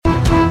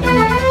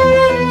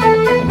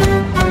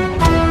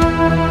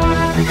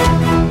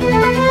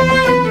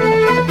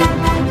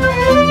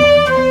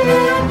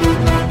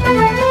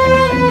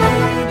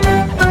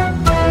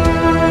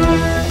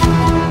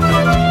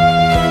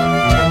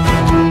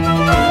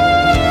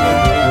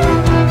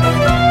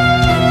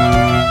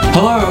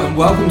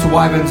welcome to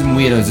Wyverns and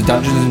Weirdos, a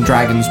Dungeons and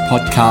Dragons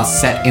podcast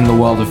set in the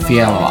world of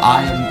Fiello.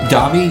 I am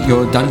Darby,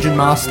 your dungeon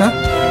master.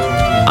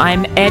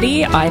 I'm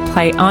Eddie, I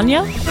play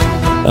Anya.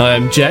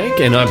 I'm Jake,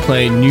 and I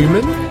play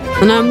Newman.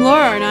 And I'm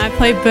Laura, and I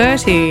play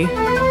Bertie.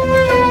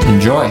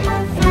 Enjoy.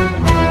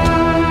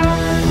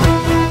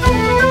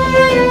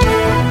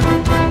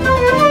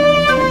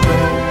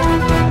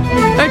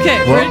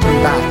 Okay,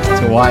 Welcome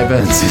back to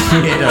Wyverns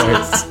and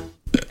Weirdos.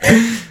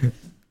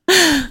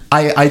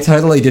 I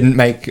totally didn't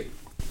make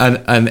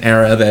an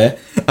error there.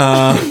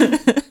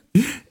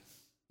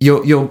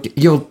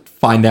 You'll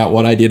find out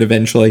what I did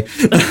eventually.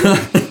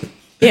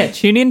 Yeah,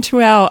 tune into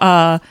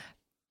our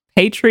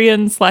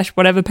Patreon /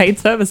 whatever paid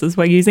services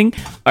we're using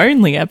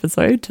only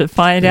episode to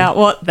find out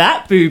what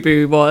that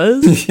boo-boo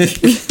was.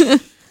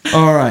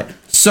 All right.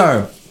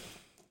 So,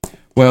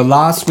 well,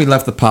 last we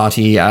left the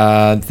party,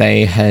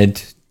 they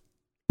had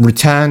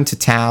returned to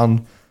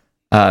town,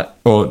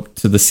 or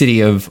to the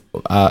city of,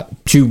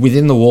 to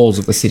within the walls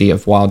of the city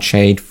of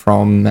Wildshade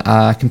from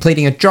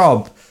completing a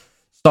job,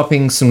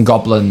 stopping some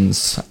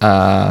goblins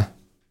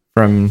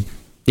from...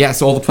 Yeah,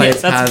 so all the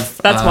players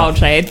that's have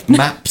Wildshade.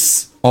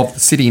 maps of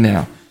the city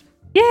now.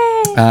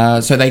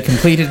 Yay! So they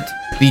completed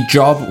the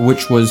job,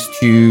 which was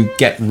to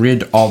get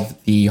rid of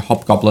the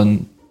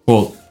hobgoblin-led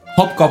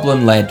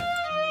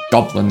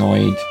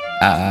goblinoid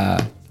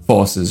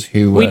forces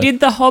who were... We did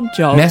the hob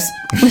job.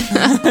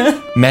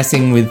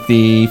 messing with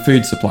the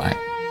food supply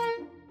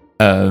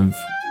of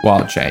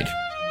Wildshade.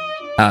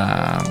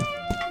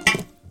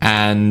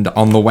 And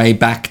on the way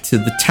back to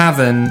the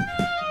tavern...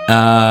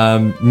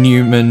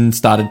 Newman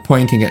started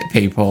pointing at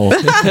people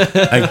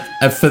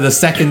for the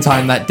second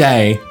time that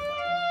day,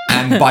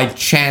 and by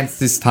chance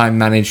this time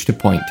managed to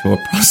point to a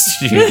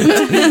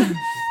prostitute.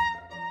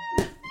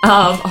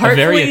 A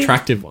very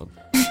attractive one.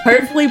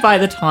 Hopefully by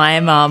the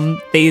time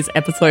these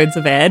episodes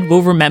have aired,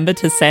 we'll remember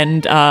to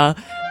send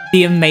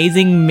the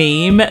amazing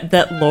meme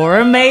that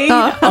Laura made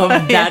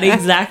of that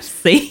exact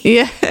scene.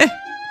 Yeah.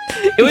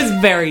 It was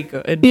very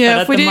good.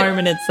 Yeah, but at the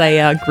moment it's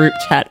a group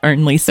chat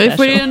only special. If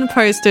we didn't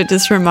post it,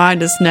 just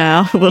remind us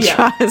now. We'll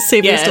try and see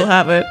if we still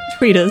have it.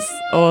 Tweet us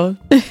or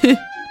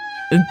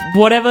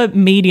whatever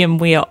medium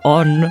we are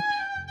on.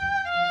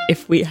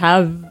 If we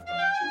have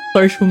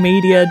social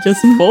media just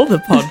for the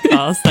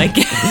podcast, I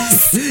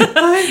guess.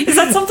 Is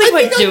that something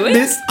we're doing?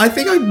 I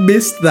think I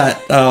missed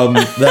that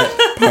that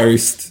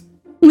post.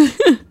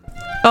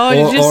 Oh,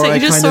 you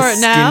just saw it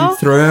now?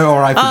 Through,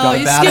 or I forgot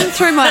you about it. skimmed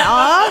through my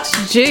art?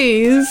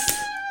 Jeez.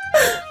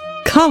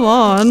 Come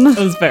on. It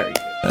was very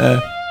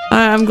good.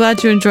 I'm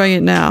glad you're enjoying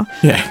it now.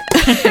 Yeah.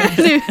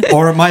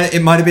 Or it might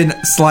have been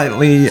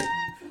slightly...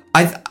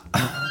 I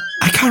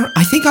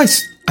think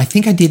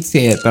I did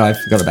see it, but I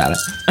forgot about it.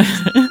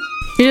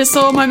 You just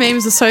saw my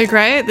memes are so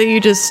great that they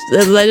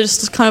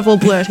just kind of all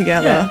blur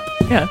together.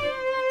 Yeah.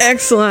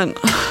 Excellent.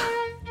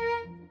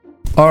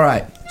 All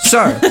right.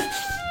 So...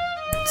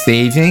 This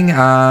evening,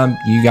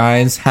 you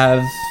guys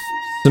have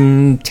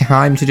some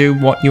time to do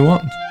what you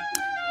want.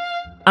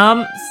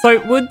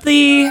 So would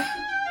the... I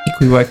think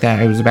we worked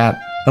out it was about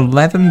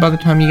 11 by the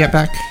time you get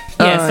back.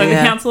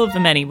 the Council of the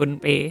Many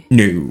wouldn't be...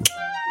 No.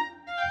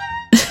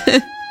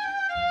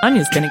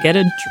 Anya's going to get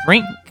a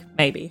drink,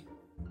 maybe.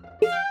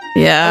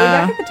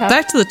 Yeah. Are we back at the tavern?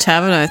 Back to the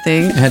tavern, I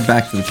think. Head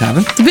back to the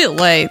tavern. It's a bit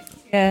late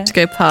to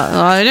go party.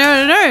 I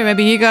don't know.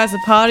 Maybe you guys are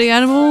party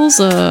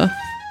animals or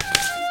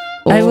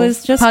I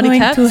was just party going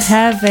cats? to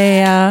have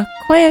a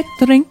quiet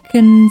drink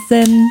and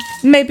then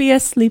maybe a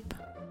sleep.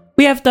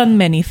 We have done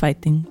many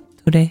fighting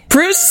today.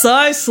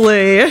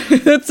 Precisely.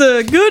 That's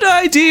a good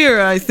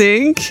idea, I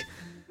think.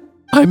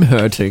 I'm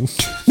hurting.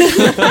 Sorry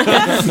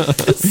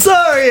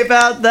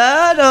about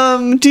that.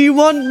 Do you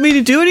want me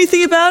to do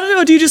anything about it,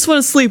 or do you just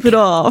want to sleep it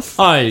off?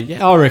 I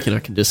reckon I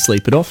can just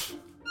sleep it off.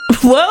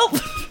 Well,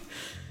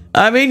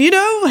 I mean,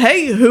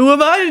 hey, who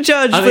am I to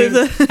judge? If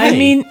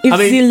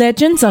the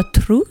legends are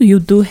true,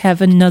 you do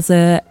have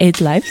another 8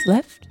 lives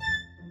left.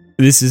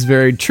 This is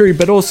very true,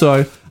 but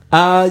also,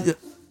 I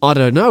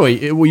don't know.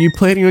 Were you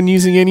planning on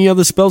using any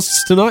other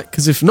spells tonight?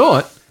 Because if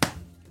not,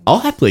 I'll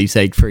happily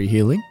take free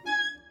healing.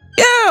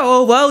 Yeah,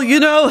 well,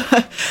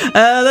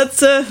 that's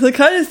the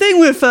kind of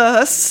thing with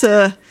us,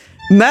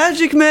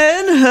 magic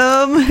men.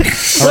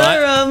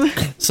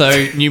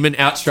 So Newman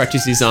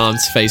outstretches his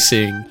arms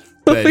facing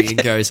Bertie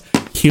and goes,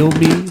 heal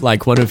me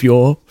like one of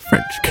your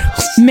French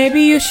girls.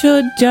 Maybe you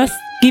should just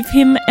give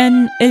him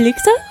an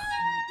elixir?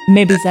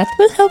 Maybe that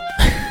will help.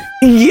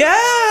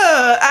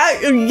 Yeah,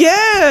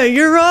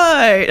 you're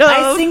right.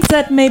 I think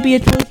that maybe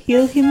it will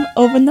heal him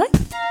overnight.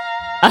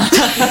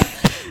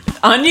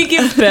 Anya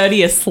gives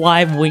Bertie a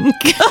sly wink.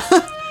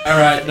 All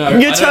right, no.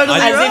 You're totally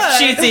As right. if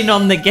she's in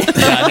on the game.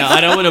 Yeah, no,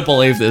 I don't want to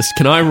believe this.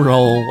 Can I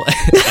roll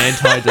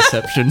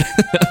anti-deception?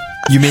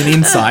 You mean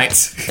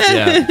insight?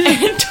 Yeah.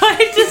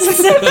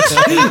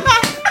 Anti-deception.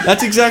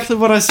 That's exactly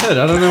what I said.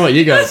 I don't know what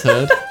you guys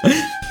heard.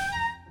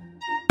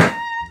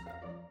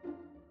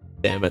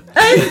 Damn it.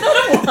 It's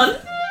not a 1.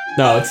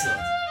 No, it's not.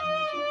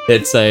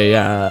 It's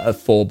a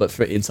 4, but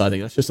for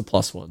inciting, that's just a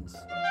 +1.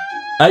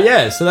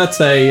 So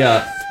that's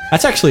a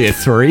That's actually a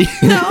 3.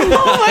 Oh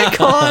my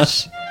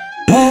gosh.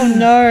 Oh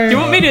no. Do you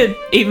want me to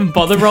even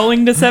bother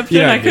rolling deception?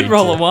 You don't I could need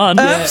roll to. a 1.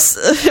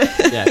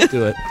 Yeah,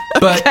 do it.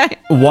 But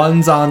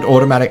ones aren't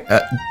automatic.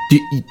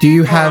 Do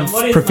you have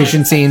what is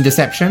proficiency in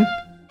deception?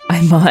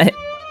 I might.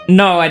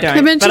 No, I don't.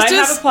 I mean, but I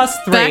just have a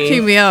 +3.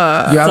 backing me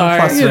up. You have a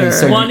plus So, 3,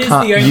 so one you is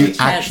can't. the only You chance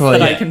actually,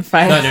 that I can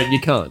fail. No, you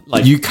can't.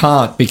 Like, you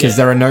can't because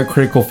there are no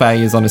critical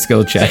failures on a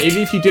skill check.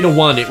 even if you did a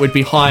 1, it would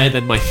be higher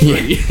than my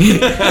 3.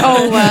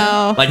 Oh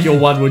wow. Like, your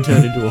 1 would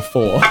turn into a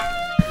 4.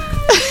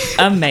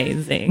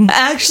 Amazing.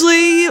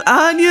 Actually,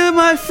 Anya,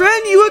 my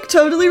friend, you were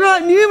totally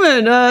right.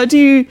 Newman, do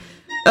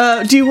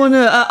you want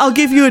to? I'll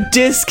give you a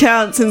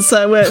discount since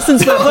we're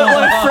friends,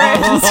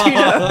 you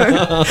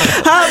know.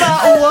 How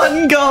about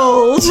 1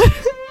 gold?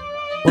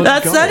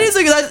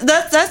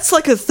 That's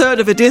like a third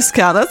of a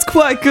discount. That's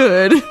quite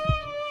good.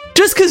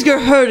 Just because you're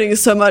hurting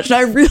so much, and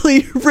I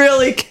really,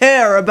 really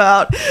care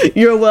about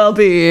your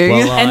well-being.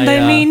 Well, And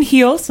I mean,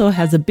 he also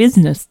has a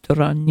business to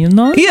run, you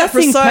know? yeah,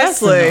 Nothing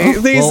precisely.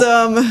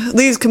 personal.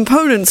 These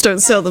components don't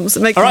sell them.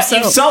 Make all right,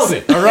 themselves. you've sold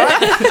it, all right?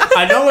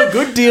 I know a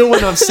good deal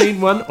when I've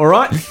seen one, all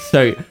right?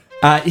 So,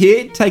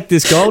 here, take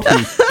this gold.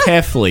 He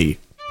carefully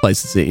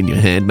places it in your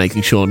hand,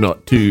 making sure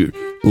not to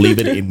leave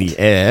it in the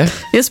air.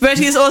 Yes,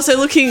 Betty is also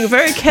looking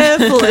very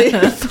carefully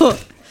for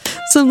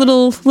some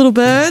little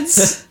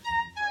birds.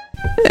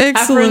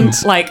 Excellent.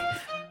 Afrin, like,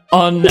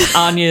 on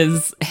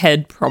Anya's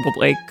head,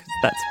 probably, because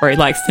that's where he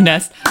likes to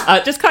nest,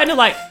 just kind of,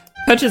 like,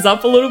 perches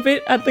up a little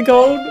bit at the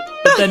gold,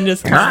 but then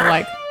just kind of,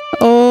 like,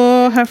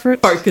 Oh,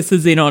 Hafrit.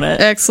 focuses in on it.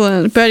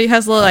 Excellent. Bertie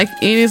has like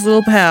in his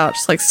little pouch,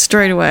 like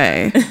straight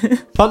away.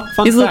 Fun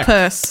His little fact.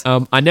 purse.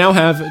 I now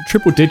have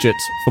triple digits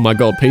for my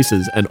gold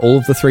pieces, and all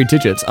of the 3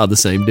 digits are the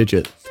same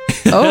digit.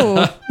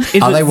 Oh,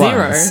 Is Are it they 0?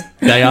 ones?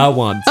 They are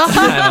ones. I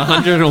have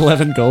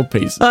 111 gold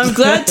pieces. I'm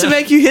glad to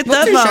make you hit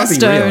that too shabby,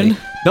 milestone. really.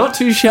 Not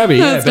too shabby,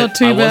 yeah. That's but not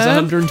too I was bad.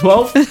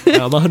 112.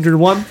 Now I'm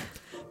 101.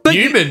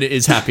 Newman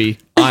is happy.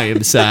 I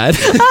am sad.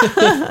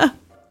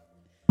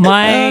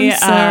 My I'm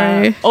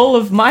sorry. all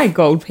of my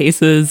gold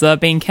pieces are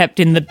being kept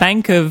in the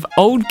bank of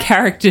old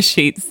character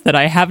sheets that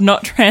I have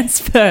not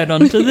transferred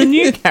onto the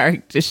new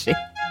character sheet.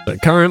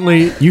 But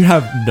currently, you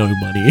have no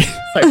money.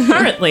 So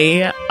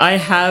currently, I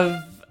have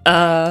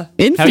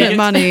Infinite you-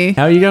 money.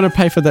 How are you going to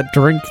pay for that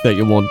drink that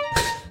you want?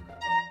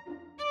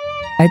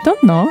 I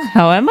don't know.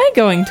 How am I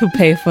going to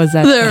pay for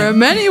that? There are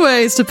many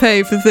ways to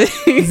pay for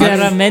things. There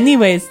are many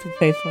ways to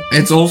pay for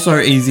things. It's also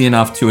easy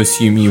enough to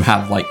assume you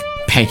have like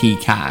petty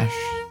cash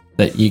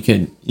that you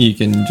can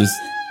just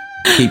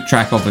keep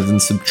track of it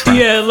and subtract.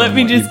 Yeah, let from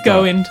me what just you've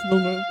go got. into the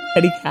little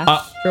petty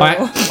cash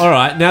drawer. All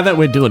right, now that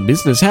we're doing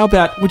business, how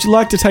about, would you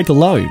like to take a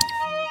loan?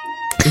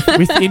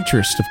 With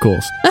interest, of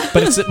course.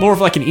 But it's more of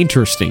like an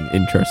interesting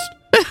interest.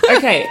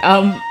 Okay,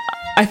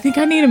 I think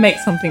I need to make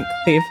something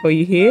clear for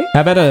you here.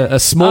 How about a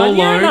small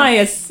Anya loan? and I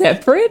are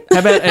separate. How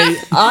about a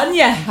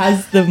Anya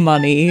has the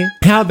money.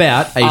 How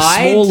about a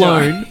I small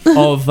don't.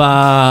 loan of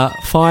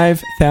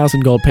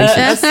 5,000 gold pieces?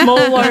 A small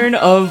loan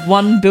of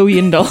 $1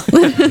 billion.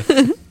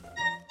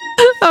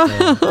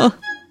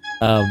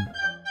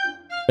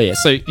 But yeah,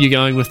 so you're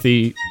going with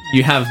the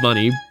you have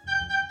money.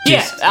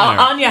 Yeah, all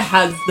right. Anya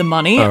has the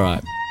money. All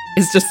right.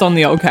 It's just on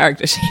the old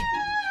character sheet.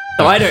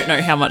 So I don't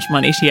know how much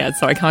money she has,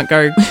 so I can't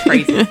go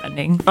crazy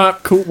spending.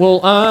 Cool.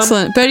 Well,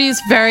 Excellent. Bertie is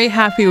very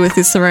happy with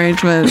this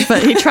arrangement,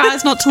 but he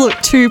tries not to look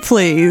too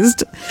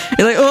pleased.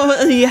 He's like,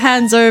 oh, he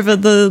hands over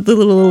the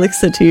little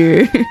elixir to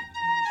you.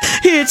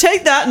 Here,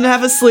 take that and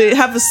have a sleep.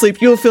 Have a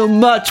sleep. You'll feel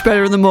much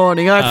better in the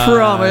morning. I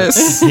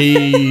promise.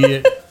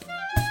 he.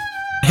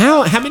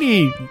 How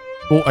many?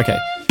 Well, okay.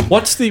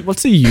 What's the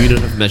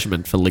unit of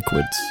measurement for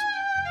liquids?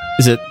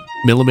 Is it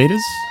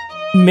millimeters?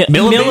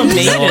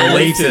 Millimeters.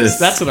 Milliliters.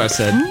 That's what I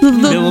said.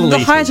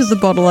 The height of the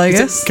bottle, I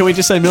guess. Can we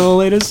just say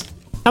milliliters?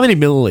 How many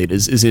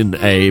milliliters is in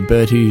a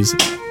Bertie's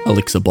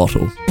elixir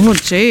bottle? Oh,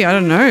 gee, I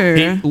don't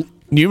know.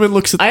 Newman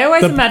looks at I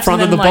always the imagine front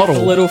them of the like bottle.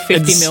 the little 50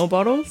 and ml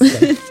bottles,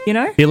 you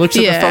know? He looks at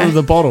the Yeah. front of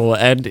the bottle,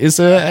 and is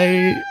there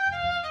a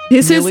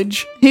He says,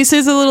 millage? he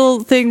says a little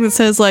thing that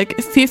says like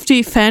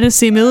 50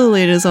 fantasy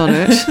milliliters on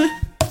it.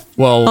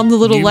 Well, on the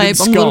little Newman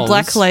label, on the little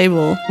black skulls.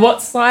 label.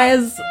 What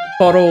size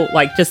bottle,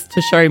 like just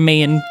to show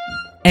me and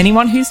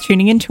anyone who's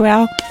tuning into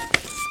our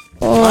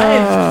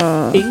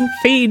live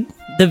feed,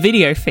 the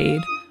video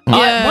feed.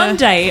 Yeah. One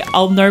day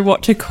I'll know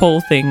what to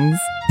call things.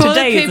 For the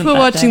Today isn't people that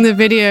watching day. the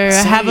video, I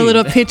have a Same.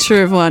 little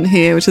picture of one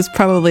here, which is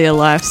probably a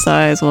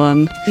life-size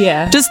one.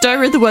 Yeah. Just don't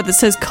read the word that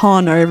says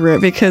con over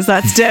it, because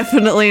that's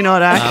definitely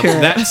not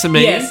accurate. That to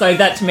me, Yeah, so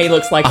that to me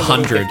looks like a little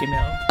 100. 50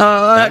 ml.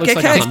 Oh, that looks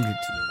okay. like 100.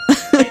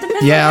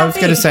 Yeah, I was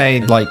gonna say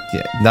like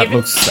that If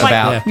looks it's like-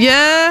 about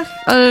Yeah,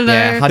 I don't know.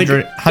 yeah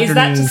 100, Is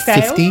that to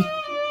scale?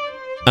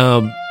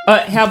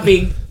 150. How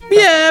big?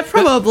 Yeah,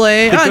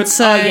 probably. I'd good-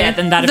 say. Oh, yeah,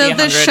 then that'd be They're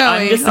 100. I'm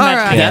showy. just All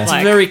imagining right. that. That's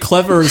like- very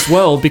clever as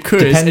well,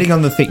 because Depending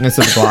on the thickness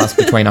of the glass,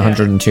 between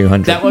 100 and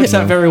 200. that works you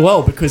out know. very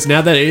well, because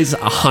now that it is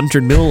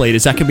 100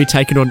 milliliters, that can be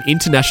taken on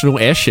international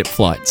airship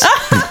flights.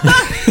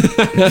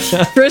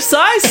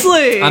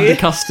 Precisely. Under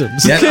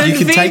customs. Yeah, you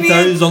can take Convenient.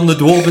 those on the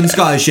Dwarven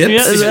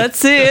Skyships.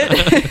 That's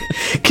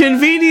it.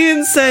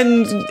 Convenience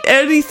and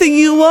anything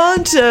you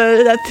want.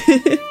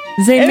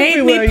 They made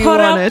Everywhere me you pour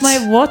want out it.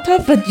 my water,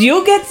 but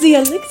you get the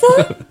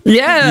elixir?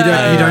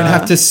 Yeah. You don't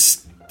have to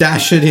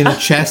stash it in a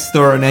chest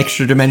or an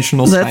extra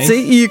dimensional That's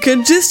space. it. You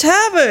can just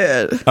have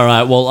it. All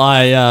right. Well,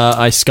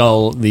 I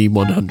skull the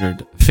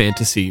 100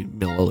 fantasy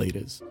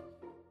milliliters.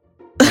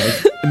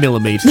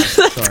 Millimeters.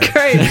 Sorry.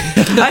 Great.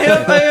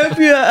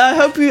 I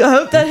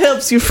hope that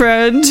helps you,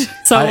 friend.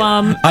 So,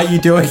 Are you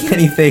doing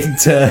anything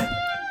to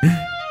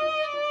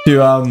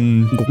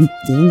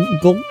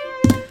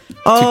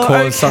Oh,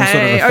 cause some sort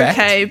of effect?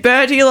 Okay,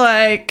 Birdie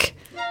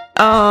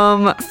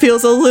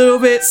feels a little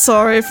bit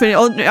sorry for.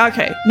 Oh,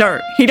 okay, no,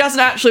 he doesn't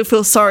actually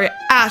feel sorry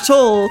at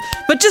all.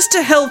 But just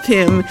to help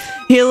him,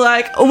 he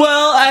well,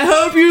 I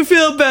hope you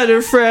feel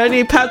better, friend.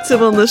 He pats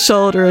him on the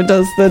shoulder and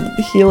does the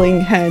healing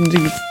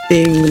handy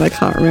thing. I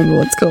can't remember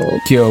what it's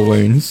called. Cure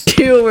wounds?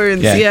 Cure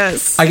wounds. Yeah.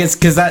 Yes. I guess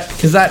because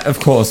that of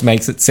course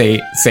makes it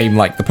seem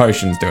like the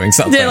potion's doing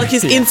something. Yeah, you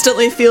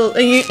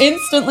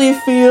instantly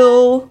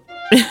feel.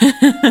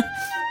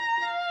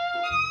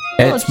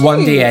 It's Oh,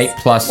 1d8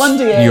 plus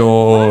 1d8.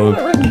 your Why have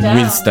I written down?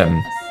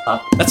 wisdom.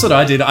 That's what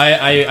I did.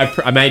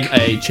 I made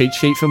a cheat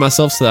sheet for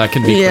myself so that I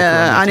can be.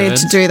 Yeah, I need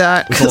to do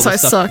that with all because the I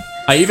stuff. suck.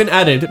 I even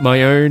added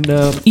my own.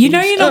 you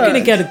know you're not going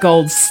to get a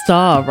gold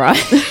star, right?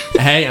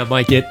 Hey, I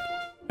might get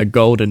a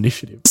gold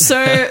initiative.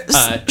 So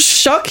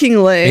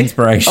shockingly,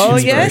 Inspiration. Oh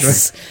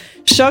yes,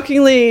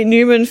 shockingly,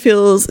 Newman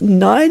feels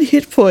 9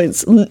 hit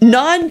points,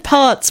 9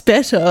 parts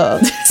better,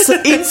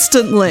 so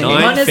instantly.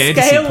 Nine On a fantasy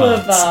scale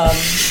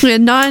parts. Yeah,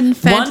 9 1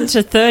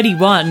 fantasy. to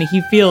 31,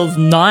 he feels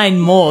 9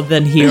 more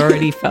than he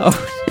already felt.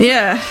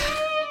 Yeah,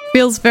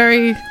 feels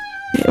very,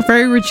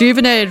 very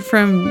rejuvenated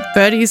from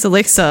Birdie's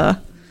elixir,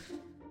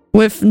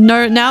 with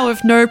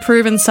no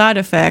proven side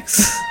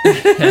effects.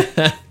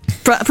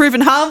 Proven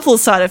harmful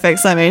side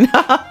effects. I mean,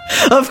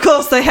 of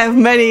course they have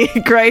many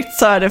great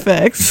side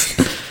effects.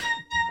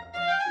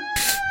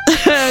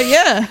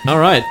 Yeah. All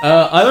right.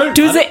 I don't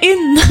To the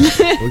inn.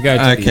 We'll go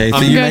to Okay, the,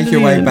 so you going make to your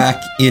the way inn.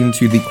 back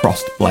into the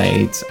crossed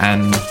blades,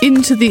 and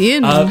Into the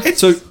inn.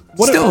 so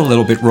what? still a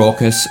little bit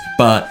raucous,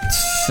 but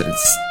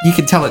you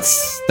can tell it's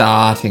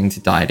starting to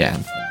die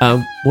down.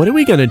 What are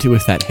we going to do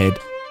with that head?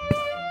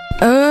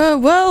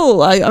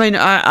 Well, I mean,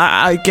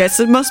 I guess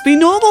it must be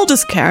normal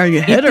just carrying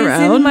your head It is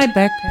around. in my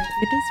backpack.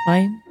 It is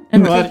fine.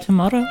 Until Right.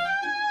 tomorrow.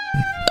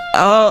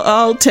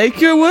 I'll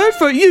take your word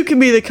for it. You can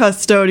be the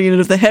custodian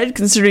of the head,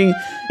 considering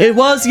it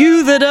was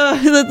you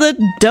that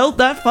dealt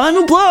that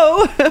final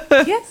blow.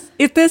 Yes,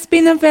 it has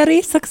been a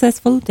very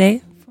successful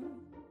day.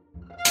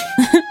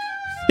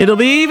 It'll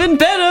be even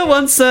better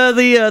once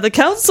the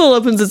council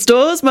opens its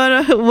doors.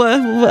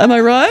 Am I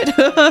right?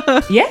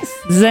 Yes,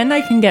 then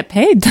I can get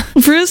paid.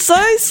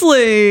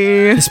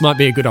 Precisely. This might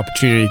be a good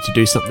opportunity to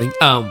do something.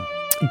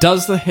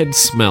 Does the head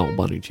smell,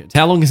 by any chance?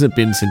 How long has it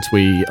been since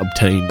we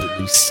obtained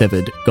the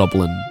severed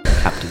goblin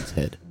captain's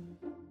head?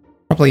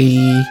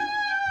 Probably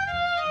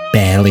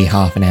barely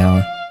half an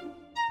hour.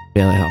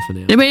 Barely half an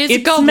hour. I mean, it's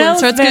It a goblin, smells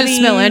so it's going to very-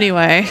 smell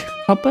anyway.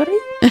 Coppery?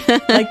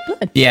 Like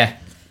blood. Yeah.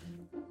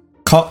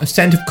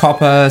 Scent of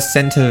copper,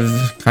 scent of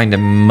kind of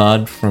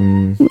mud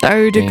from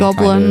Ode being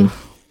goblin. kind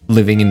of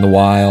living in the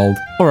wild.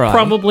 All right.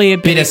 Probably a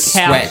bit, Bit of of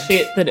cow sweat.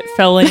 shit that it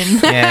fell in.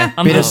 Yeah,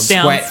 On bit the of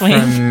sweat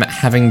downswing. from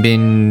having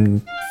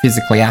been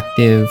physically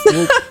active.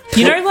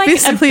 You know, like a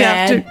Basically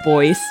bad after-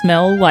 boy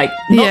smell? Like,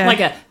 not Yeah. like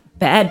a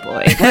bad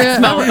boy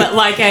smell, but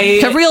like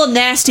a real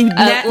nasty, like-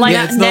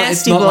 Yeah, it's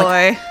nasty not boy.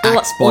 like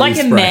Axe body like a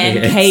spray. man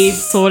It's- cave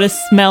sort of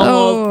smell,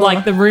 Oh. or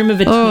like the room of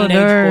a Oh, teenage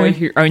no. boy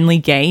who only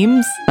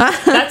games.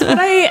 That's what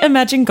I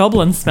imagine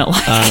goblins smell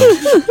like.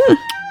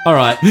 All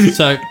right.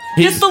 So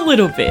Just a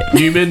little bit.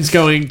 Newman's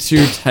going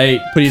to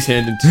put his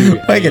hand into.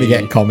 We're going to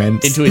get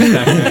comments. into his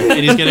backpack, and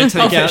he's going to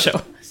take Oh, for out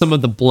sure. some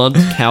of the blunt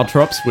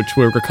caltrops which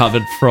were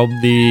recovered from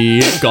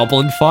the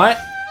goblin fight.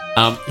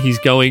 He's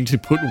going to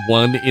put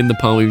one in the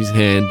palm of his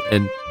hand or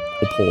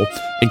paw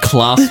and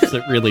clasps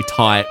it really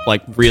tight,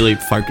 like really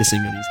focusing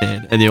on his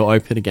hand, and they'll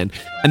open again.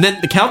 And then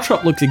the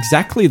caltrop looks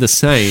exactly the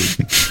same,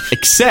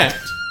 except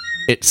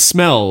it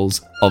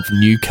smells of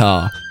new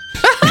car.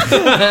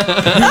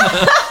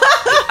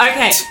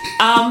 Okay.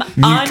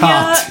 Anya,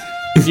 cart.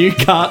 New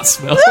cart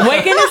smell.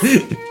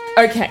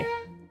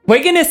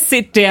 we're gonna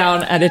sit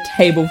down at a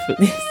table for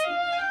this.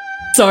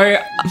 So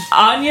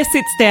Anya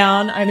sits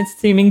down. I'm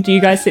assuming. Do you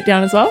guys sit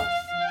down as well?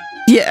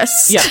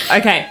 Yes. Yeah.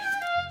 Okay.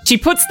 She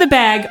puts the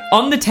bag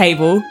on the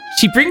table.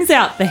 She brings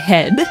out the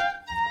head.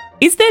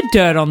 Is there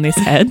dirt on this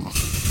head?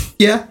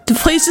 Yeah.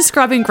 Please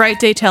describe in great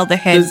detail the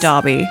head,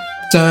 Darby.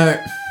 So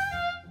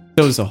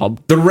There was a hob.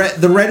 the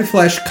red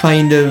flesh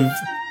kind of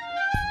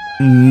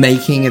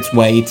making its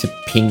way to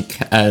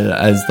pink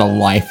as the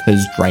life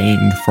has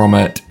drained from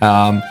it.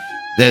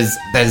 There's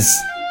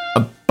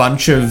a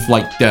bunch of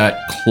like dirt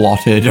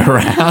clotted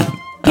around.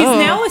 He's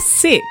now a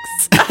 6.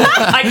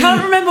 I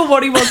can't remember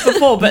what he was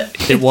before, but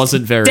It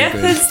wasn't very death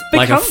good. has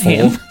Like a become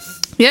him. 4.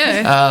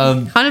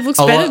 Yeah. Kind of looks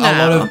better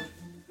now.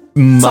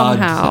 mud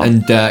Somehow.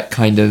 and dirt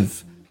kind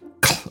of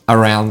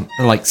around,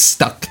 like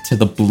stuck to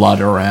the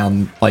blood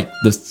around like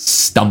the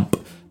stump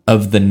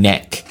of the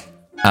neck.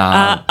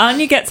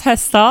 Anya gets her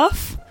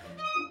staff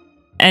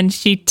and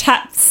she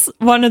taps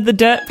one of the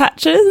dirt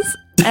patches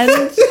and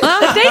a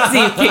daisy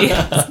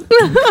appears.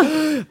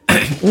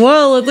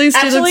 Well, at least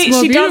it Actually, looks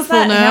more she does beautiful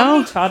that. How now.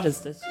 many charges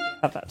does she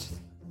have? Actually?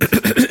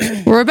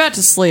 We're about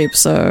to sleep,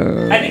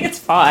 so I think it's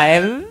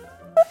 5.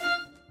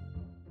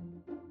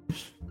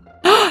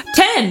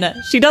 10!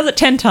 She does it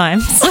 10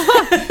 times.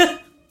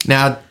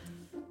 Now,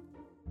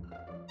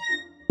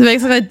 it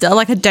makes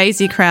like a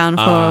daisy crown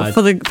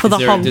for the Is there a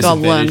hobgoblin.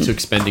 disadvantage to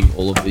expending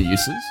all of the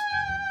uses?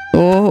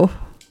 Oh,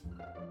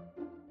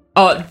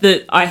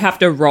 I have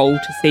to roll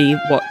to see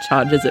what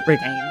charges it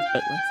regains,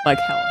 but it's like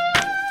how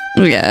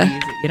yeah. I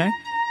use it, you know?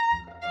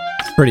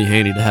 It's pretty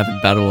handy to have in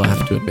battle, I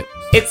have to admit.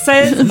 It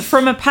says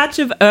from a patch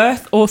of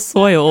earth or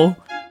soil.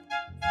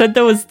 Said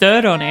there was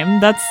dirt on him.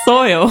 That's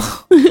soil.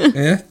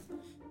 yeah.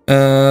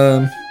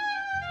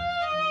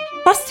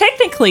 Plus,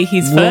 technically,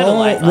 he's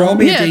fertilizer. Roll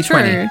me a Yeah, d20.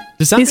 true.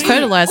 Does that He's mean-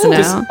 fertilizer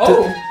now.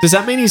 Does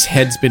that mean his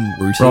head's been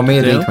rooted? Roll me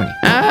a now?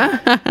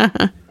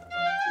 d20.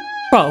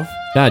 12.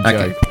 Bad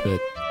Okay. joke, but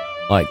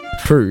like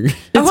true.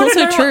 It's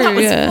also true,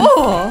 yeah.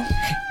 for.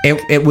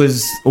 It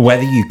was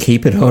whether you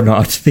keep it or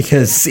not,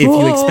 because if you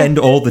Oh. expend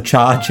all the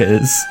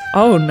charges,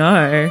 Oh,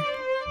 no.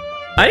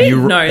 I didn't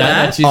You- know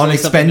that. That's usually on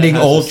something expending that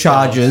has all a spell.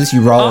 charges, you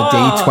roll a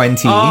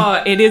d20.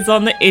 Oh, it is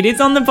on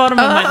the bottom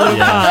of my little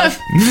card.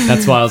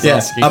 That's why I was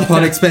Yes. asking.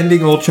 Upon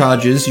expending all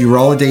charges, you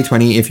roll a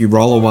d20. If you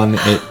roll a 1,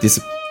 it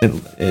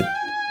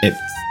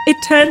It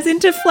turns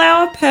into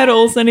flower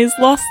petals and is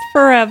lost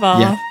forever.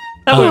 Yeah.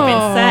 That would have been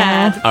Aw.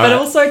 sad, but Alright.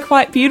 also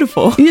quite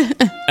beautiful.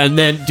 And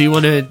then, do you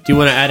want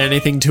to add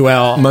anything to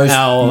our Most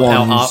our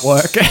wands.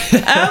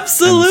 artwork?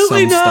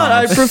 Absolutely And some not.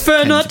 I stars prefer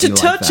tend not to to be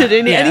like touch that. it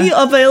in Yeah. any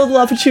available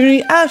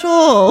opportunity at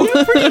all.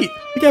 Look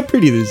how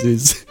pretty this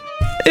is.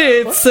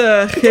 It's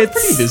pretty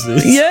this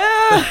is.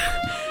 yeah.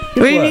 I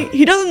mean,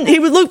 he doesn't. He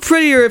would look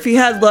prettier if he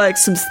had like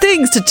some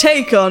things to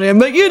take on him.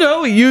 But you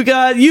know, you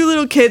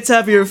little kids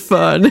have your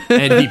fun.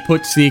 And he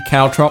puts the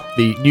caltrop,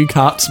 the new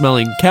cart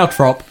smelling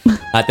caltrop,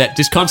 that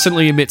just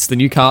constantly emits the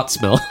new cart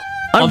smell.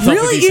 on I'm top of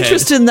really his head.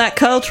 interested in that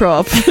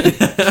caltrop.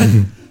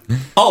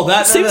 Oh,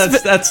 that's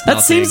that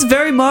nothing. seems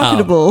very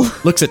marketable.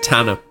 Looks at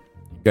Tanner,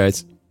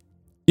 goes,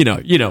 you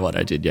know what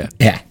I did, yeah,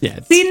 yeah. yeah.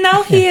 it's- See,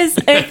 now he is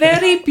a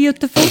very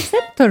beautiful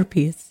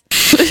centerpiece.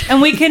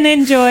 And we can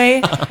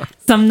enjoy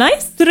some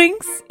nice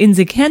drinks in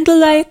the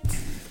candlelight.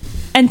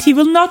 And he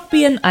will not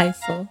be an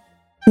eyesore.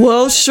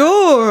 Well,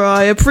 sure.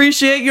 I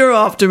appreciate your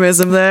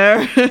optimism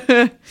there.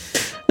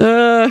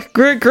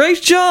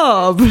 Great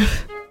job.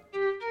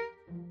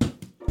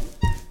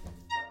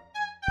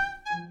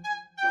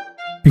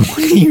 What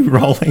are you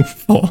rolling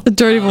for? I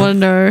don't even want to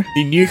know.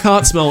 The new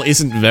cart smell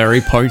isn't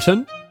very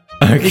potent.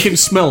 You can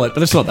smell it,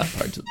 but it's not that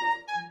potent.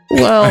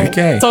 Well,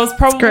 Okay. So I was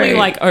probably great.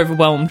 like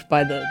overwhelmed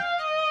by the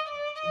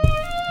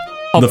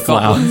The hobgoblin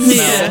flowers.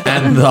 smell. And the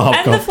And the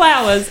hobgoblin.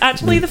 flowers.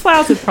 Actually, the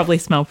flowers would probably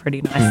smell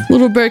pretty nice.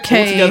 little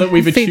bouquet Altogether,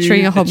 we've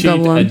featuring a achieved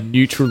hobgoblin. a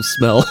neutral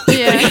smell.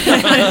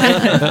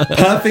 Yeah.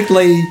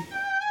 Perfectly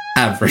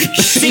average.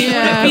 See,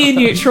 Yeah. would it be a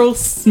neutral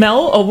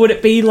smell, or would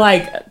it be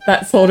like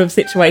that sort of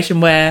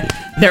situation where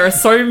there are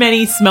so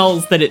many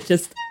smells that it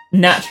just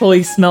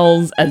naturally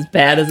smells as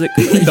bad as it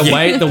could?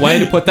 The way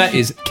to put that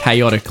is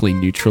chaotically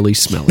neutrally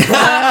smelling.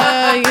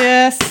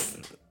 Yes.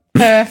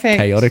 Perfect.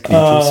 Chaotic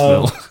neutral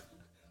smell.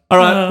 All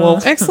right. Well,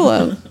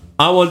 Excellent.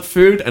 I want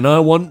food and I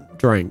want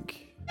drink.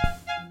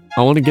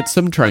 I want to get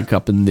some drink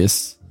up in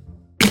this.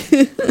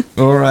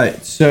 All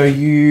right. So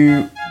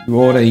you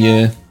order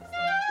your.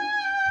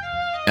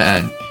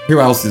 And who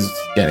else is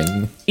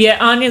getting? Yeah,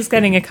 Anya's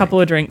getting a couple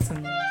of drinks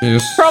and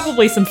Just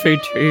probably some food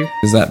too.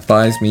 because that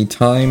buys me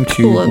time to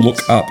Excellent.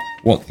 look up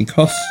what the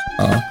costs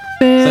are.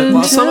 So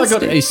last time I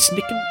got a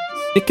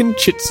snicken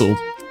chitzel,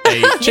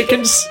 a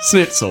chicken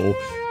schnitzel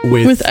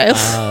with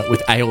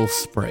ale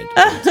spread.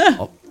 on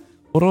top.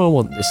 What do I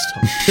want this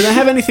time? Do they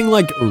have anything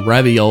like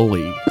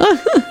ravioli?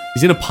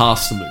 He's in a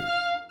pasta mood.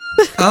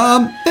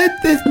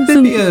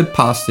 There'd be a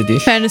pasta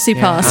dish. Fantasy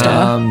pasta.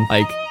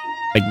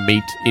 Like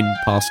meat in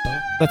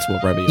pasta. That's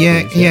what ravioli Yeah,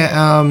 is.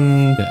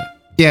 yeah,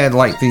 yeah,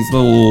 like these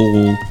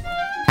little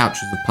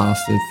pouches of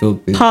pasta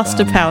filled with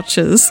Pasta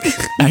pouches.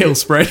 Ale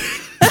spread.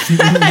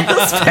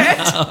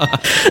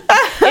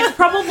 It's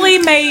probably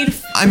made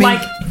I mean-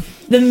 like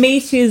the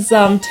meat is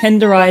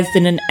tenderized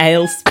in an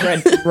ale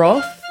spread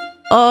broth.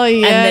 Oh,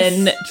 yes.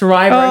 And then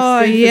dry Oh,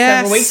 roasted for yes.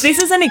 several weeks. This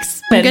is an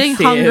expensive getting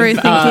hungry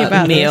thinking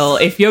about meal.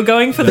 this. If you're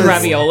going for the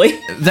ravioli,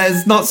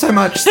 There's not so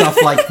much stuff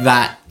like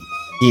that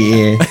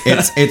here.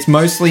 It's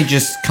mostly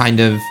just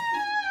kind of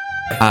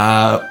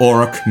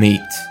auroch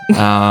meat.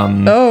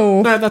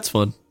 Oh. No, that's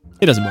fine.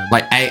 He doesn't mind.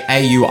 Like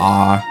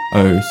AUROCH.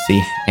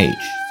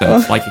 So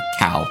it's like a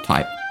cow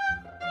type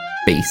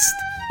beast.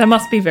 that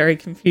must be very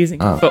confusing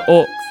Oh. for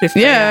orcs if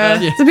they Yeah.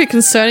 ever It's a bit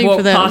concerning walk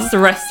for them. past a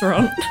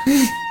restaurant.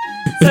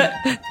 So,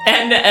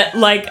 and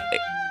like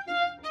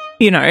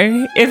you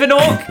know, if an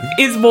orc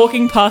is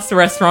walking past a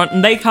restaurant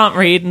and they can't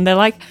read and they're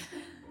like,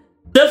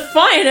 the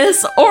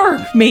finest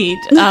orc meat,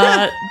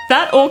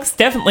 that orc's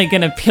definitely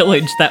going to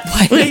pillage that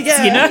place,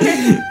 Yeah. you know?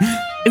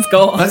 It's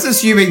gone. That's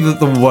assuming that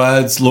the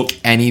words look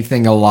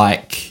anything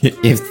alike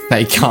if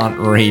they can't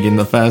read in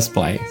the first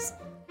place.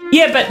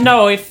 Yeah, but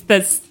no, if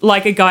there's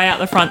like a guy out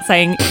the front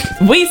saying,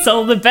 we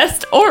sell the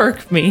best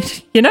orc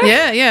meat, you know?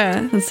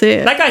 Yeah, that's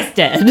it. That guy's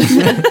dead.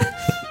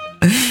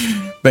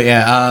 But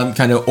yeah,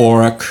 kind of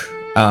orc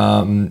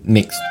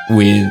mixed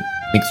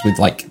with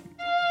like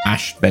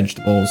mashed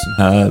vegetables and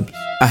herbs.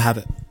 I have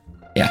it.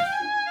 Yeah.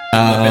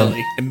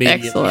 Belly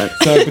immediately. Excellent.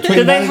 So between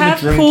Do they that and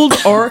have the drink,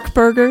 pulled orc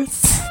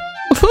burgers?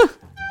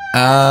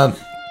 not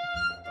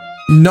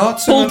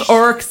so Pulled much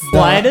orc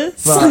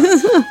sliders? but-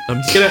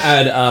 I'm just gonna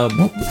add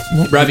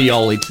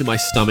ravioli to my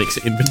stomach's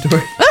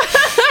inventory.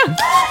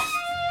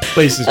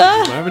 Please just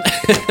give me a moment.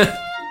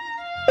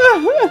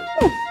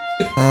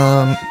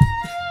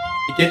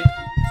 You get,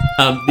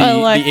 I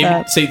like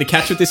that. See, the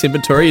catch with this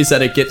inventory is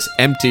that it gets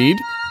emptied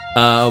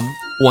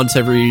once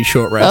every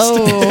short rest.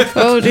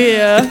 Oh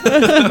dear.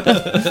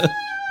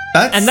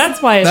 And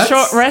that's why a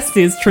short rest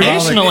is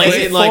traditionally As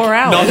in, like, 4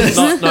 hours.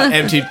 not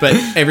emptied, but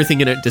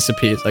everything in it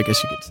disappears, I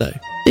guess you could say.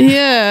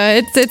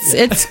 Yeah,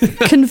 it's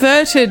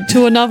converted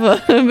to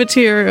another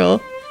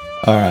material.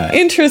 All right.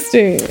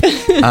 Interesting.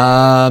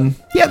 Yeah,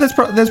 there's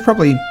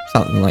probably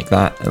something like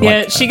that.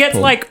 Yeah, she gets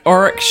like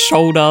orc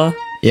shoulder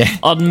yeah.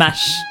 on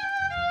mash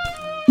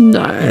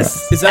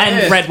Nice. Is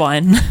and red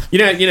wine. You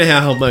know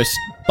how most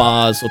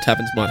bars or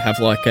taverns might have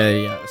like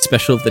a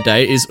special of the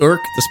day? Is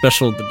Urk the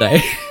special of the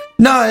day?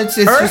 No, it's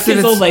Orc just that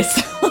is all it's, they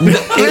sell.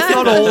 it's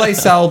not all they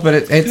sell, but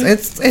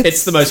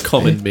It's the most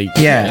common meat.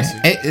 yeah,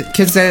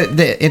 because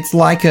it's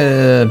like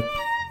a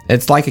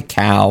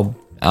cow,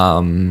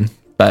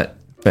 but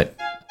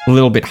a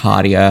little bit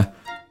hardier,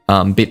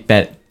 bit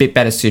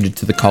better suited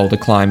to the colder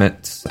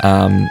climates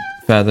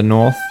further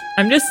north.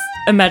 I'm just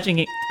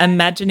imagining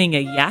a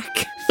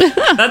yak.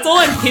 That's all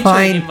I'm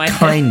picturing in my head.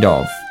 Kind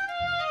of.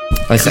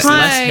 less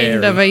Kind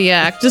hairy. of a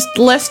yak, just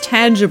less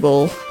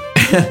tangible.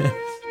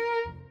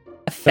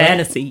 A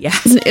fantasy yak.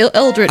 It's an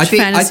eldritch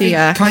fantasy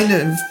I yak. kind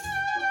of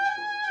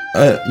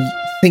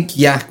think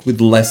yak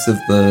with less of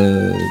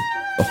the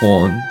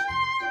horn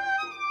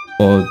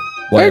or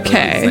whatever it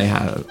Okay. is they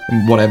have,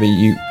 whatever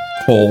you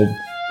call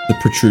the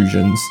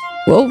protrusions.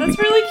 Well, That's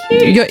really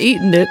cute. you're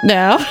eating it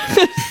now.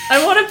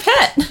 I want a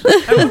pet.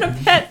 I want a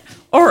pet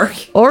orc.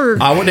 Or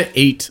I want to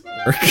eat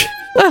Urk.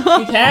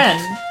 You can.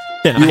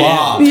 You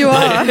are. you are.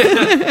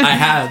 I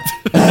have.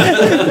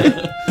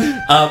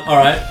 All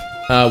right.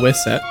 We're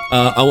set.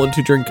 I want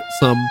to drink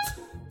some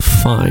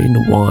fine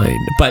wine.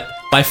 But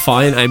by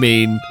fine, I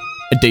mean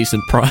a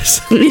decent price.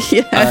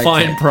 Yeah. A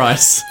fine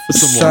price for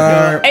some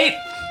wine.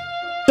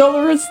 So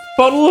 $8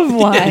 bottle of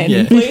wine,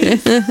 Yeah.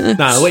 please.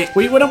 No,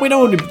 we don't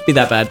want to be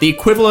that bad. The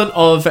equivalent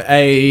of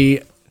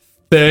a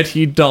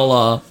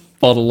 $30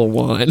 bottle of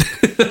wine.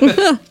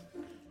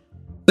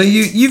 So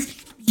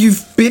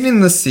you've been in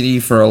the city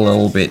for a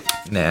little bit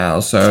now,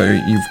 so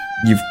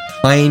you've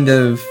kind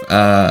of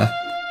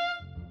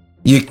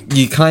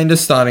you kind of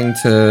starting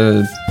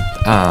to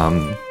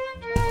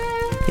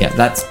yeah,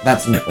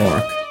 that's an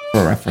orc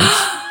for reference.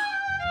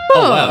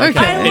 Oh, wow, okay.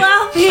 I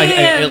love him.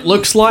 Okay, it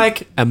looks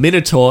like a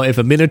minotaur if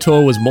a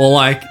minotaur was more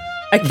like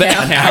A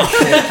cow.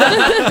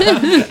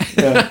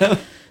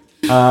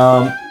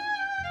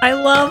 I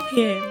love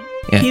him.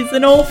 Yeah. He's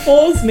an all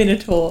fours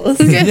minotaurs.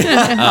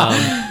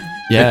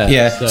 Yeah.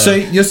 Yeah. So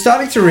you're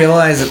starting to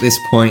realize at this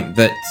point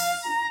that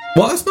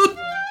while it's not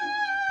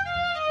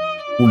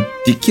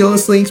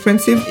ridiculously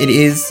expensive, it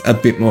is a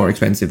bit more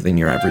expensive than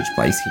your average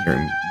place here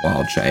in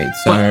Wild Shade.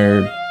 So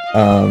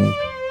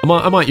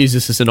I might use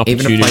this as an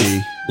even a opportunity.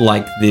 place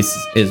like this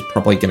is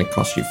probably going to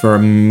cost you for a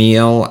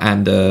meal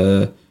and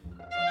a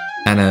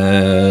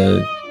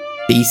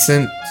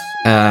decent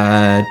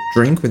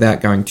drink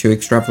without going too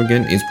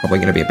extravagant is probably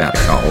going to be about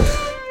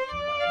 $1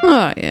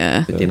 Oh,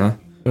 yeah. for dinner.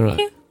 All right.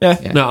 Yeah.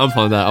 Yeah. No, I'm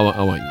fine with that. I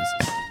won't use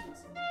it.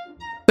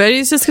 But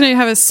he's just going to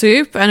have a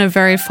soup and a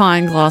very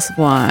fine glass of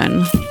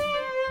wine.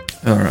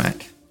 All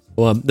right.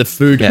 Well, the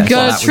food. Yeah. You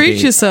gotta that would treat be-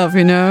 yourself,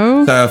 you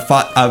know? So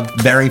a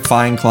very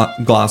fine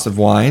glass of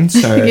wine.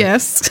 So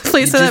Yes.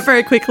 Please say that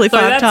very quickly So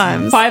 5 that's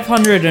times.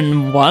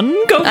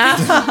 501 gold.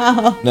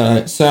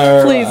 no.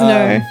 So Please,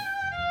 no.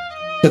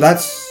 So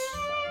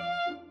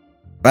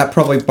that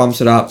probably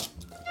bumps it up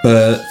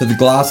for the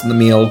glass and the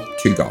meal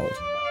 $2.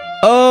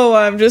 Oh,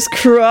 I'm just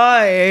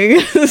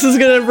crying. This is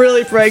going to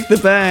really break the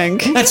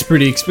bank. That's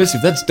pretty expensive.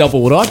 That's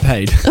double what I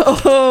paid.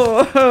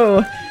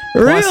 Oh,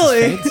 Twice as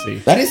really? fancy.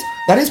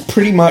 That is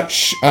pretty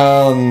much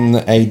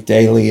a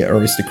daily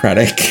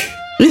aristocratic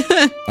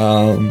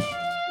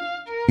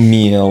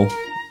meal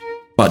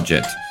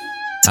budget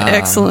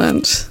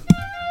Excellent.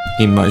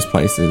 in most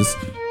places.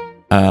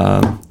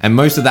 And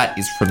most of that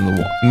is from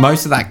the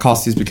most of that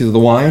cost is because of the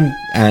wine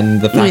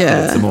and the fact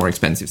that it's a more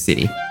expensive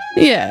city.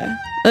 Yeah,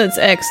 that's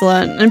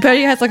excellent. And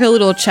Petty has like a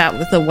little chat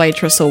with the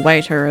waitress or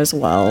waiter as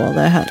well while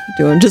they're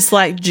doing just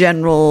like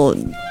general,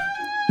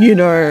 you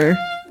know,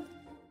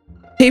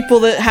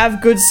 people that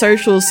have good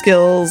social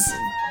skills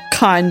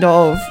kind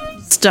of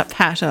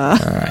patter.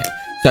 All right.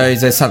 So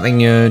is there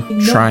something you're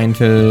trying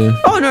to...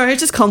 Oh no,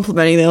 it's just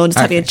complimenting them or just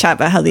having a chat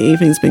about how the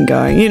evening's been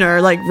going. You know,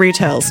 like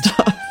retail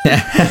stuff.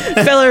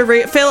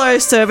 fellow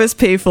service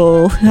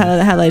people,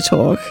 how they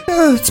talk.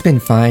 Oh, it's been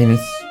fine.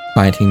 It's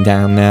quieting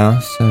down now.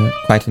 So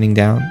quietening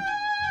down.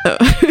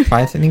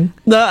 Quietening.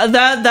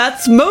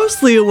 That's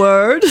mostly a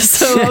word,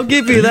 so I'll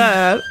give you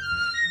that.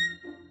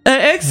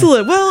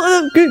 Excellent.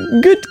 Well,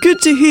 good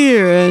to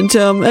hear. And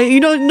are you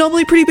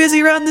normally pretty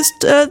busy around this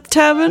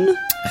tavern?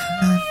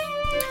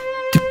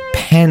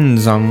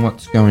 Depends on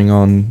what's going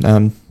on.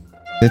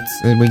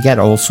 We get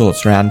all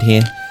sorts around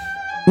here.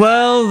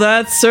 Well,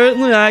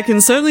 I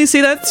can certainly see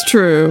that's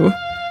true.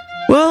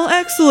 Well,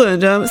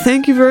 excellent.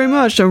 Thank you very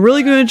much. I'm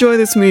really going to enjoy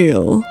this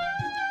meal.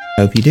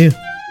 Hope you do.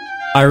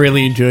 I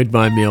really enjoyed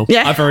my meal.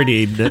 Yeah. I've already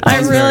eaten it. I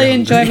really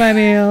enjoy my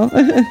meal.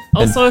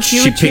 Also, if you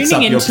she were picks up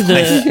tuning your into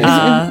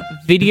the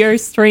video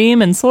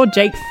stream and saw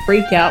Jake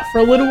freak out for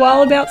a little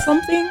while about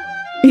something,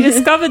 he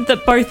discovered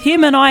that both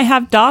him and I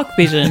have dark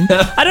vision.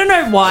 I don't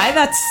know why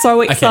that's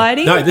so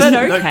exciting, No, but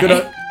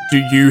okay. Do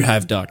you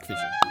have dark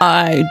vision?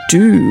 I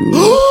do.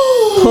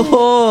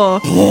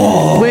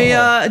 We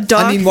are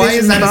dark I mean, why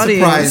is vision that buddies.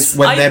 a surprise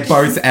when they're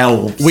both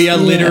elves? We are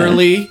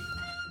literally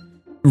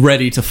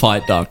ready to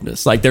fight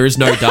darkness. Like, there is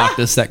no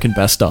darkness that can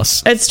best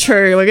us. It's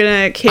true. We're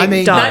gonna keep That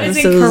is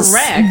darknesses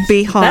incorrect.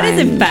 behind. That is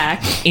in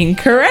fact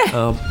incorrect.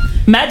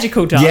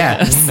 Magical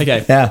darkness. Yeah.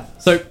 Okay. Yeah.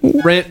 So,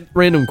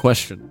 random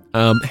question.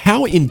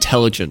 How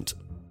intelligent...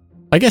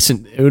 I guess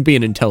it would be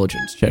an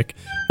intelligence check.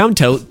 How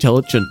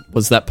intelligent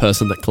was that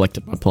person that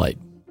collected my plate?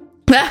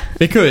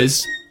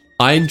 Because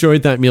I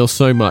enjoyed that meal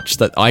so much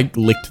that I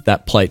licked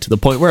that plate to the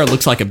point where it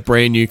looks like a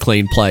brand new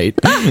clean plate.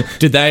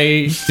 Do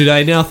they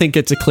now think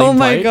it's a clean Oh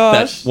my plate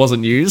gosh. that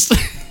wasn't used?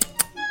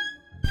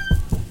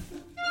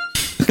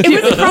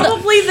 It was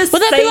probably the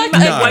Would that be like,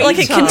 same like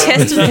a waiter.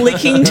 contested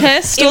licking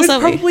test It or was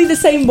something? probably the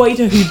same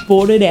waiter who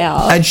bought it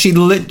out. And she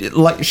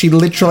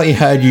literally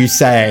heard you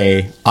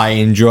say, "I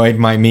enjoyed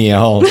my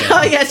meal,"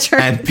 Oh yeah, true.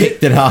 and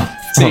picked it up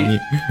from you.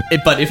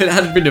 But if it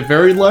had been a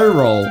very low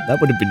roll, that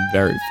would have been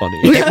very funny.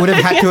 It would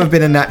have had to have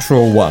been a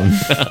natural one.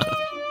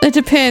 It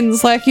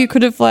depends. Like you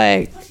could have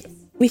like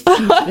With you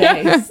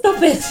today.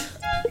 Stop it.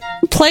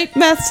 plate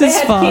maths is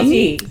Bad fun.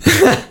 pity.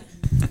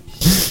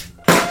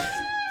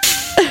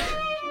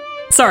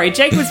 Sorry,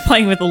 Jake was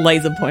playing with a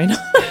laser pointer.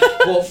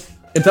 Well,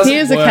 it doesn't He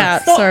is a work.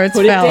 cat, Stop, so it's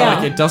put it valid. down.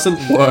 Like, it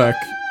doesn't work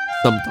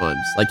sometimes.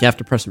 Like, you have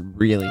to press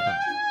really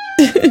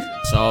hard.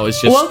 So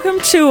it's just...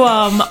 Welcome to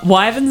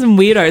Wyverns and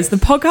Weirdos, the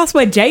podcast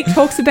where Jake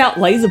talks about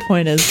laser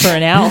pointers for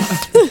an hour.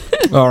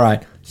 All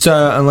right.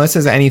 So, unless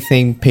there's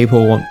anything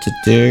people want to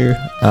do,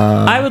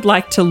 I would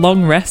like to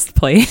long rest,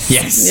 please.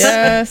 yes,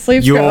 Yeah,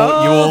 sleep. you Oh,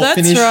 all that's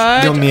finish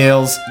right. your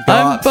meals. Go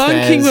I'm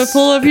bunking upstairs, with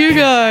all of you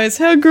guys.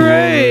 How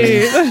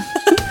great!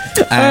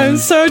 I'm and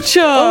so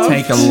chuffed.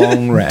 take a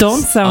long rest.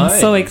 Don't sound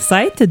so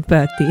excited,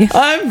 Bertie.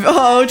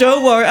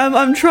 Don't worry.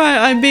 I'm trying.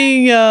 I'm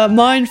being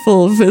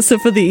mindful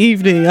for the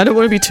evening. I don't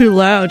want to be too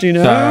loud, you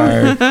know.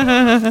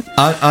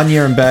 So,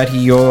 Anya and Bertie,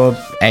 you're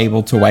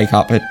able to wake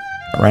up at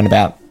around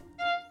about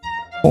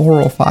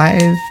 4 or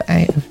 5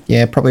 a.m.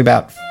 Yeah, probably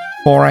about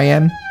 4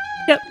 a.m.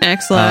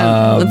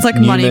 Excellent. It's like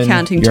money Newman,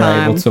 counting you're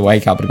time. able to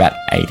wake up at about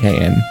 8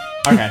 a.m.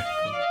 Okay.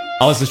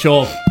 I wasn't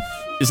sure.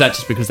 Is that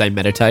just because they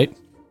meditate?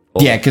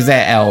 Yeah, because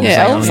they're elves.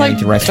 Yeah, they elves only like need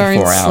to rest for don't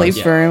 4 hours.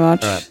 sleep very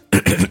much.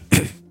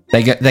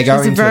 They go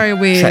It's into very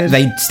weird.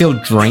 they still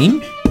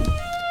dream.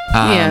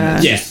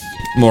 Yeah. Yes,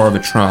 more of a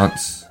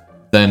trance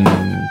than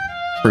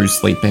true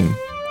sleeping.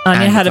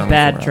 Anya And had it's a only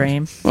bad 4 hours.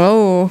 dream.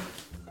 Oh,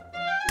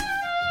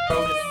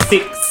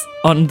 6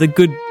 on the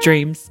good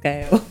dream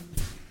scale.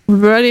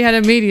 we've already had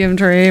a medium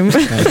dream.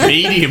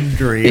 Medium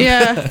dream.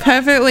 Yeah,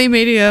 perfectly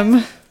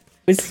medium.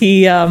 Was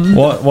he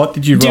What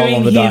did you roll doing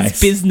on the his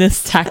dice?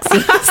 business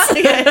taxes?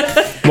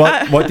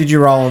 What did you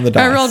roll on the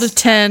dice? I rolled a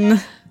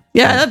 10.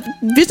 Yeah,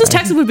 that business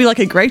taxes would be like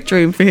a great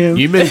dream for him.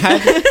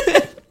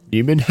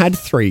 Newman had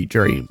 3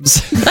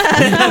 dreams.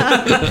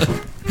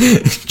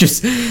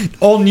 Just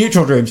all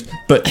neutral dreams,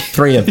 but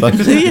 3 of them.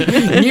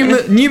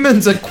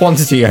 Newman's a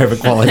quantity over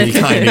quality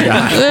kind of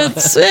guy.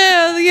 That's,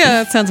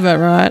 yeah, that sounds about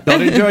right.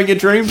 Not enjoying a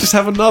dream, just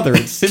have another.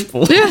 It's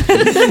simple.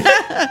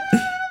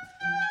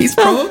 He's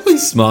probably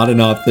smart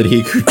enough that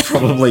he could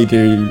probably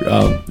do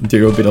a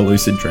bit of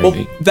lucid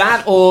dreaming. Well,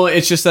 that or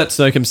it's just that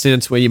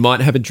circumstance where you might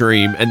have a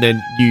dream and then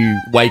you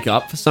wake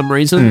up for some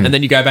reason and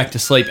then you go back to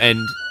sleep and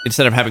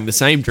instead of having the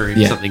same dream,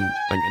 Yeah. something like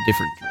a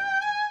different dream.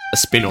 A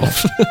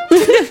spin-off.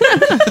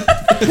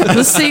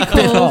 The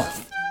sequel.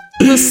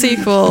 The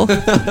sequel.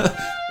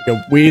 Like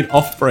a weird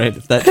off-brand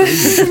of that dream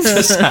you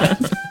just had.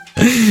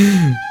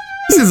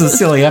 This is a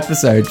silly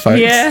episode, folks.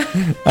 Yeah.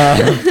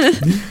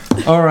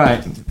 All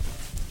right.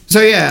 So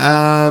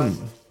yeah,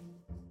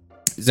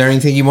 is there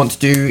anything you want to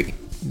do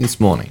this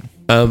morning?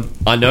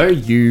 I know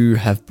you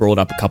have brought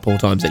up a couple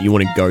of times that you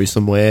want to go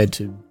somewhere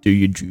to do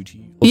your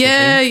duty. Or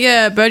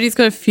Yeah. Birdie's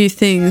got a few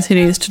things he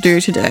needs to do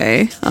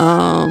today.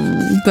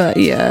 But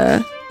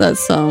yeah,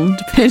 that's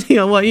depending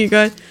on what you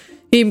guys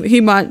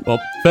He might Well,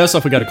 first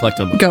off, we got to collect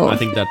them. go. I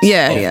think that's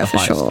yeah, the for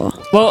highest. sure.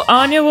 Well,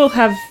 Anya will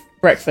have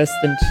breakfast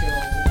until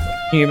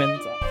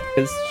Newman's up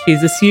because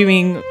she's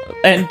assuming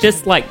and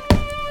just like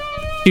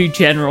do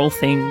general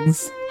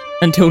things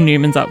until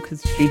Newman's up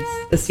because she's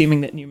assuming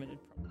that Newman would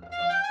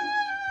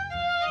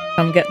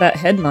come get that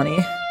head money.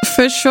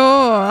 For sure.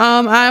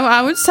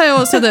 I would say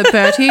also that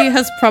Bertie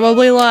has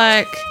probably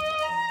like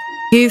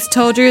he's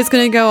told you he's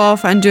going to go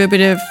off and do a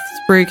bit of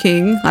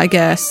spruiking, I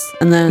guess,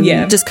 and then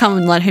just come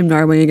and let him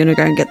know when you're going to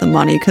go and get the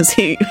money because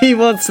he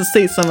wants to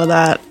see some of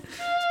that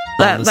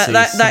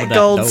that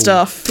gold dough.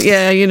 stuff.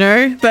 Yeah, you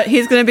know. But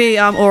he's going to be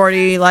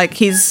already like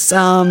he's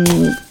found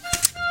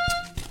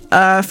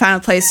a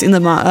place in the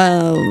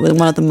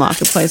one of the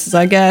marketplaces,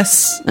 I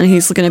guess, and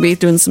he's going to be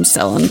doing some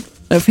selling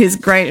of his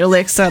great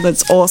elixir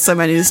that's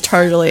awesome and is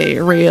totally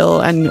real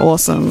and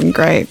awesome and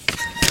great.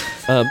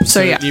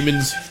 So yeah.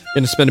 Newman's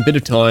going to spend a bit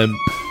of time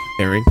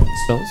preparing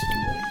spells.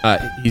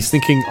 He's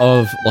thinking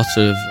of lots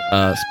of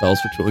spells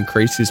which will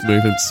increase his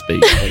movement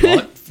speed a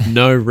lot. For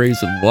no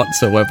reason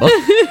whatsoever.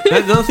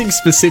 Nothing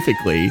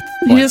specifically.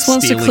 He just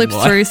wants to clip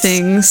through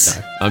things.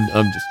 No,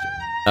 I'm just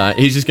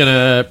joking. He's just going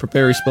to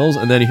prepare his spells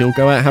and then he'll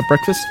go out, have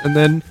breakfast, and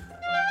then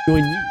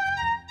join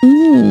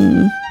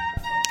you.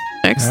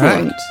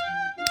 Excellent.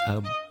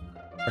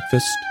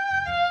 Breakfast.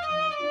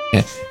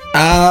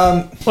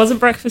 Wasn't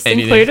breakfast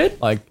Anything.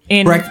 included? Like,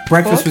 In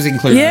Breakfast was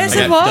included. Yes,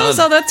 Okay, it was.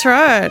 done. Oh, that's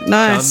right.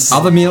 Nice. Done.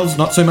 Other meals,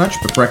 not so much,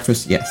 but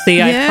breakfast, yes. See,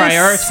 Yes, I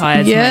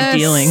prioritize yes. my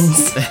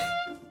dealings.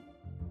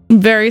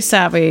 Very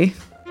savvy.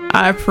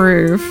 I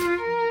approve.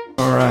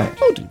 All right.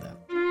 I'll do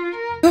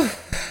that.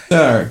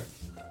 So,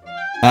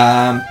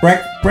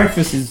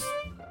 breakfast is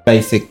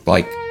basic,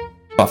 like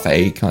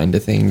buffet kind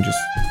of thing. Just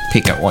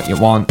pick out what you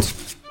want.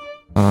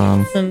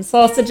 Some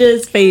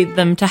sausages, feed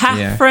them to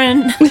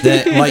Hafren.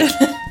 Like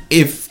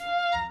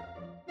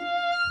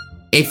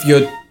if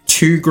you're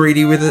too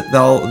greedy with it,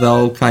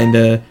 they'll kind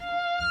of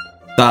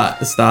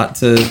start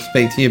to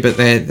speak to you, but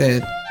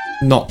they're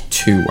not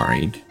too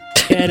worried.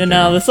 Get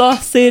another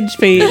sausage,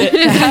 feed it to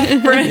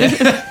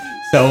Hafren.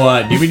 So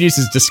Newman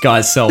uses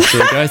disguise self,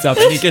 so he goes up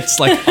and he gets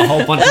like a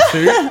whole bunch of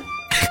food.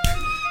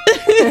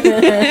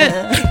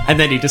 And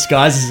then he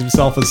disguises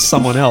himself as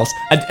someone else.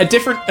 A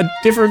different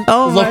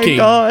Oh my looking,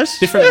 gosh.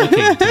 different looking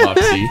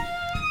Tabaxi.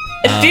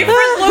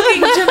 Different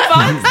looking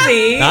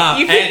Tabaxi.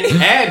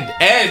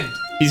 And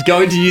he's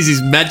going to use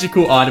his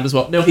magical item as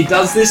well. Now he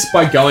does this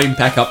by going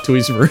back up to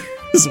his room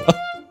as well.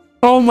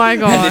 Oh my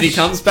gosh. And then he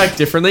comes back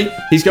differently.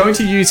 He's going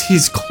to use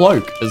his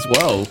cloak as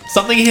well.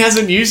 Something he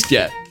hasn't used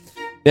yet.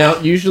 Now,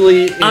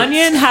 usually... Anya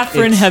and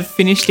Hafren have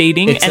finished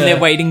eating it's and they're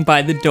waiting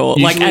by the door,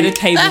 like at a Usually-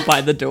 table by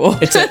the door.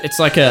 It's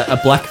like a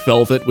black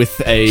velvet with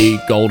a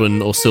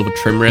golden or silver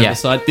trim around Yeah. the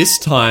side. This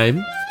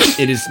time,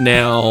 it is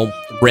now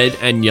red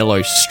and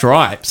yellow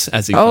stripes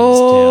as it comes down.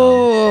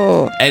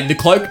 Oh. And the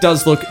cloak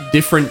does look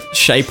different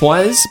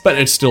shape-wise, but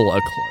it's still a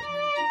cloak.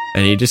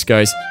 And he just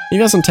goes, he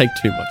doesn't take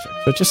too much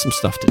extra, just some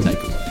stuff to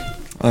take away.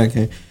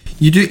 Okay,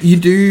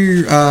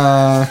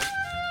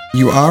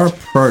 you are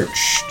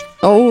approached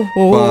Oh.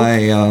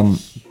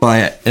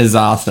 by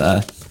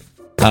Azatha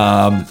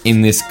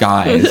in this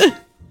guise,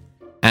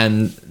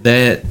 and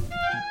they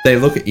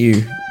look at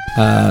you,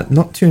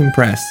 not too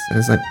impressed. And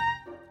it's like,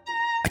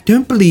 I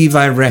don't believe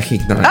I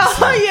recognize.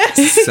 Oh,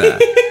 yes. sir.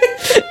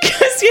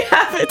 Because you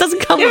have it. It doesn't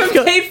come You with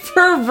haven't paid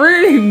for a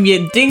room,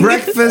 you dingus.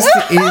 Breakfast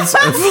is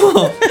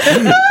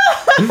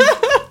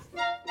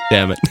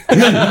Damn it.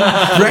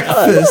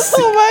 breakfast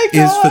Oh my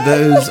is for God.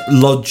 those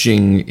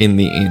lodging in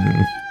the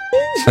inn,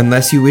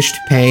 unless you wish to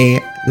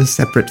pay the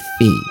separate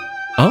fee.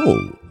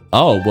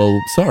 Oh, well,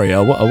 sorry, I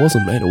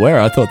wasn't made aware.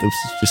 I thought this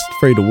was just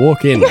free to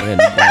walk in.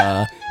 And,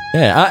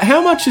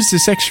 how much is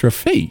this extra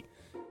fee?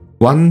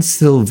 1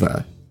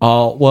 silver.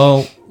 Oh,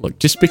 well, look,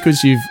 just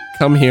because you've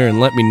come here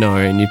and let me know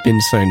and you've been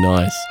so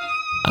nice,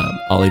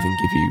 I'll even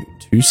give you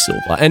 2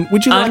 silver. And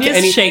would you like Anya's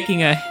any?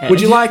 shaking her head.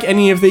 Would you like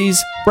any of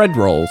these bread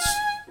rolls?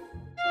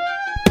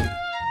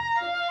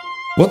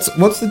 What's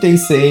the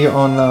DC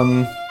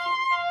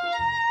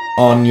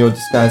on your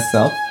disguised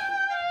self?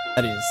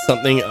 That is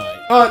something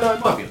I. Oh no,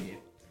 it might be on here.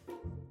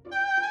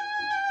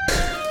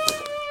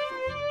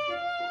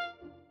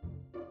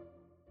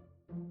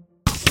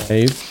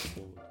 Save.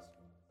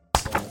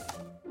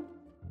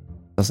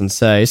 Doesn't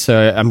say,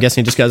 so I'm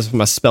guessing it just goes for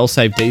my spell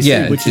save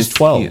DC, which is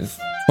 12. yes.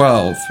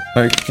 12.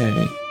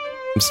 Okay.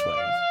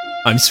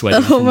 I'm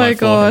sweating. Oh from my forehead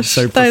gosh.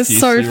 That is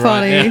so profusely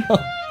right funny.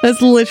 now.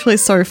 That's literally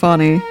so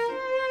funny.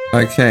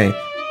 Okay.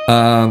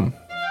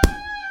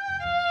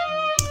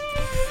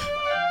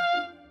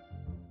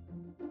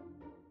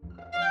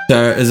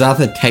 So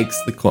Azatha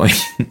takes the coin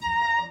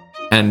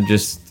and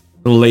just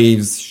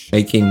leaves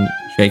shaking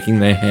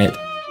their head.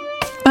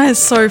 That is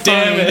so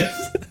funny. Damn it.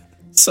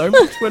 So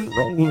much went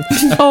wrong with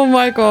that. Oh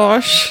my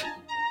gosh.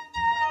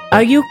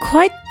 Are you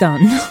quite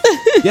done?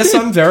 Yes,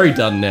 I'm very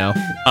done now.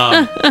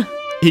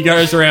 He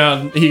goes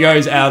out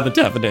of the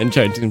tavern and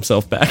changes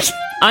himself back.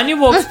 Anya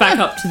walks back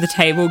up to the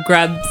table,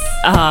 grabs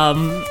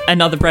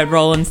another bread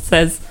roll and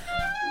says,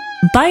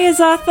 Bye,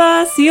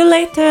 Azatha. See you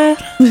later.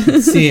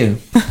 See you.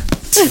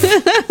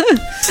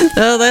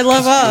 Oh, they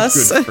love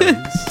us. Good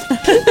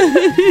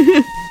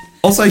friends.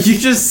 Also, you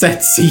just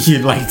said see you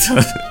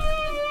later.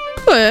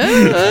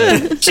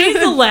 She's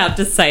allowed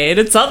to say it.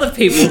 It's other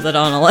people that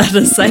aren't allowed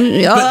to say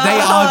it. But they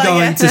are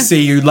going to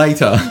see you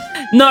later.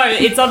 No,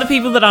 it's other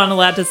people that aren't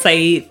allowed to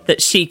say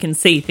that she can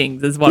see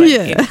things, is what I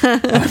mean.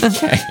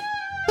 Okay.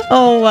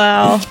 Oh,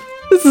 wow.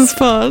 This is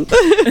fun.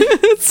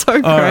 It's so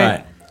great. All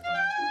right.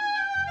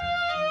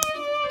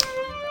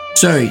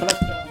 So,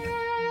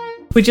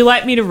 Would you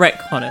like me to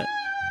retcon it?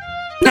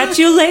 Catch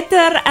you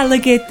later,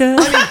 alligator.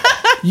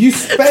 you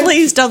spent,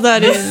 Please dub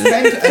that in.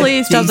 spent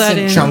Please a dub that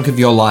decent in. chunk of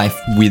your life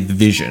with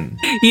vision.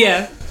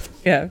 Yeah.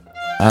 Yeah.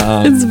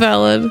 It's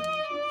valid.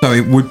 So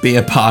it would be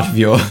a part of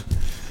your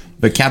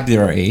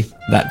vocabulary,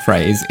 that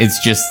phrase.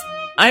 It's just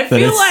I But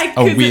feel it's like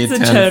a because weird it's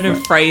a turn turn of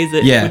of phrase,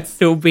 it Yeah. would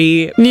still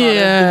be part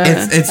Yeah.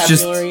 of the it's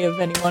just vocabulary of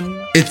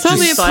anyone. it's It's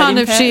only a just pun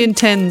if Exciting she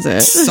intends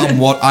it.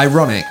 somewhat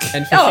ironic.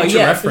 And for Oh, future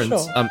yeah, for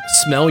reference, sure.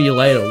 smell you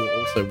later will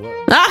also work.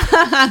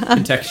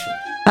 Contextual.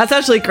 That's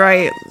actually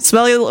great.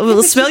 Smell you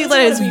later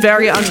is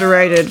very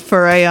underrated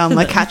for a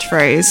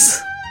catchphrase.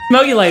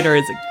 Smell you later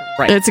is a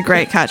great. It's a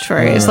great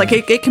catchphrase. Like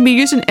it can be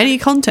used in any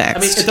context. I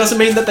mean, it doesn't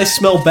mean that they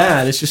smell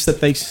bad. It's just that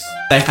they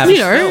have you a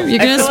know, smell.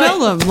 you're I gonna feel smell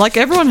them. Like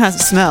everyone has a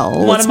smell.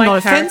 One It's of my not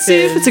offensive.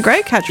 characters, It's a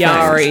great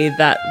catchphrase. Yari,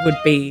 that would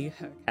be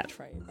her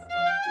catchphrase.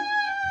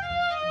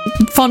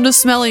 Fond of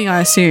smelling,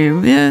 I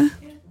assume. Yeah,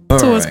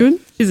 it's always Alright. good.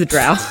 She's a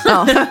drow.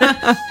 So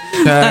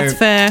That's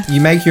fair. You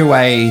make your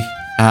way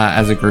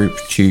as a group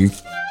to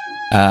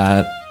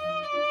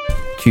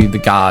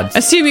the guards.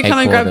 Assume you come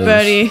and grab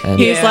headquarters, Bertie. and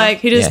He's Yeah. like,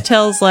 he just Yeah.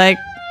 tells like,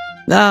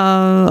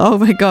 oh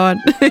my god,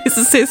 his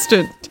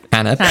assistant.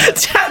 Hannah.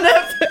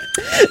 Tanip,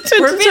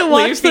 We're a bit to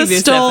watch loopy the this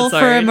stall for a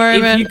episode,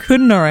 moment. If you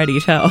couldn't already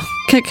tell.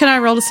 Can I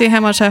roll to see how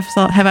much I've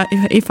sold?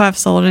 If I've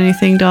sold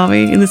anything,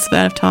 Darby, in this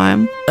amount of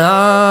time?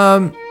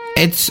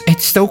 It's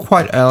still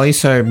quite early,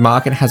 so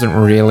market hasn't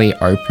really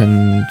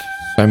opened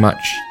so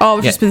much. Oh,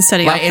 we've yet. just been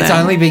setting like, up. It's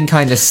then. only been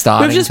kind of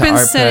starting. We've just to been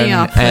open, setting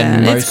up.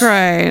 and Then. It's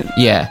great,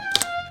 Yeah.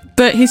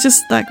 but he's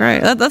just that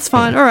great. That's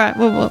fine. All right.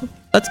 Well,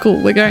 that's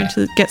cool. We're going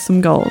to get some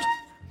gold.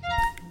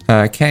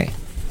 Okay.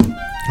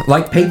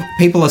 Like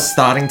people are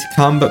starting to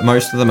come, but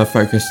most of them are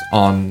focused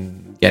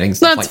on getting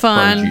stuff That's like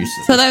fine. produce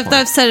at So this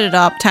they've set it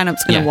up.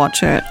 Tanip's going to Yeah.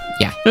 watch it.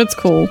 Yeah. It's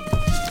cool.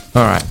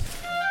 All right.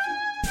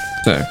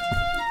 So,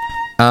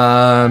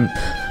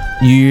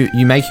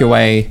 you make your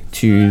way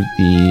to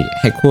the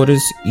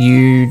headquarters.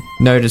 You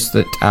notice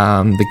that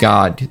the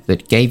guard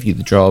that gave you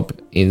the job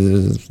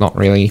is not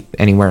really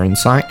anywhere in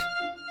sight.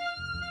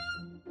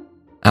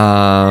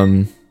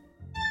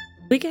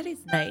 We get his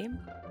name.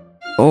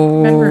 Oh,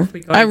 Remember if we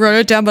got I it? wrote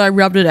it down, but I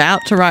rubbed it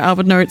out to write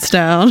other notes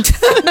down.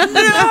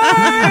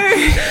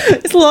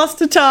 It's lost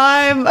to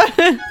time.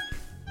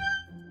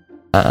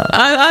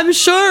 I'm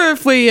sure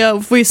if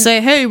we say,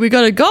 "Hey, we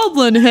got a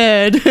goblin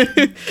head.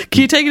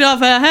 Can you take it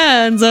off our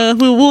hands?"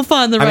 We'll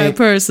find the right mean,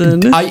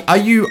 person. Are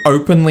you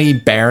openly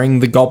bearing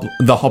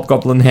the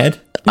hobgoblin head?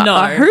 No,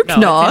 I hope no,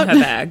 not. It's in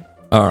her bag.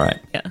 All right.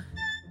 Yeah.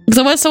 Because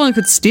otherwise, someone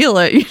could steal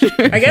it. You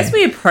know? I guess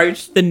we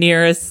approached the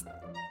nearest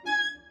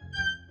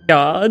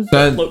guard.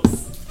 So- that looks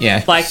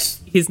Yeah. like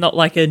he's not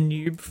like a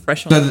noob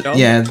fresh on So the job.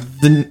 yeah,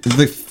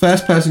 the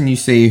first person you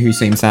see who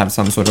seems to have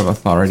some sort of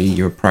authority,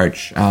 you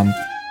approach.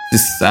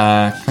 This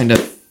kind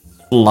of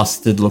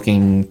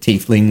flustered-looking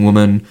tiefling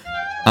woman,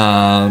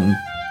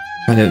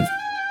 kind of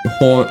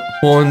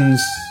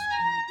horns,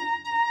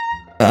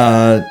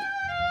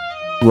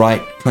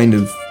 right, kind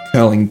of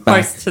curling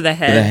back Close to the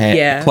head,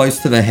 yeah. close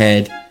to the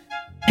head,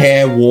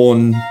 hair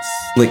worn,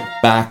 slicked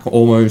back,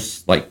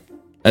 almost like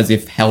as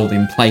if held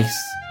in place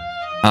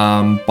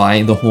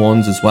by the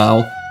horns as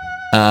well.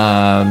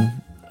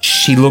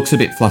 She looks a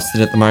bit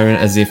flustered at the moment,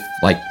 as if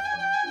like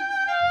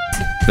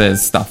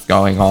there's stuff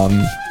going on.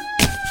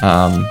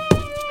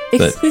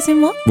 Excuse me,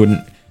 what?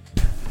 Wouldn't.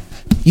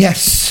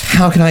 Yes.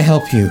 How can I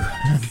help you?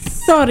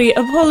 Sorry,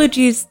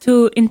 apologies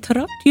to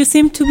interrupt. You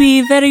seem to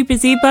be very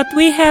busy, but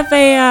we have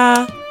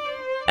a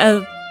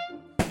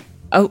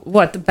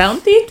what,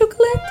 bounty to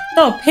collect?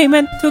 No,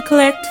 payment to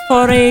collect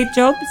for a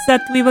job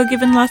that we were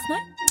given last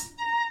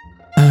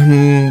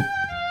night?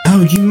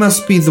 Oh, you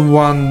must be the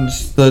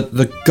ones,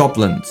 the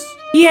goblins.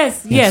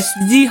 Yes,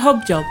 the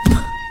hob job.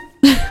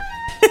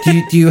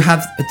 Do you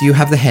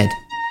have the head?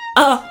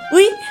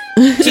 Oui.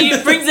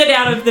 She brings it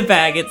out of the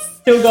bag. It's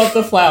still got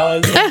the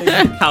flowers and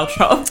the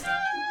caltrop.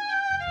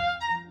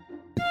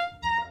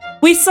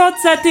 We thought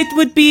that it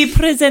would be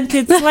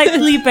presented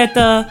slightly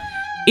better,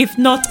 if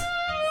not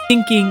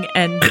stinking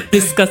and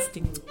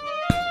disgusting.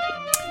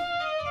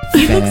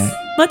 He Fair. looks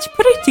much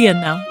prettier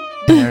now.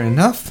 Fair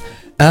enough.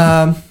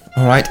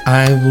 All right.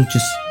 I will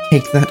just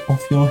take that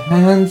off your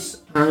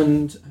hands,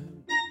 and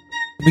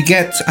we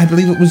get. I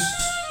believe it was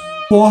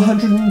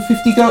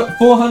 450 gold.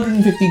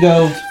 450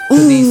 gold for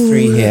these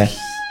three here.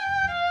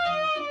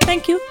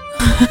 Thank you.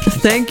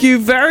 Thank you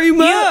very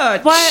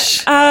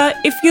much.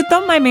 If you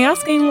don't mind me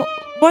asking,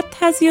 what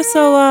has you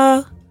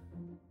so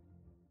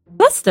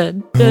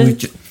flustered?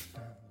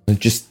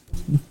 just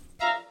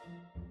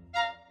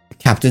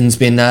captain's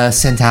been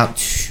sent out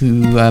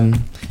to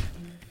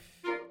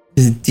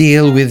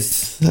deal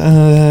with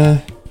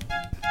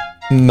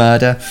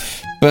murder,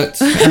 but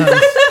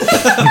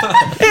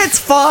It's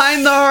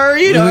fine though,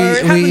 you know,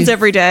 it happens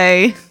every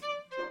day.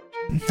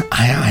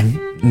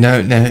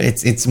 No,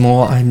 it's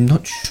more. I'm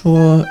not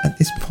sure at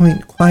this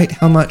point quite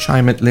how much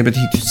I'm at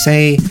liberty to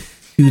say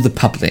to the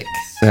public.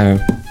 So,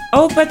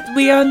 Oh, but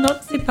we are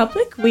not the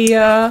public. We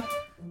are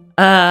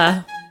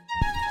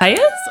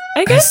players,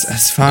 I guess.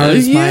 as far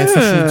as my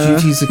official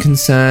duties are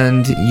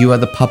concerned, you are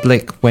the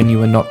public when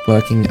you are not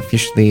working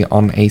officially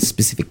on a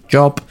specific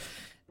job,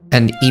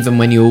 and even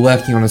when you are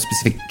working on a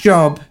specific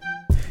job,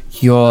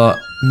 your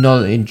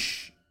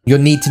knowledge, your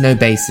need-to-know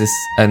basis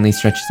only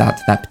stretches out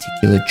to that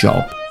particular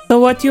job. So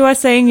what you are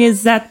saying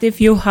is that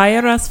if you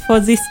hire us for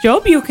this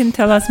job, you can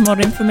tell us more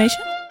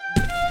information?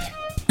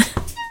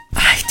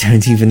 I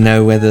don't even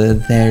know whether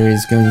there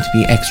is going to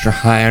be extra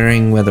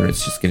hiring, whether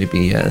it's just going to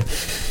be a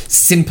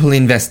simple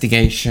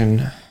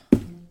investigation.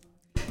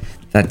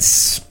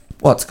 That's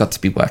what's got to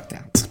be worked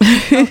out.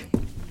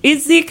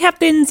 Is the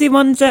captain the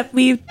one that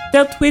we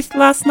dealt with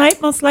last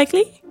night, most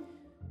likely?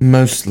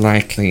 Most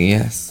likely,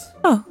 yes.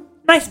 Oh,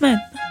 nice man.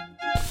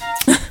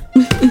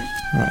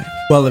 Right.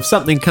 Well, if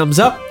something comes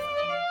up,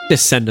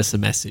 just send us a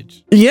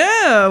message.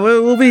 Yeah,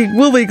 we'll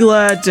be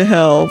glad to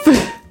help.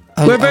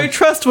 We're very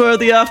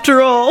trustworthy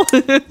after all.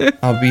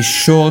 I'll be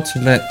sure to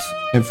let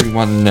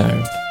everyone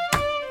know.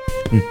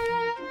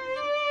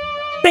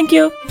 Thank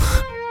you.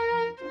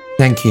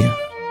 Thank you.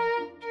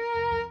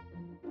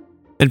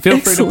 And feel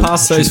free Excellent. to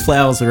pass those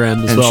flowers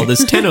around as And well. she-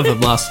 There's 10 of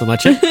them last time I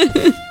checked.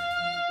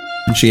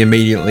 And she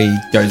immediately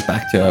goes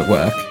back to her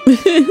work.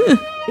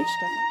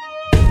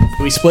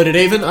 We split it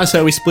even. I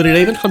say we split it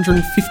even.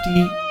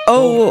 150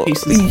 Oh,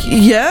 pieces.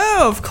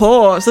 yeah, of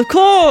course.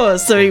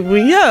 So,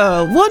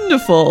 yeah,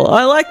 wonderful.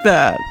 I like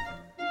that.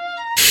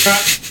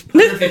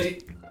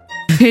 150.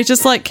 He's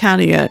just like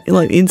counting it,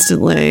 like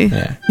instantly.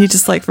 Yeah. He's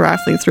just like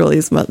rifling through all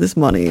this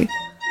money.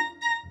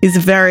 He's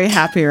very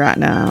happy right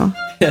now.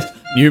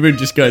 Newman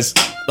just goes,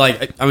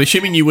 like, I'm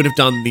assuming you would have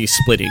done the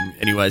splitting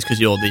anyways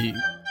because you're the.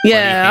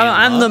 Yeah, money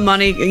I'm handler. the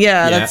money.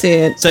 Yeah, that's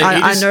it. So he I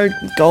just- know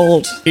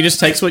gold. He just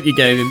takes what you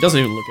gave him, doesn't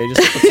even look, he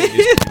just puts it in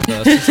his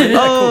first. He's like,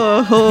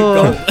 yeah,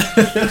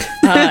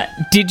 Oh,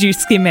 Did you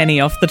skim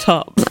any off the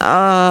top?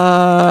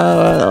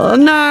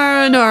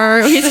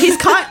 no.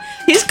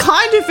 He's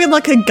kind of in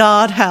like a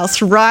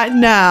guardhouse right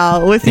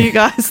now with you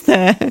guys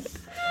there.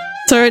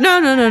 So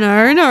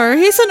no.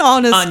 He's an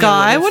honest Anya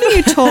guy. would What are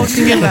you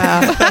talking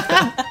about?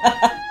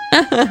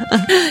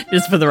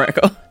 Just for the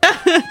record.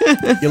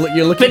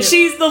 You're looking But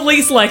she's the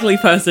least likely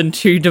person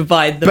to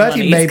divide the Bertie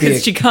money may be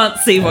because she can't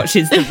see what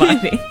she's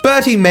dividing.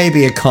 Bertie may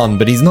be a con,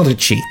 but he's not a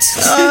cheat.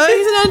 He's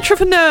an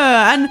entrepreneur,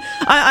 and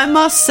I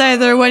must say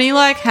though, when he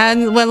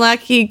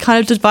he kind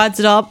of divides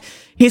it up,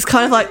 he's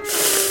kind of like,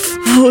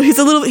 he's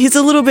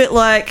a little bit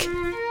like.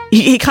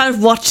 He kind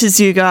of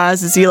watches you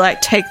guys as you like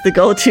take the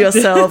gold to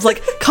yourselves,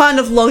 like kind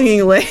of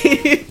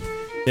longingly.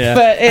 Yeah.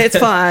 But it's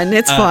fine.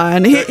 It's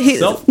fine. He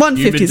Self,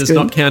 150 Newman is does good.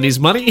 not count his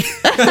money.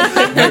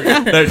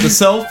 no, to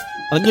self,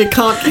 and you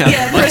can't count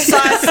Yeah, his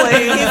money.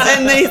 precisely.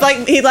 And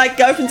then he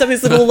opens up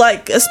his little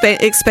like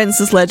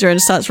expenses ledger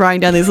and starts writing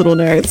down these little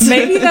notes.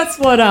 Maybe that's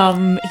what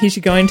he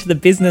should go into the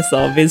business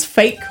of, is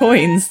fake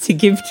coins to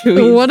give to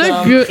his What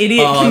a good-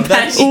 idiot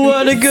that's- companion.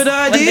 What a good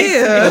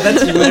idea!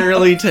 That's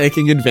literally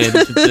taking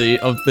advantage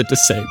of the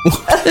disabled.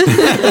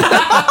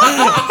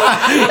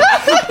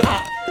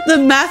 The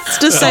math's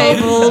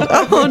disabled.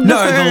 Oh no!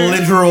 No, the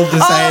literal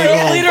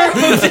disabled.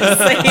 Literal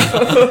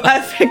disabled. I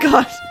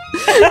forgot.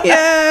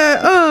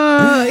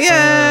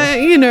 Yeah,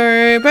 you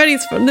know, but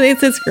it's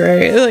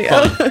great. Like,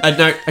 No,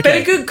 But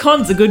okay. a good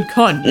con's a good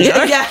con. You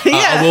know? yeah.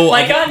 I will,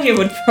 Like Anya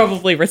would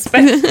probably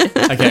respect it.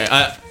 okay,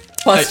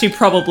 Plus, she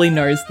probably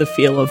knows the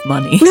feel of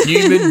money.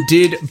 Newman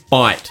did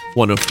bite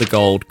one of the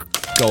gold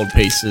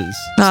pieces.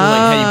 So like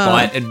how you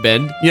bite and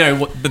bend. You know,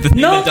 what, but the thing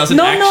that doesn't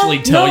actually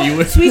tell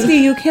you if Sweetie,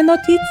 you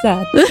cannot eat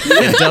that.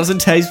 it doesn't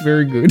taste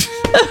very good.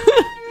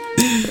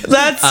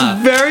 That's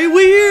very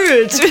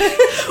weird.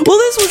 Well,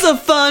 this was a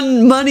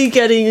fun money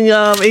getting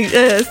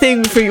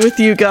thing with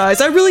you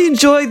guys. I really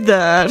enjoyed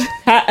that.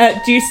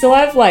 Do you still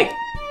have like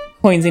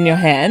coins in your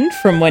hand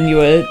from when you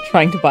were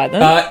trying to buy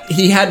them?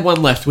 He had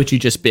one left, which you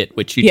just bit,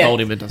 which you Yeah.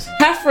 told him it doesn't.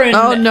 Catherine,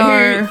 Oh,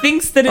 no. who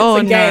thinks that it's Oh,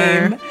 a no.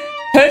 game,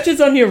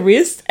 perches on your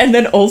wrist and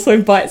then also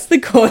bites the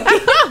coin.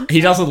 He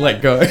doesn't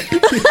let go.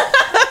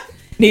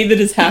 Neither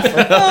does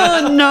Catherine.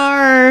 Oh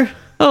no!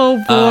 Oh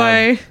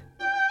boy!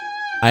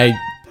 I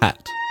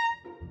pat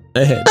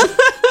the head.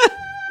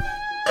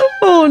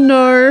 Oh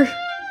no!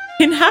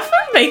 Can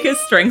Catherine make a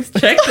strength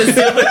check to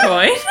steal the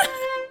coin?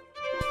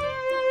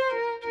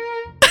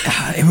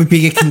 It would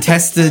be a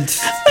contested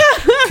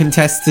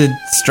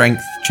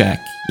strength check.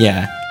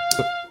 Yeah.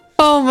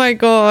 Oh my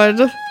god!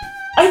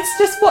 It's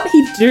just what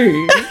he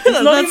do.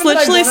 It's not That's even that I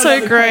literally want so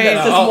another great. coin, it's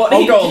just I'll what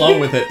he go do. along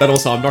with it, but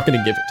also I'm not going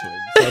to give it to him.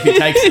 So if he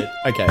takes it,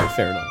 okay,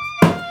 fair enough.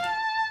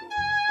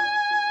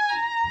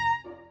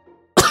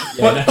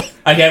 Yeah,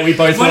 Okay, we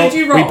both What rolled, did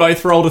you roll? We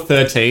both rolled a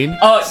 13.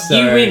 Oh, so,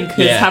 you win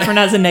because yeah. Hafren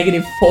has a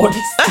negative 4 to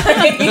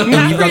strength.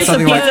 You got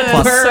something like Yeah,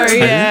 plus. so And you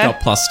yeah. got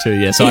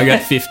 +2, yeah. So I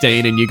got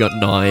 15 and you got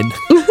 9.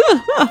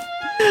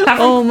 Hafren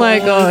Oh my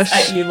claws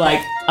gosh. At you like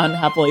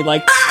unhappily,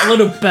 like a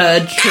little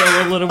bird chill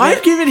a little bit.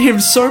 I've given him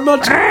so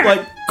much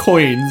like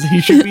coins.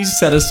 He should be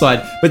set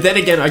aside. But then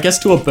again, I guess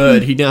to a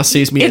bird, he now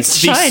sees me It's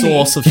as the shiny.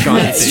 source of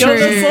shiny It's things. You're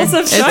the source of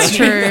It's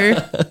shiny. true.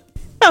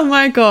 Oh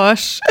my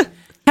gosh.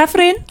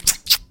 Hafren.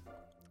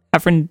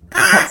 Hafren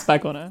pops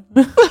back on her.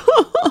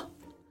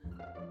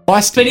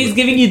 Feisty. But he's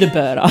giving you the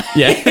bird eye.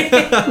 Yeah.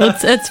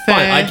 It's fair.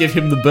 Fine, I give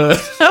him the bird.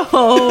 Oh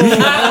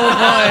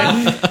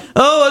boy.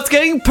 Oh, it's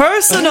getting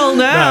personal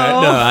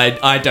now. No,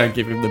 I don't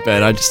give him the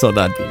bird. I just thought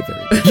that'd be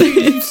very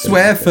good. You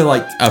swear for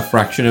like a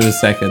fraction of a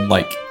second,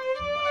 like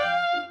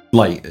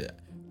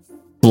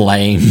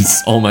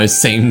flames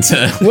almost seem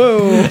to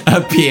Whoa.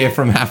 appear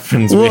from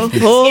Hafren's Whoa. wings.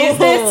 Is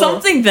there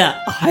something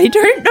that I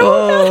don't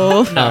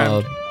know?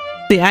 Oh,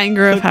 the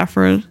anger of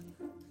Hafren.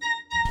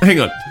 Hang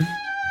on.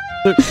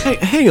 Look,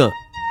 hang on.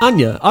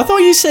 Anya, I thought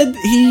you said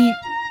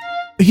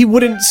he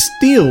wouldn't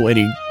steal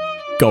any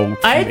gold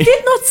from I me.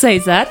 did not say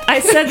that.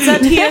 I said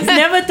that he has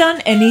never done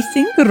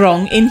anything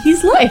wrong in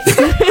his life.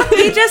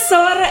 He just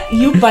saw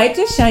you bite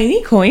a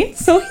shiny coin,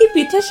 so he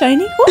bit a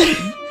shiny coin.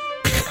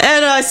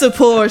 And I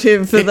support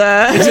him for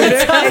that.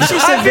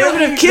 I feel a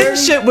bit of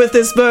kinship with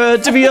this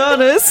bird, to be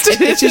honest.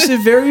 It's just a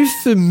very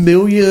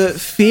familiar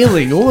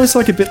feeling, almost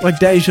like a bit like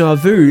deja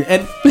vu.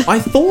 And I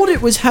thought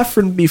it was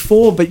Hafren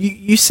before, but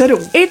you said it.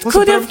 It wasn't,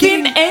 could but have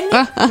been any.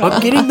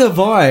 I'm getting the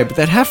vibe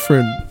that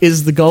Hafren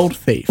is the gold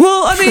thief.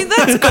 Well, I mean,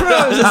 that's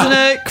crows, isn't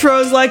it?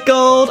 Crows like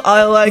gold,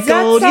 I like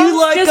gold, you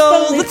like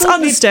gold, it's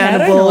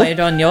understandable. Paranoid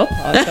on your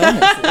part,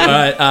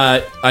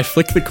 honestly. I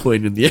flick the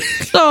coin in the air.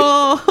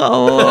 Oh,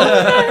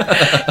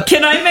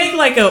 Can I make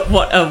like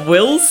a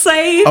will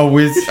save? A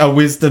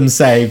wisdom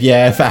save,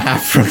 yeah, for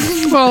Hafren.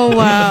 oh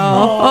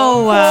wow.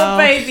 Oh wow.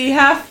 Poor baby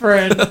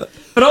Hafren.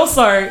 But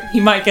also, he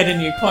might get a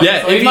new coin,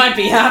 so he might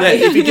be happy.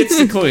 Yeah, if he gets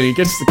the coin, he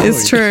gets the coin.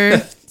 It's true.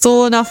 It's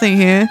all or nothing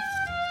here.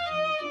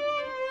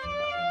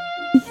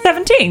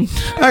 17.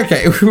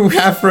 Okay,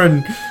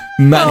 Hafren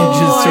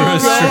manages to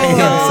restrain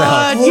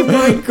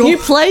himself. You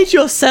played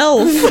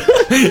yourself.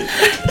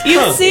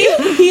 You see,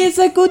 he is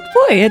a good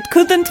boy. It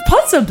couldn't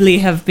possibly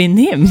have been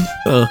him.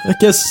 I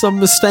guess I'm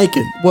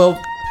mistaken.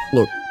 Well,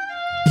 look,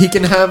 he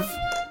can have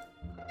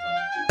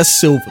a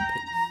silver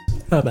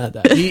piece. How about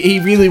that? He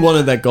really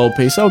wanted that gold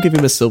piece. I'll give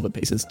him a silver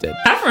piece instead.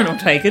 Hafren will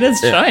take it.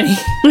 It's shiny.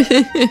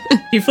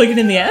 You flick it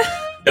in the air?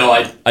 No,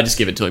 I just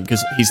give it to him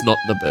because he's not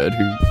the bird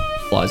who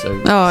flies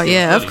over. Oh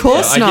yeah, of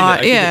course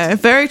not. Yeah,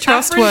 very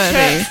trustworthy.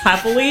 Hafren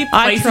happily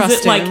I places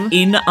trust it like him.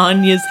 in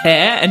Anya's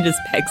hair and just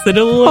pecks it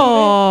a little.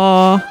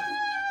 Oh,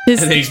 And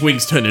then his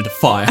wings turn into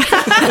fire.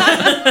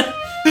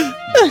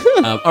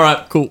 All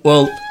right, cool.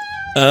 Well,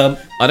 I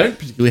don't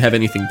particularly have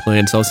anything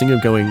planned, so I was thinking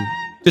of going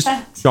just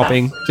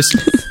shopping, just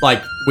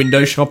like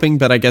window shopping,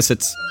 but I guess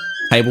it's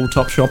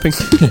tabletop shopping.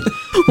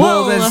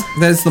 Well,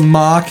 there's the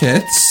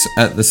markets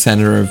at the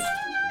center of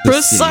the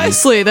city.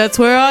 precisely. That's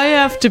where I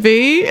have to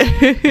be.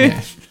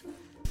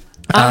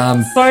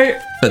 So,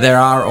 But there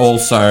are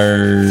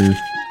also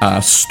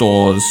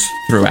stores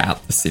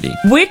throughout the city.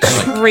 which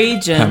permanent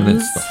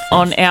regions stuff.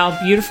 on our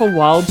beautiful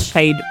wild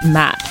shade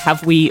map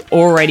have we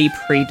already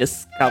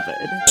pre-discovered?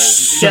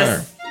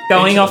 Just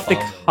going off the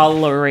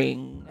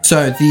colouring,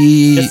 So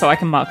the just so I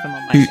can mark them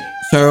on my sheet.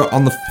 so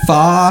on the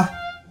far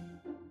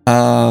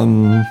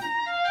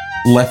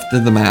left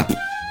of the map,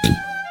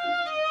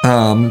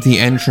 the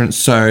entrance.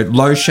 So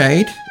Low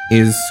Shade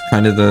is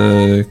kind of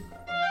the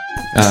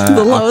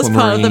The lowest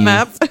part of the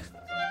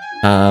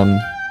aquamarine,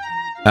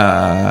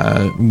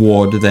 map.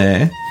 ward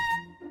there,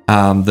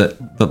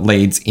 that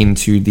leads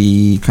into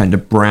the kind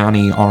of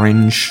browny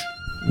orange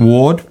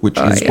ward, which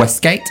is yeah.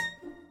 Westgate.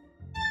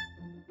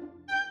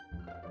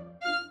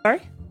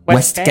 Sorry?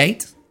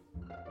 Westgate.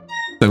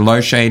 So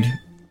Low Shade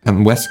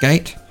and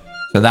Westgate.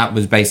 So that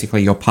was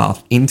basically your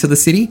path into the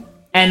city.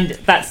 And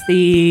that's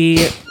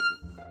the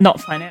not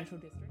financial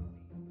district,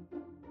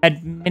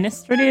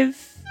 administrative.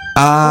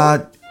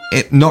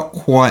 Not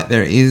quite.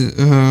 There is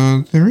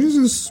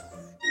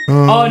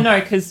Oh no,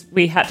 because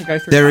we had to go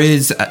through. there that.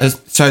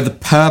 is so the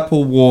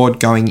purple ward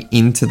going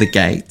into the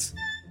gate.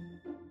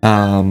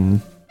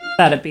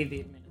 That'd be the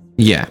administrative.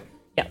 Yeah.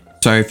 Yeah.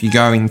 So if you're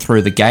going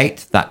through the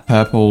gate, that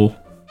purple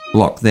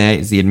block there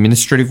is the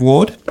administrative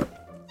ward.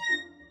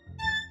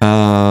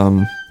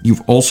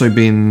 You've also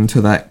been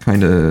to that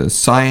kind of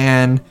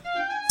cyan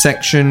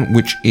section,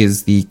 which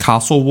is the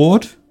castle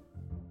ward.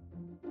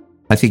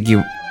 I think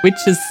you. Which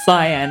is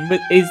cyan.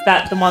 Is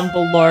that the one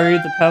below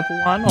the purple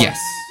one? Or? Yes.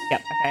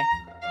 Yep. Okay.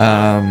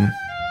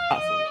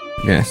 Castle.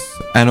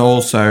 Yes. And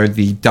also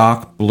the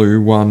dark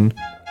blue one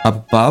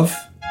above.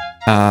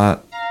 Not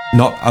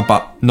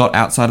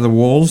outside of the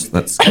walls.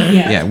 That's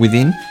yeah,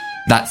 within.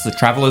 That's the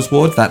traveller's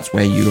ward. That's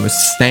where you are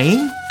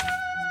staying.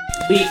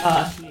 We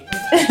are here.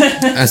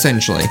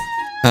 Essentially.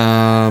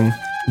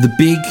 The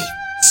big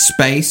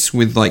space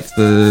with like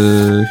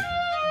the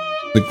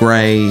the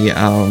grey.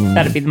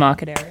 That'd be the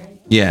market area.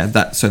 Yeah,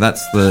 that's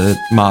the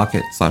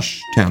market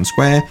 / town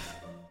square.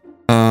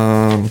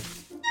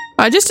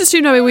 I just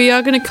assume that we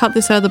are going to cut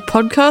this out of the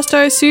podcast,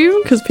 I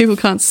assume, because people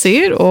can't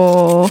see it,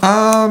 or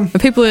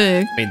people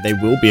I mean, they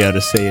will be able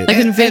to see it. they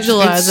can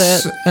visualize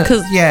it.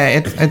 Because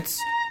it's.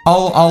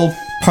 I'll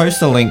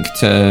post a link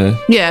to.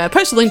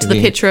 post a link to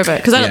the picture of it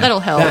because that'll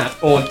help.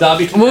 That, or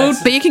Darby can Well,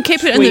 but you can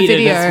keep it in the Tweet it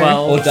video. as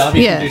well. or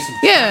Darby Yeah, can do some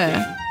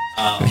yeah.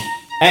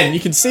 and you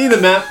can see the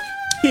map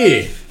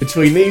here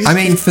between these. I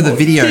mean, for the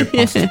video,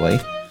 possibly.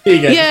 here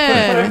you go.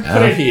 Yeah.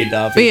 Put it here,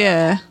 Darby. But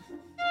yeah.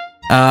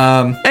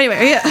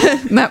 Anyway,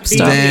 yeah. Map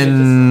stuff.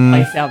 Then,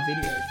 Place our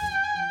videos.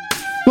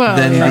 Well,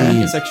 then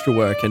yeah. It's extra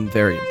work and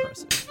very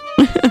impressive.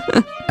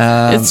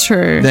 It's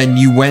true. Then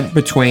you went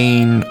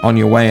between on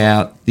your way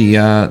out.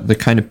 The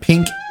kind of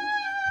pink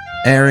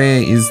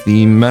area is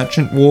the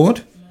merchant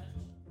ward.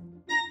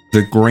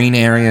 The green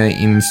area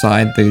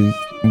inside the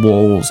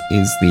walls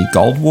is the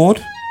gold ward,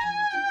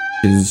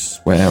 is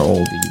where all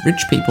the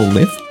rich people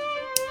live,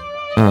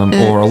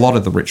 or a lot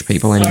of the rich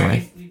people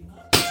anyway.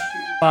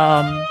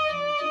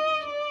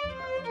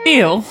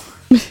 Deal.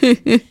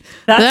 That's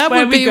That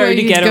where would we be go where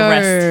to you'd get go.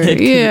 arrested.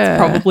 'Cause Yeah. It's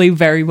probably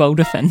very well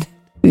defended.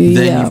 Then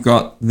Yeah. you've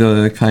got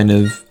the kind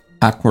of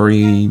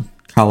aquary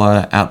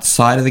color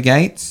outside of the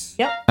gates.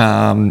 Yep.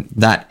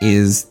 That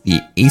is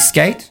the east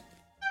gate.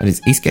 That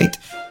is east gate.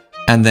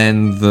 And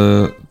then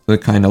the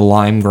kind of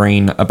lime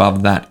green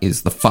above that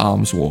is the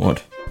farms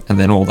ward. And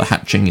then all the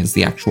hatching is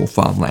the actual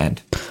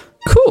farmland.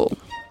 Cool.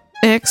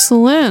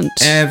 Excellent.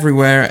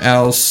 Everywhere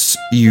else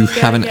you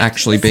haven't get to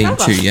actually the been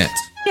to cellar. yet.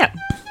 Yeah.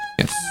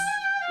 Yes.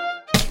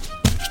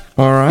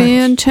 All right.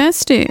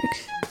 Fantastic.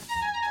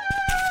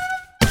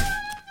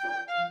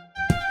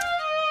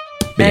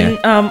 But yeah,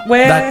 And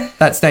where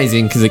that stays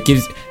in because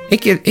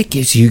it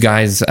gives you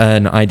guys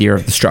an idea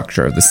of the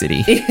structure of the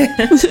city.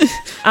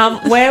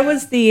 where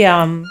was the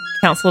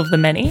Council of the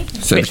Many?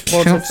 So Which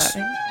ward was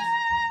Council- that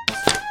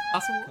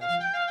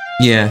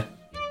in? Yeah.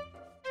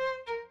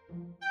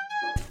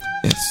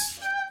 Yes.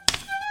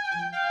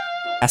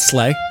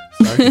 Aslay.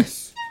 Sorry.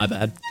 My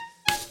bad.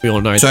 We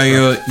all know. So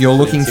it's you're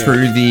looking Yes, yeah.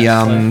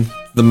 through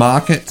the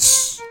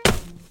markets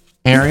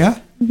area.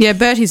 Yeah,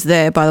 Bertie's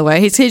there, by the way.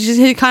 He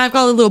kind of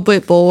got a little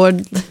bit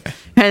bored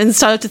and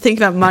started to think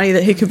about money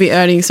that he could be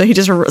earning, so he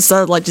just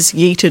started just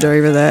yeeted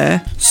over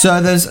there.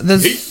 So there's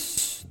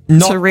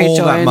not all that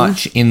rejoin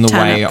much in the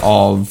way Tanip.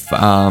 of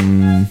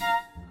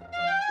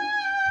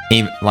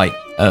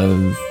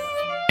of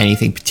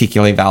anything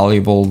particularly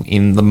valuable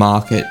in the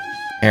market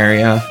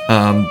area.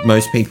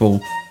 Most people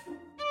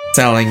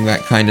selling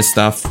that kind of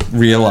stuff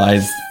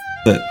realize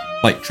that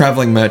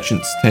traveling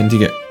merchants tend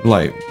to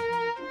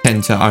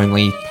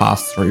only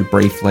pass through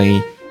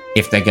briefly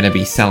if they're going to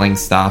be selling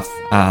stuff,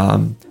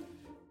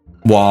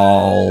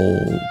 while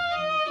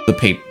the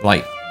people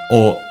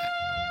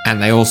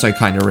and they also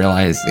kind of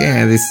realize,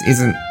 this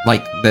isn't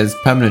there's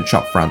permanent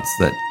shop fronts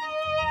that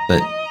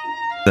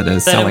are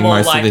selling more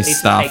most of likely this to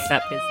stuff. Take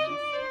that business.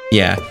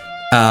 Yeah.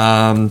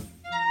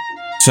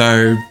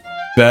 So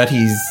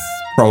Bertie's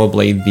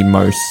probably the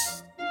most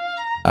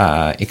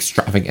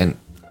extravagant.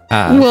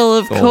 Well,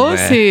 of store course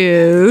there. he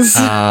is.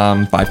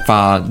 By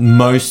far,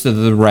 most of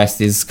the rest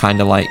is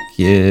kind of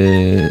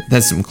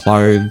there's some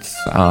clothes,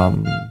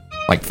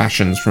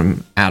 fashions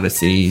from outer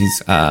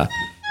cities,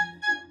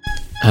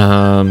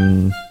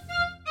 some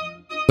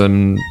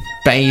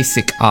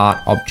basic art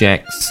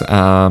objects,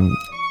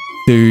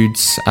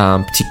 foods,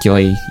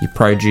 particularly your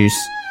produce.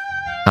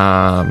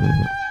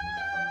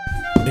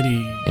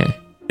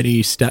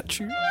 Any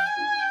statue?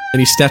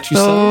 Any statue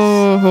sales?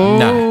 Oh,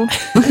 No.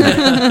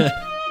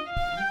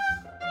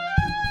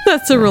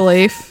 That's a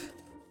relief.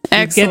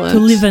 Excellent. Get to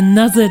live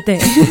another day.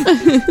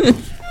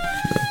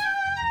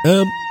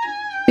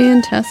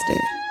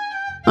 Fantastic.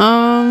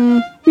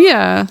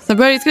 Yeah. So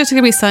Bertie's going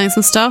to be selling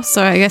some stuff.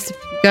 So I guess if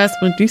you guys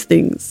want to do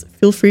things,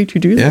 feel free to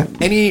do Yeah. them.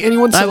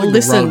 Anyone I will selling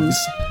listen. rugs?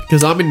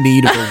 Because I'm in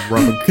need of a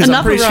rug. Because I'm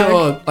Another pretty rug.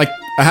 sure,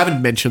 I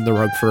haven't mentioned the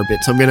rug for a bit,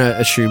 so I'm going to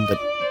assume that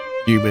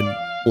Human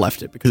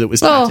left it because it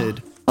was Oh.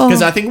 tattered.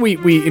 Because I think we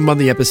in one of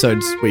the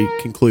episodes we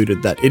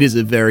concluded that it is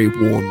a very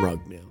worn rug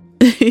now.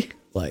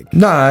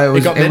 No,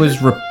 got it was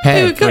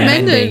repaired It got for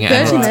mended. mending,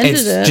 and Bertie mended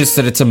it's it. just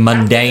that it's a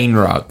mundane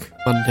rug.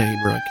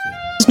 Mundane rug. Yeah.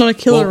 It's not a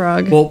killer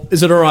rug. Well,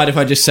 is it alright if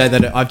I just say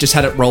that I've just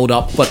had it rolled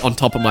up, but on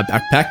top of my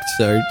backpack?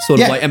 So sort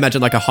of Yeah.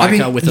 imagine a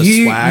hiker with a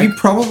you, swag. You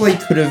probably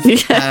could have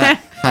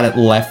had it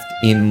left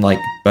in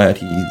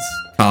Bertie's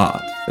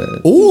cart.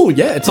 Oh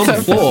yeah, it's on the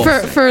floor.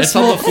 for a It's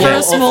on small, the floor for a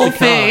off small the cart.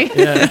 fee.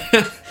 Yeah.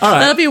 All right.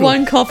 That'll be cool.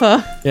 1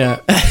 copper. Yeah.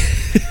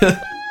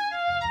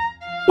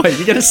 Wait,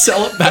 you're gonna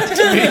sell it back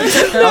to me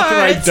after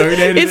I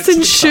donated It's it to the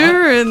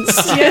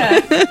insurance. Yeah.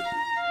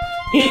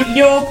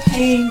 You're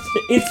paying.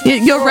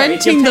 You're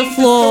renting the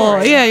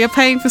floor. Yeah, you're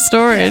paying for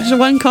storage.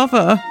 1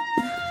 copper.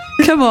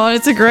 Come on,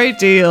 it's a great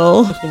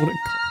deal.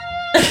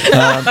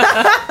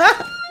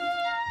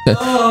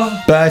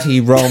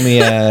 Bertie, roll me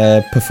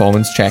a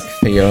performance check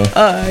for your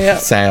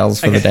sales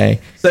for the day.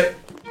 So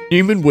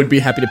Newman would be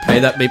happy to pay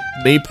that.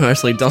 Me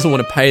personally doesn't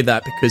want to pay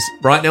that because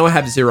right now I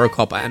have 0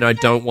 copper and I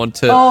don't want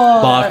to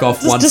mark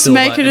off one just silver.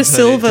 make it a and turn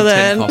silver into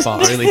 10 then.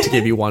 Copper, only to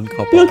give you 1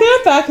 copper. You'll get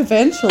it back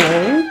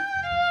eventually.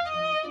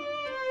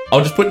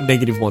 I'll just put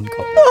 -1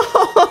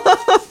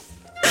 copper.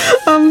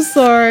 I'm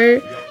sorry.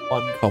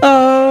 1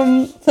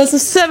 copper. So it's a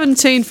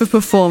 17 for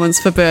performance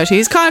for Bertie.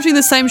 He's kind of doing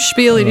the same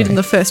spiel he did in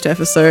the first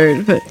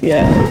episode, but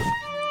yeah.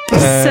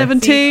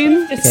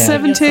 17? Just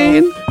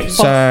 17? cost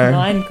So-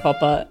 9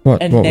 copper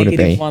What- and what would it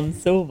be? -1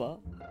 silver.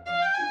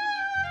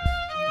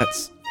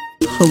 That's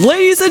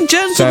Ladies and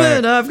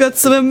gentlemen, I've got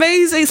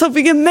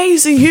something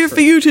amazing here for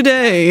you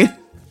today.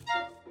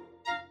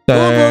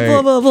 Blah, blah,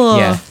 blah, blah, blah.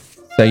 Yeah.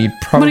 So you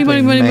probably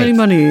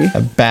Money.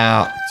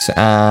 about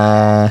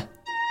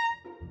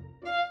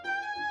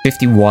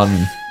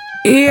 51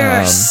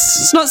 Yes.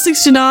 It's not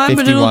 69,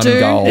 but it'll 51 do.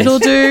 gold. It'll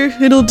do.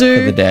 It'll for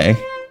the do. day.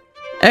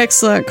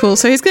 Excellent. Cool.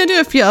 So he's going to do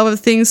a few other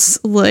things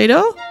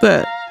later,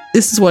 but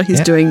this is what he's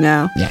Yeah. doing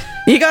now. Yeah.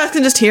 You guys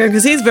can just hear him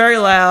because he's very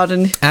loud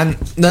and And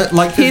there's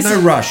He's- no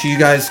rush. You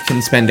guys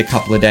can spend a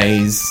couple of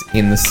days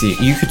in the city.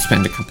 You could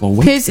spend a couple of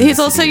weeks. he's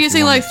also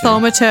using like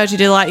thaumaturgy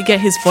to like get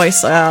his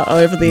voice out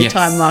over the Yes.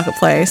 entire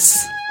marketplace.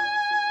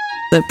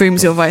 That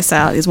booms your voice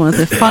out is one of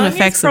the fun Amy's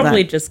effects of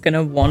probably that. just going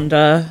to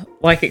wander,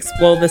 like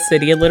explore the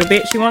city a little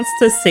bit. She wants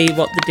to see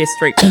what the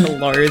district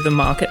below the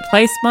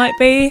marketplace might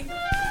be,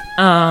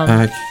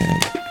 Okay.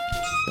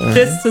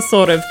 just to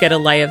sort of get a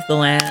lay of the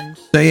land.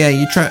 So yeah,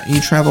 you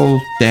travel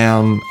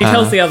down. She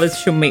tells the others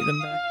she'll meet them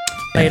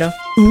later.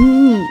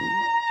 travel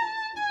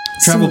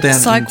Some down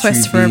side into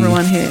quests for the-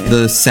 everyone here.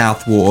 The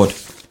South Ward.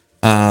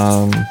 Where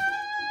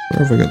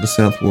have I got the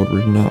South Ward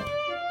written up?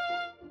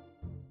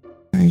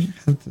 I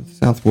have the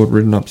South Ward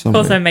written up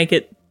somewhere. Also, make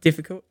it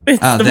difficult. It's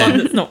Ah, the there. one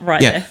that's not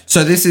right Yeah. there.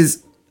 So this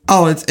is.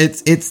 Oh,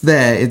 it's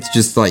there. It's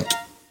just like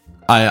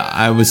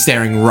I was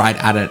staring right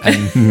at it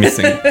and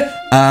missing.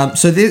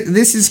 So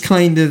this is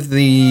kind of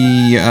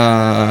the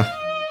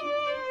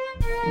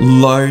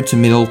low to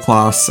middle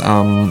class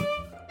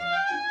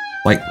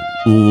like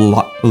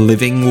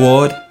living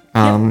ward.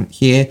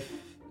 Here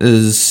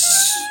is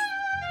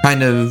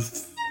kind of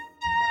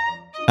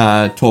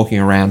talking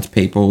around to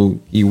people.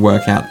 You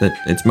work out that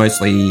it's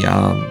mostly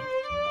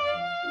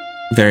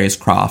various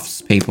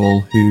crafts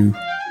people who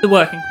The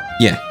working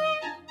class.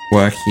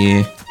 work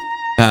here.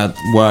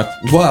 Work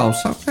well.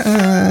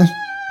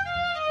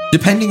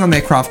 Depending on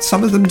their craft,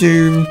 some of them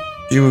do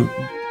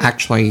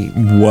actually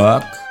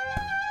work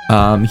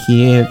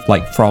here,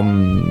 like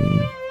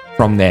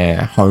from their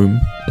home,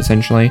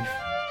 essentially.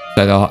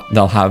 So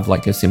they'll have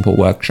like a simple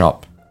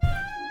workshop.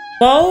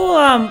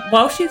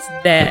 While she's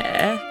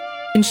there,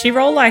 can she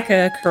roll like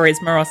a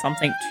charisma or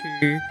something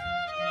to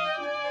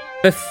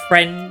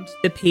befriend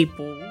the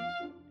people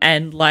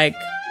and like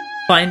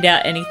find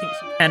out anything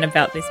she can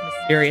about this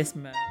mysterious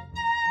murder?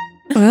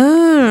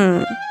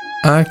 Ah.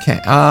 Okay.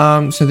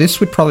 So this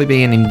would probably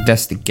be an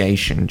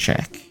investigation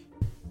check.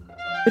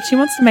 But she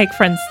wants to make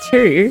friends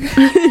too.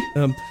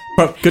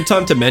 good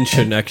time to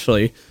mention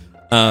actually.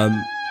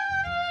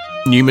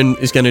 Newman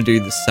is going to do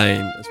the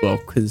same as well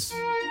because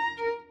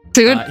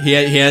Dude, he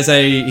has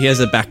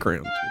a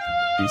background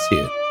he's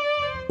here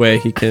where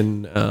he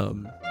can.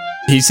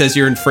 He says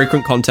you're in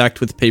frequent contact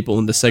with people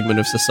in the segment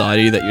of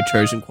society that your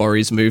chosen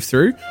quarries move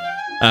through.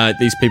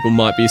 These people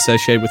might be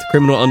associated with the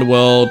criminal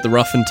underworld, the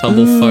rough and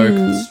tumble folk,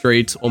 the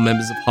streets, or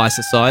members of high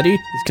society.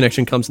 This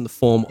connection comes in the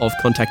form of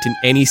contacting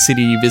any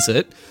city you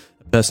visit,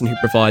 a person who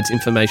provides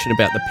information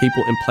about the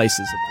people and places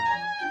of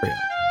the area.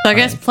 so I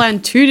guess plan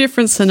 2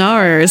 different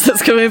scenarios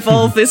that's going to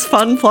involve this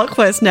fun plot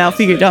quest now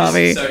for you,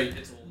 Darby.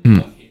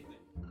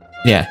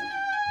 Yeah.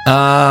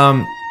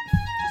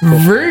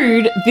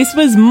 Rude. This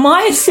was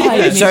my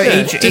side. So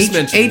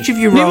mission. each of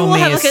you roll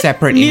me a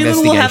separate Newman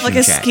investigation will have like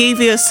a check.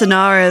 skeevier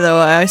scenario though,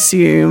 I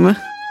assume.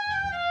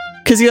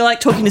 Because you're like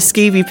talking to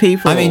skeevy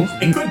people. I mean,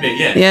 It could be,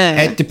 yeah.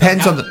 yeah. it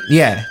depends on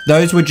the.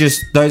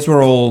 Those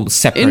were all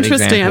separate.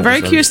 Interesting. I'm very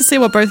examples of- curious to see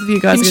what both of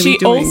you guys Can are going to she be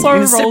doing. also in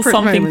roll separate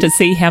something to moments.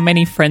 see how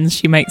many friends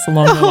she makes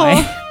along the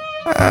way?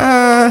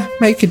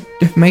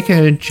 Make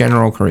a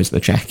general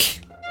charisma check.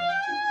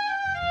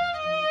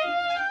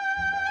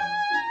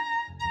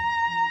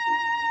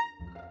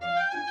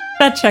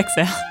 That checks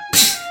out.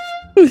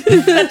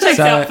 That checks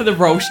So- out for the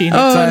roll she needs.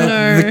 Oh, So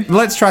no.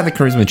 let's try the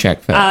charisma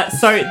check first.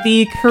 So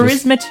the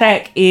charisma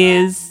check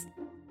is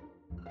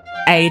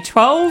a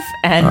 12,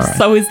 and Alright.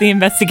 so is the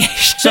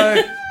investigation.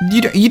 So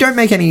you don't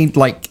make any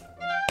like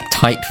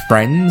tight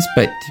friends,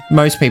 but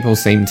most people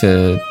seem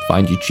to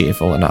find you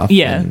cheerful enough.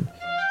 Yeah. and-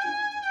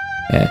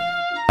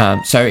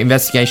 yeah. So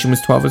investigation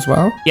was 12 as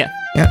well. yeah,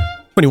 Yeah.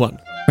 21.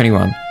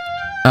 21.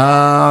 you're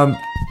a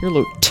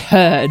little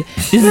turd.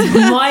 This is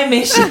my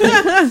mission.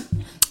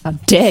 How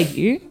dare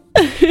you?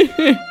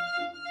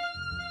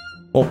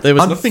 Well, there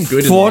was nothing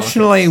good in the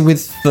Unfortunately,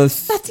 with the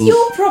That's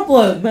your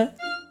problem.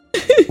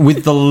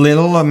 with the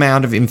little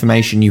amount of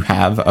information you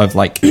have of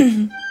like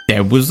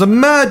there was a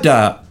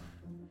murder.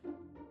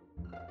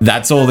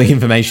 That's all the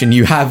information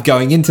you have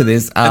going into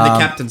this. and the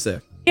captain's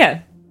there. Yeah.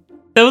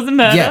 There was a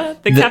murder. Yeah,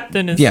 the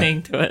captain is yeah,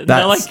 seeing to it.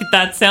 They're like, that's-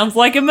 that sounds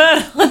like a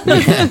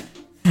murder.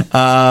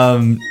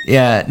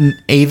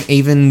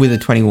 Even with a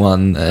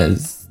 21,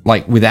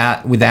 like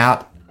without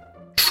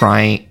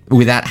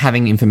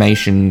having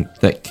information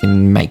that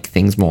can make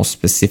things more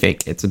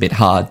specific, it's a bit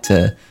hard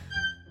to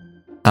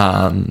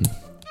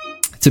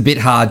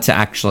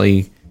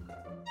actually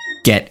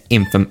get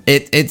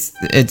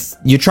it's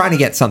you're trying to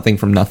get something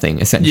from nothing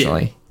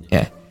essentially.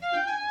 Yeah.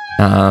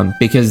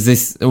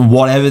 Because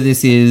whatever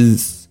this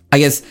is, I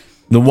guess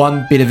the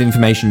one bit of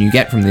information you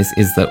get from this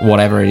is that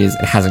whatever it is,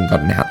 it hasn't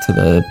gotten out to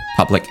the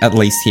public, at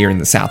least here in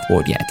the South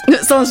Ward yet.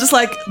 Someone's just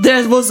like,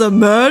 there was a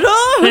murder?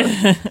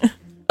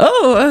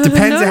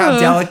 Depends no. how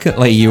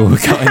delicately you were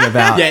going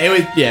about. Yeah, it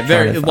was. Yeah,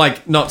 very Kind of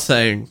like not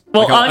saying.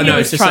 Well, like, I Anya know,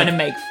 was it's just trying like- to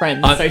make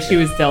friends, I- so she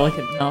was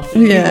delicate enough.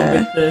 Yeah.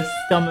 With the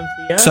scum of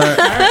the earth, So-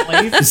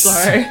 apparently.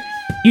 So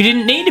you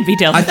didn't need to be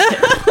delicate.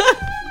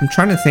 I'm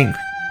trying to think.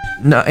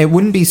 No, it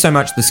wouldn't be so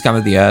much the scum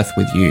of the earth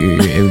with you.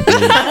 It would be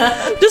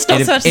Just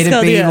not so much it'd the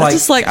be idea. like,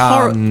 Just like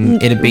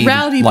it'd be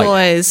rowdy like-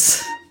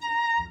 boys.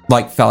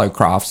 like fellow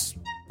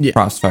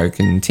craftsfolk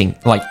and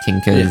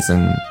tinkers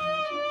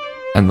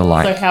and the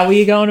like. So how were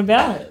you going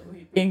about it? Were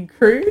you being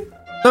crude?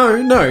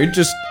 No,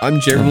 just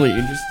I'm generally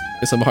interested.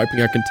 Because I'm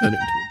hoping I can turn it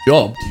into a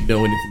job. Do you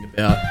know anything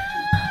about?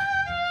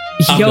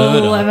 Y'all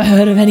murder. ever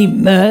heard of any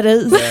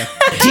murders?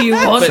 Do you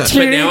want But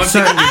to? now I'm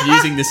thinking of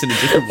using this in a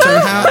different way. So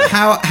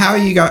how are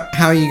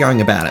you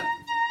going about it?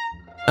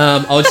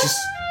 I was just.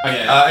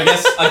 Okay, I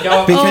guess I go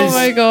up. Because Oh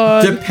my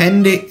God.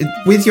 depending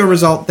with your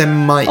result, there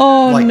might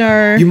Oh,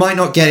 no. you might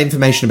not get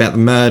information about the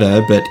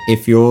murder, but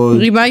if you're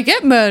You might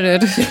get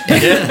murdered.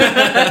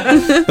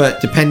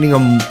 but depending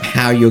on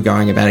how you're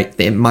going about it,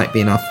 there might be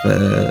enough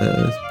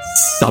for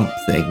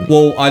something.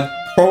 Well, I'd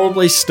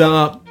probably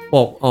start.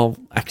 Well, I'll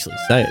actually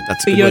say it.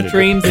 That's a For good your way to do it.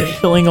 dreams of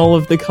killing all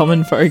of the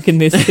common folk in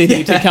this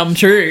city to come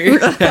true.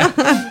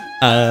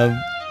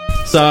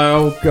 So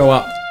I'll go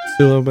up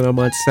to them and I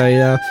might say,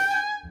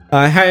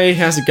 "Hey,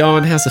 how's it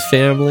going? How's the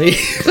family?"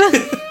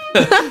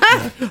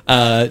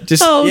 Oh,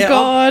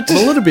 God. I'm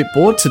a little bit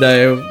bored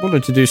today. I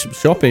wanted to do some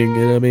shopping,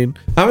 and I mean,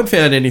 I haven't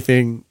found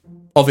anything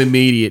of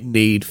immediate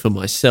need for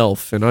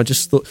myself. And I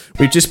just thought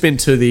we've just been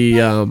to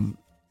the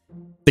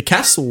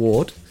Castle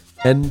Ward,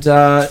 and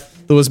there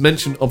was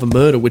mention of a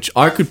murder, which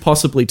I could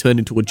possibly turn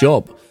into a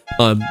job.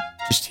 I'm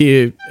just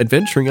here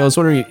adventuring. I was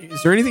wondering,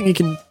 is there anything you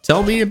can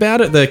tell me about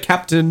it? The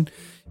captain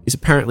is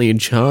apparently in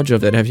charge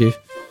of it. Have you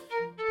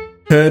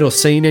heard or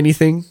seen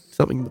anything?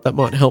 Something that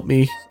might help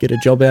me get a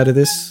job out of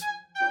this?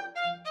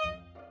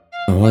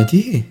 No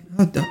idea.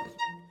 I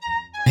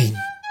mean,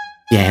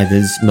 yeah,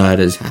 there's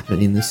murders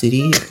happen in the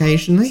city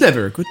occasionally. It's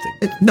never a good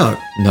thing. No,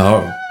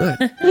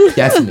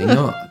 definitely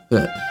not.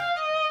 But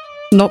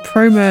Not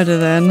pro murder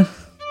then.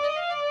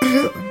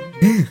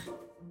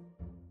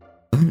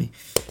 blimey.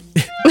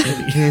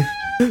 Yeah.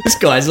 This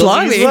guy's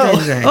Blimey. well.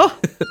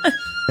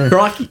 Oh,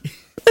 Crikey.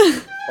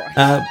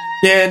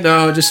 Yeah,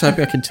 no, I just hope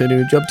I can turn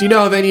into a job. Do you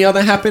know of any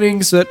other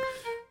happenings that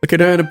I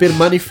could earn a bit of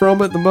money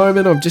from at the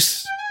moment? I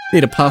just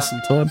need to pass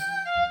some time.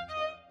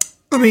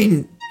 I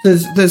mean,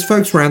 there's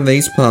folks around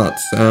these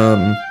parts,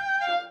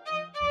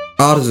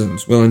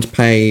 artisans willing to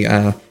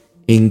pay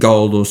in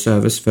gold or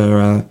service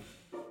for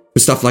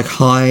stuff like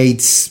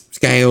hides,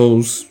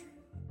 scales,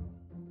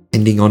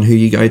 depending on who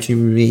you go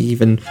to,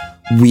 even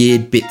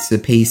weird bits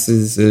and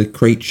pieces of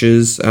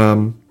creatures.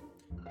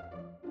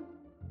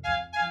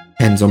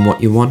 Depends on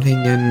what you're wanting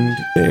and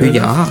who you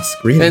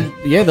ask, really. And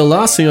yeah, the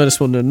last thing I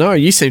just wanted to know,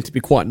 you seem to be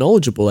quite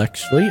knowledgeable,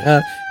 actually.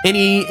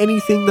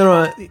 Anything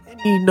that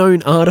any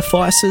known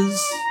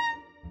artificers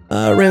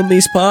around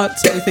these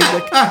parts? Anything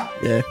like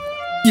yeah.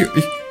 you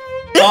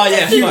Oh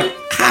yeah,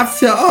 fuck. have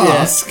to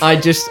ask. I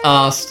just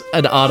asked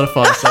an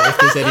artificer if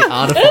there's any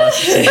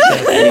artificers.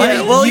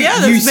 well, you,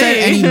 yeah, you that's said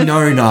me. any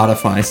known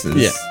artificers.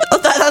 Yeah. Oh,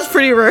 that's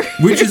pretty rude.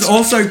 Which is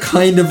also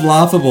kind of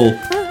laughable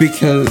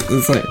because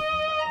it's like,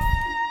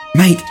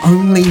 mate,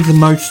 only the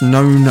most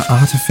known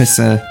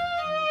artificer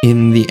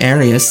in the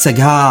area,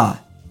 Cigar,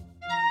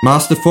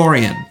 Master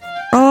Forian,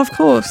 Oh, of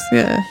course,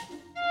 yeah.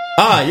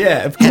 Ah,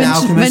 yeah. Of head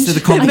course. alchemist of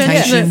the mention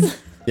convocation.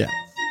 Yeah.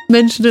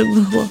 Mentioned it in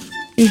the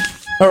yeah.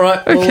 All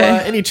right. Well, Okay.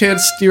 any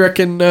chance do you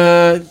reckon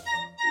I'd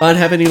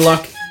have any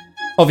luck?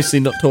 Obviously,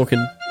 not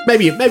talking.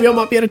 Maybe I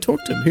might be able to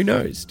talk to him. Who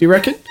knows? Do you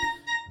reckon?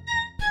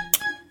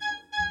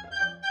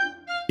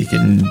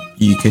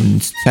 You can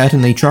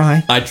certainly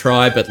try. I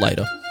try, but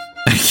later.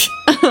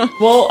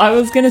 Well, I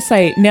was going to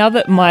say, now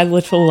that my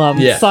little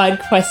Yeah. side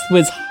quest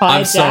was hijacked.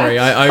 I'm sorry.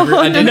 I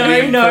didn't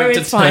mean No, for it to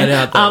it's turn fine.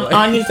 out that way.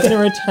 Anya's going to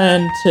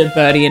return to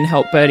Birdie and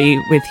help Birdie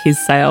with his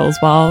sales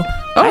while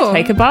Oh. I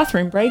take a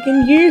bathroom break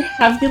and you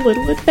have your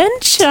little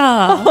adventure.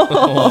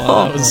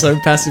 Oh, that was so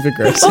passive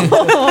aggressive.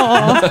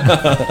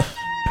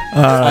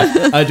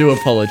 I do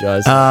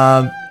apologize.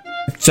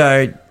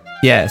 So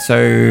yeah. So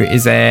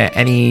is there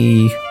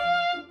any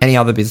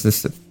other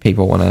business that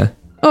people want to?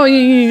 Oh,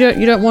 you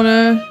don't want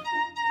to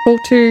talk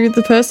to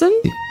the person?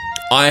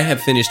 I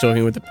have finished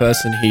talking with the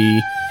person.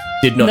 He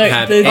did not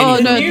have the- any. Oh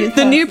no, new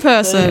the new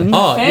person.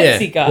 Oh,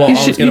 fancy yeah. guy. Well, You I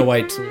was should- going to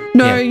wait. Till,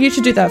 No, Yeah. you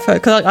should do that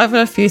first because I've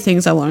got a few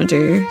things I want to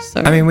do.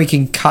 So I mean, we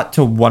can cut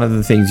to one of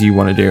the things you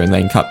want to do and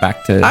then cut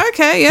back to.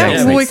 okay, yeah, Yeah,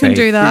 well, we makes can sense.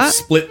 do we've that.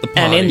 split the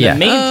party. And in Yeah. the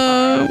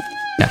meantime,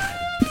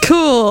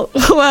 Cool.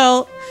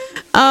 Well,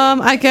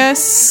 I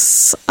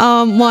guess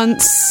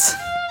once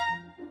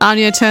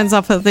Anya turns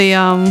up at the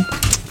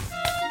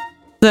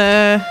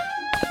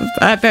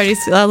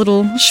Bertie's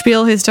little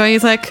spiel he's doing,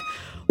 he's like,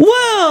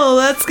 "Well,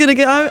 that's gonna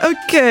get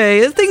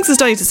okay." Things are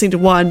starting to seem to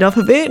wind up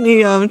a bit, and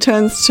he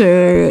turns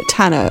to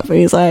Tanner, and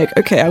he's like,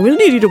 "Okay, I'm gonna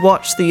need you to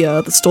watch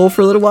the store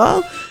for a little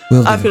while.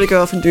 Will do. I've got to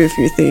go off and do a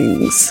few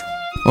things."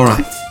 All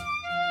right.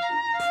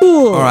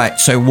 Cool. All right.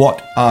 So,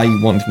 what are you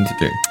wanting to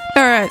do?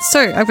 All right, so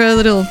I've got a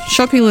little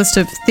shopping list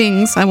of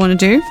things I want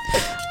to do.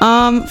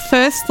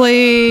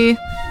 Firstly,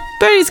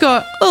 Bertie's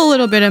got a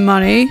little bit of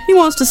money. He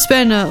wants to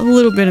spend a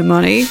little bit of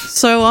money,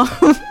 so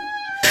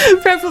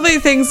preferably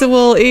things that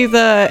will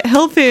either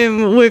help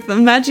him with the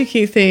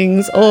magic-y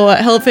things or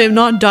help him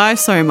not die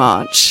so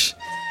much.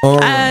 All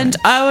right. And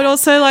I would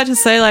also like to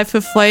say, like,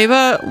 for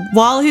flavor,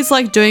 while he's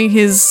like doing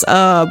his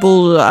not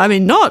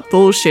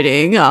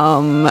bullshitting,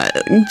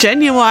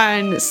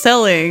 genuine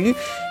selling,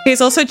 he's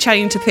also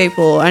chatting to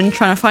people and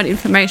trying to find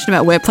information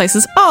about where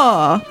places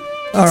are.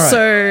 All right.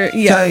 So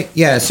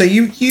yeah, So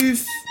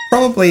you've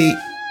probably,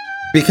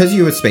 because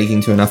you were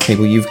speaking to enough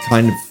people, you've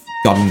kind of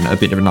gotten a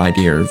bit of an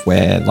idea of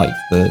where, like,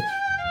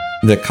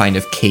 the kind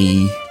of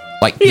key,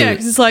 like, yeah, the,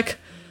 because it's like,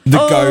 the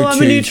I'm a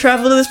go-to new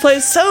traveler to this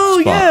place. So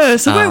yeah,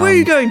 so where are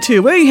you going to?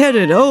 Where are you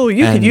headed? Oh,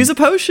 you could and- use a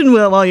potion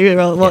while you're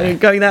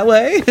going that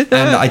way. And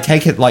I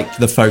take it, like,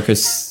 the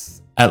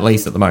focus, at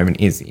least at the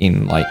moment, is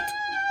in, like,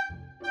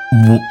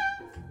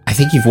 I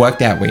think you've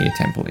worked out where your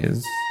temple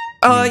is.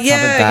 Oh You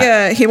covered that,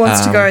 yeah. He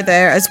wants to go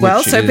there as well.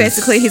 which So is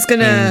basically, he's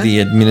gonna in the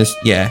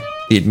administrative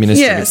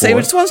yeah. So he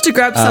ward. just wants to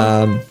grab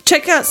some,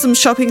 check out some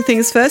shopping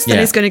things first. Then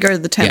yeah. he's going to go to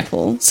the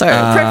temple. So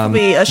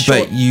preferably a short.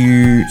 But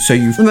you've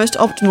The most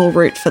optimal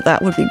route for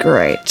that would be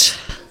great.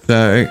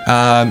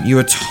 you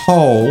were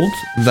told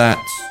that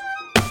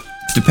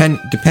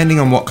depending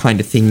on what kind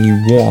of thing you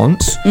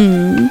want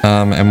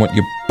and what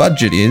your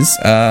budget is,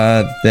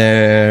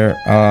 there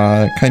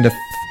are kind of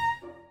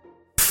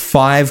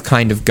 5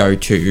 kind of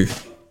go-to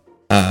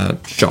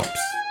shops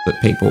that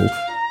people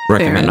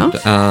recommend.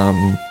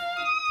 enough.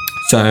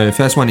 So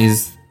first one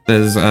is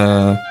there's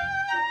a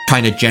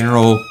kind of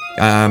general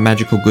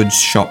magical goods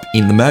shop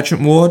in the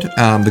merchant ward,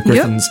 the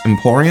Griffin's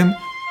Emporium.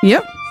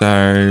 Yep.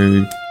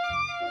 So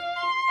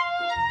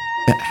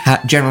it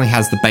generally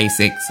has the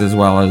basics as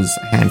well as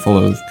a handful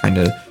of kind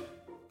of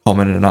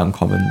common and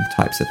uncommon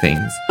types of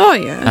things. Oh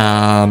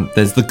yeah.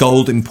 There's the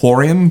Gold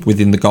Emporium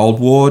within the Gold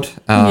Ward.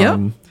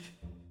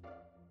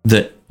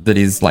 That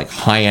is like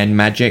high-end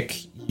magic.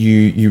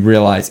 You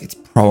realize it's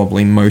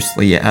probably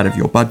mostly out of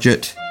your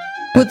budget.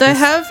 Would they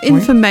have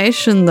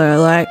information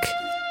though? Like,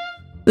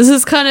 this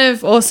is kind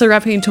of also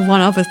wrapping into one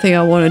other thing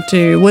I want to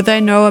do. Would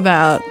they know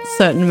about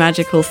certain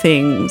magical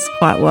things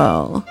quite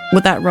well?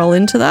 Would that roll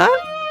into that?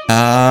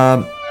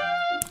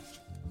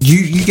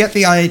 You get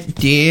the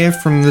idea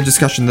from the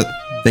discussion that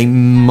they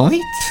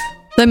might,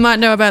 They might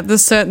know about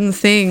this certain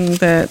thing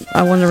that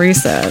I want to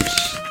research.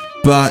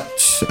 but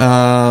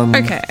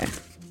Okay.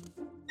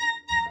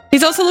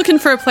 He's also looking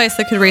for a place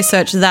that could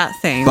research that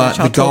thing, but which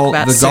I'll talk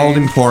about the Gold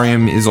soon.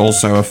 Emporium is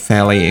also a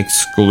fairly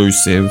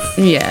exclusive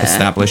Yeah.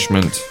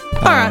 establishment.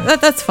 All right,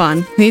 that's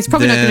fun. He's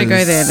probably not going to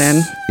go there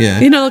then. Yeah.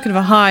 He's not looking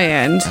for high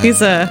end.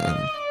 He's a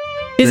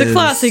there's-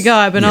 classy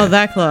guy, but yeah. not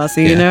that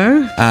classy, you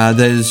Yeah. know?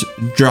 There's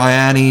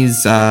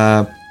Dryani's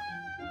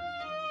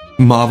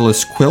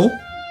Marvelous Quill,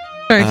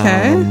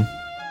 Okay.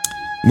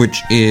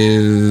 which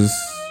is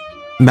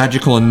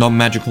magical and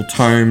non-magical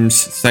tomes,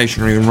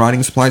 stationery and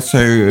writing supplies. So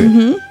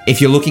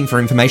if you're looking for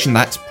information,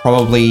 that's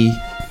probably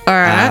All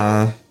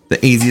right.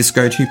 the easiest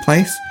go-to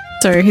place.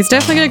 So he's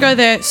definitely going to go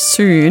there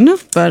soon,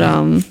 but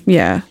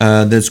yeah.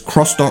 There's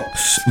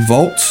Crossdock's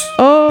Vault,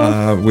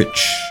 Oh,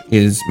 which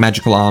is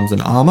magical arms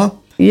and armor.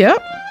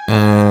 yep.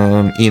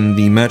 In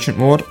the Merchant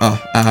Ward.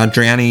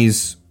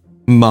 Driani's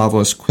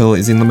Marvelous Quill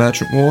is in the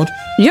Merchant Ward.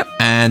 Yep.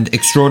 And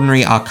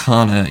Extraordinary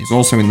Arcana is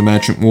also in the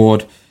Merchant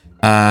Ward.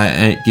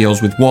 And it deals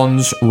with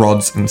wands,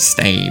 rods, and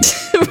staves.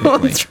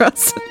 typically.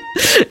 Trust.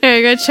 Yeah,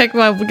 you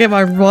go get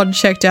my rod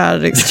checked out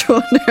at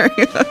Extraordinary.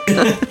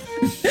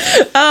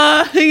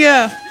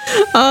 Yeah.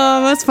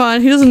 That's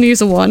fine. He doesn't use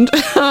a wand.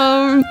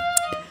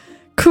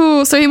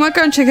 Cool. So he might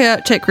go and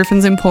check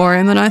Griffin's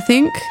Emporium, then I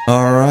think.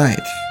 All right.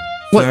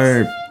 What-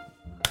 So,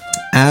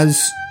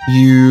 as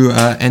you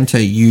enter,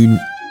 you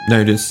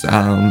notice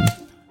the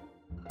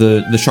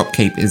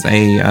shopkeep is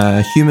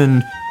a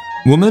human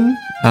woman.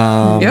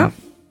 Yep.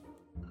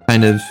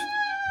 Kind of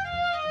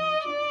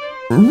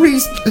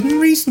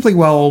reasonably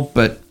well,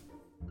 but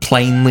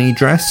plainly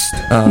dressed.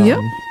 Yep.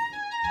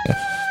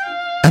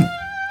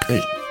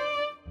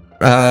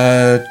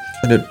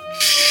 Kind of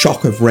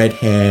shock of red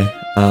hair.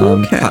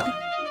 Okay. Cut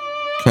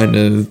kind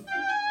of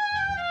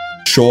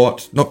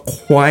short, not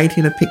quite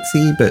in a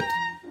pixie, but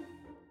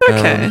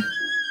Okay.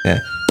 yeah.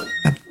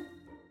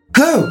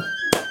 Oh,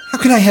 how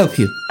can I help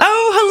you?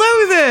 Oh,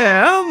 hello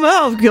there.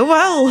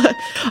 Well,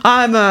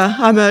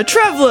 I'm a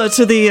traveler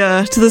to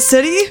the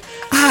city.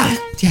 Ah,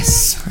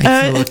 yes.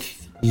 I thought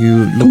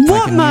you looked What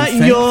like a new might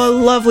friend. your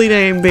lovely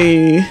name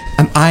be?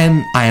 I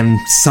am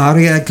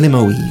Saria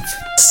Glimmerweave.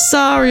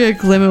 Saria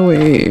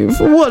Glimmerweave.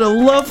 What a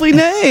lovely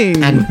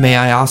name. And may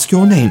I ask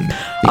your name?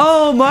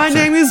 Oh, my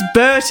name is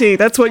Bertie.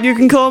 That's what you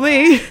can call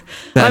me.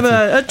 I'm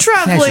a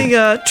traveling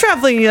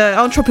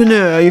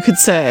entrepreneur, you could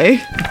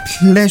say.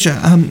 Pleasure.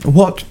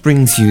 What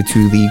brings you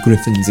to the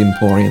Griffin's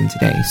Emporium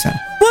today, sir?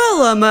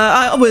 Well,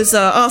 I was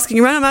asking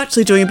around. I'm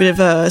actually doing a bit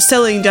of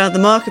selling down at the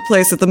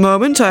marketplace at the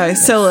moment. I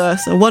sell a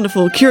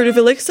wonderful curative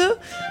elixir.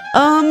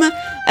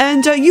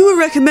 And you were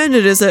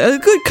recommended as a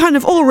good kind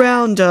of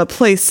all-round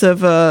place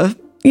of,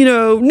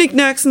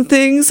 knickknacks and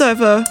things.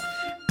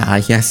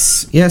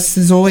 Yes.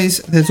 There's always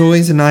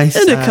a nice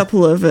And a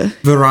couple of...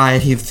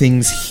 variety of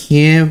things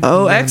here.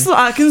 Oh, excellent.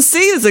 I can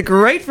see there's a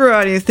great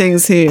variety of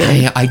things here.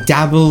 I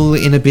dabble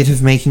in a bit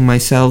of making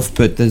myself,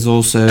 but there's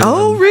also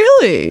Oh,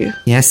 really?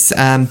 yes,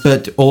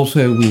 but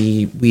also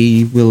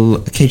we will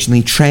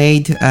occasionally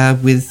trade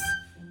with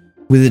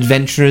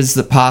adventurers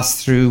that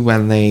pass through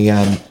when they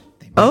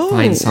might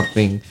find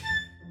something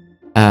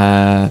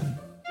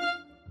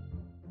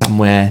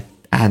somewhere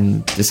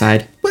and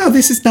decide, well,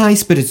 this is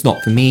nice, but it's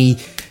not for me.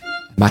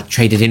 I might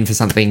trade it in for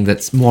something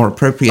that's more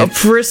appropriate.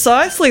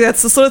 Precisely.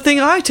 That's the sort of thing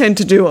I tend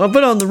to do,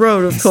 but on the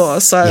road, of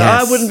course. I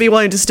Yes. wouldn't be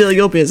wanting to steal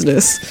your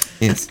business.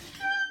 Yes.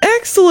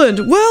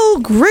 Excellent. Well,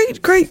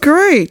 great.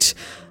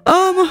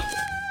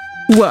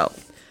 Well,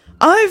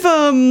 I've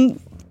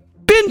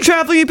been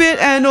traveling a bit,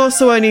 and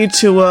also I need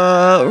to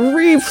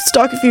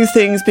restock a few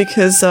things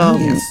because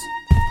Yes.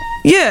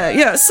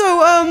 yeah.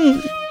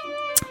 So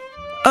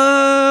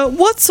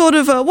what sort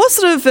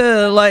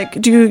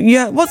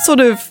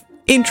of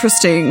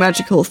interesting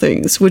magical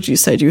things would you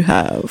say you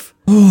have?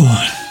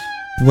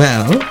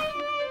 Well,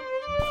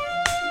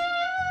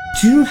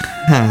 do you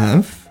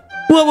have...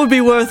 What would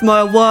be worth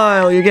my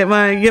while? You get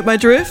my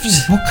drift?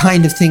 What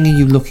kind of thing are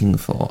you looking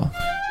for?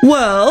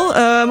 Well,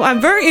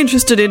 I'm very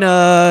interested in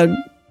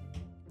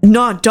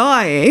not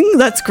dying.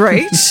 That's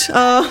great.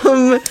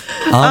 Aren't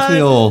we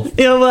all?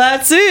 Yeah, well,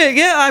 that's it.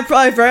 Yeah,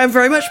 I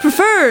very much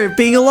prefer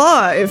being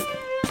alive.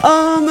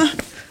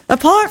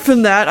 Apart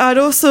from that, I'd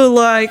also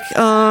like,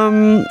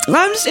 I'm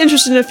just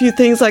interested in a few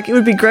things, like it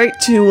would be great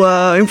to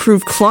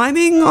improve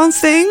climbing on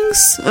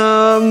things.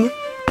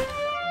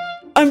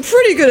 I'm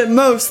pretty good at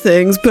most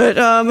things, but,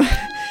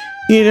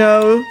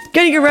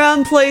 getting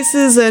around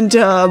places and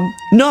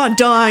not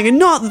dying are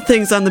not the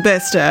things I'm the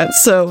best at,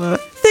 so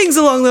things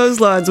along those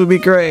lines would be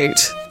great.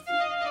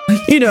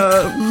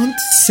 Can't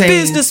say...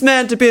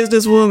 Businessman to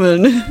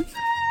businesswoman.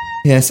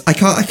 Yes, I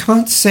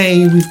can't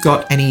say we've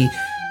got any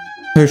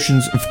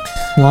potions of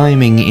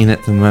climbing in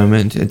at the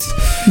moment.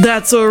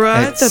 That's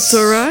alright, It's- that's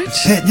alright.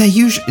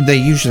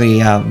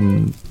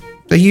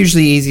 They're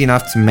usually easy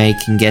enough to make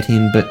and get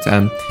in, but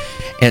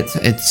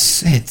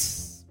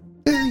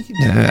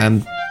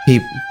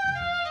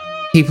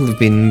people have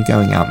been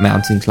going out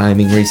mountain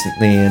climbing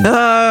recently and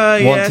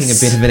wanting a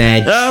bit of an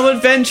edge. Oh,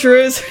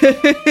 adventurers.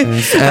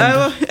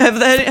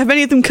 Have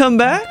any of them come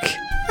back?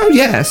 Oh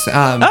yes.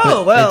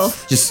 But well.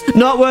 it's just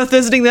Not worth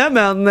visiting that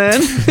mountain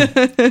then.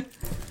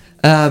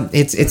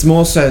 it's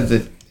more so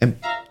that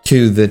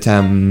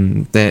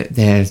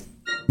they're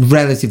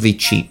relatively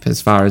cheap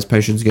as far as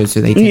potions go,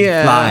 so they tend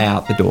to fly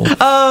out the door.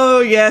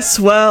 Oh, yes,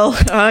 well,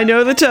 I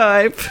know the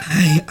type.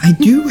 I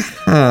do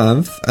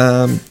have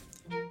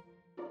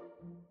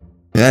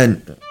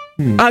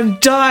I'm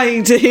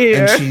dying to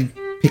hear. and she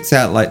picks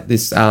out like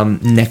this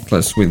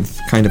necklace with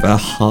kind of a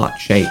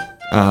heart-shaped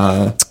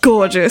It's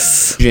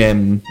gorgeous.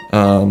 gem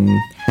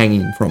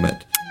hanging from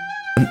it.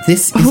 And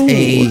this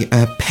is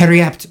a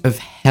periapt of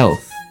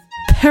health.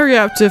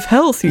 Periaptive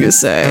health, you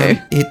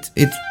say?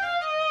 It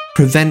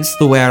prevents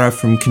the wearer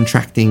from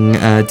contracting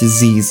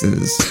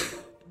diseases.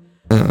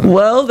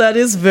 Well, that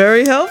is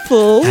very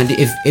helpful. And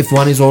if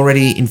one is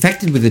already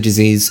infected with a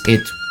disease,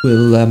 it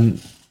will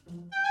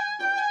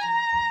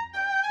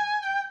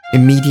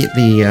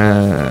immediately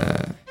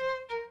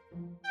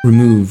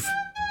remove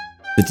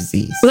the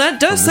disease. Well, that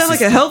does from the sound like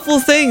a system. helpful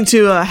thing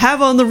to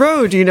have on the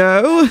road,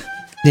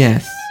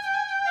 Yes.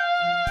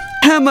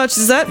 How much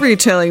is that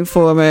retailing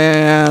for, may I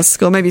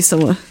ask? Or maybe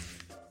someone...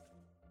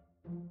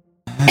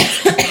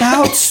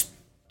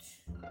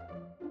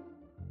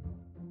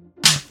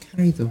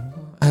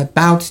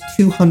 About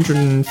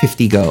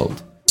 250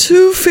 gold.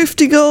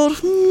 250 gold?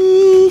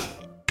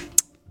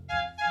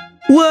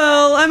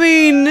 Well, I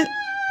mean,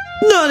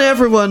 not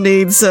everyone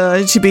needs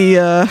to be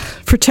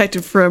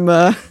protected from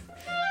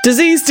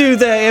disease, do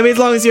they? I mean, as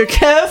long as you're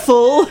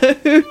careful.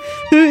 It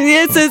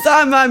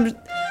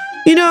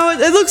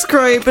looks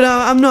great, but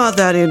I'm not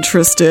that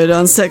interested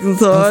on second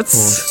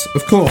thoughts.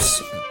 Of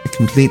course. I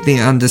completely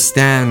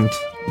understand.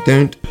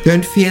 Don't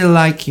feel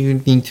like you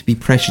need to be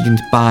pressured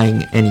into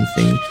buying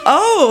anything.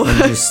 Oh,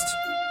 Just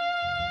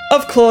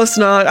of course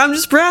not. I'm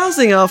just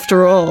browsing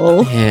after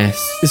all. yes.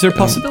 Is there a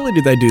possibility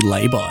they do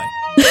lay-by?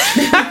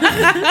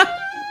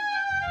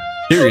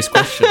 Serious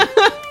question.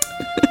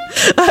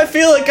 I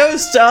feel a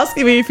ghost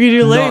asking me if you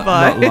do lay Not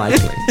by.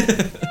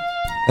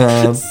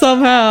 likely.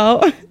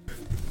 Somehow.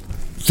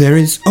 There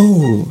is.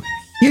 Oh,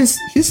 here's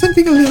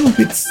something a little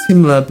bit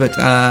similar, but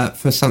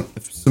for some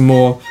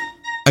more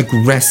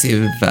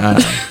aggressive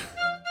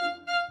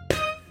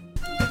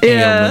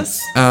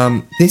Yes.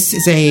 ailments. This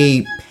is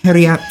a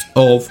periapt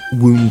of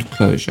wound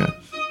closure.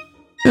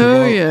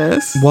 Oh,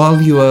 yes.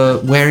 While you are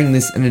wearing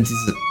this and it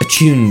is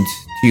attuned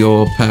to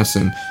your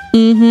person,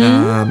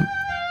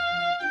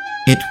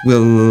 it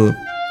will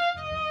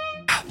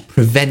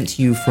prevent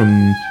you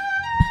from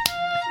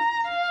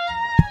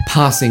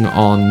passing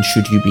on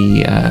should you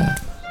be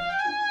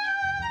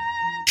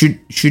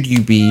should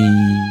you be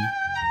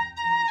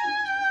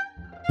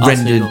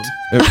rendered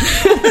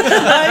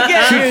I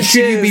get your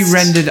should you be gist.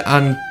 rendered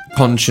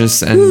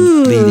unconscious and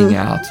bleeding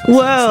out. or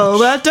Well,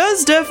 something. that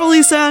does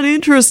definitely sound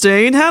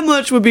interesting. How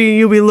much would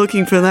you be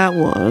looking for that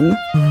one?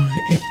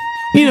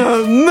 You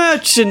know,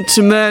 merchant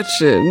to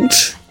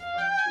merchant.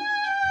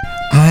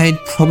 I'd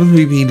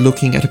probably be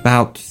looking at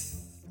about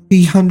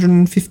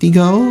 350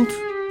 gold.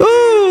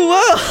 Oh,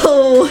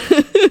 well.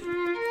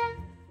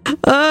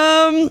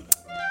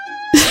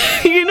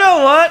 You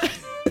know what?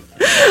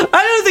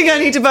 I don't think I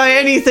need to buy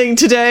anything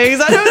today,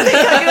 because I don't think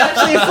I can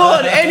actually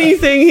afford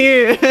anything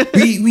here.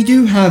 We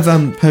do have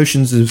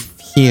potions of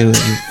healing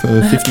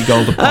for 50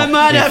 gold a pop. I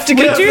might have to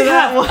We go do for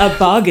that have one. a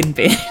bargain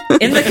bin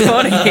in the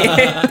corner here.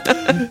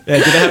 Yeah,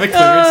 did I have a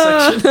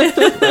clearance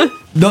section?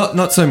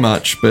 Not so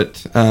much,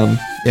 but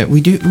yeah, we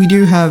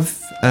do have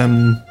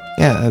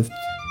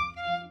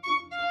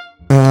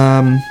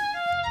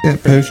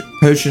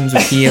potions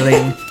of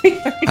healing.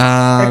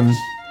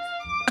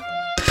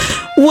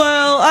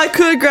 Well, I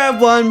could grab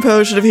one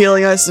potion of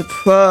healing, I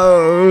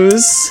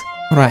suppose.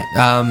 All right.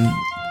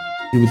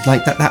 You would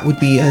like that? That would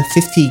be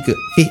 50.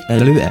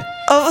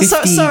 Oh,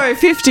 50 sorry,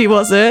 50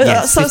 was it?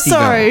 Yes, so 50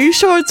 sorry, gold. you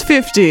sure it's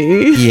 50?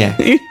 Yeah.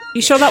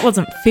 You sure that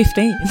wasn't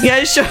 15? Yeah,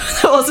 you sure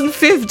that wasn't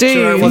 15?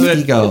 Sure, it 50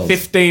 wasn't gold.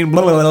 15.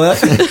 Blah, blah, blah, blah.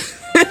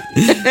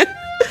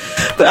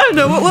 But I don't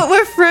know.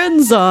 We're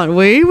friends, aren't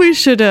we? We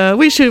could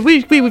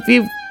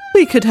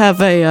have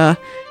a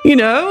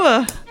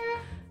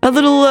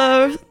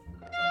little.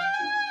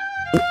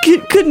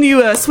 Couldn't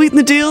you sweeten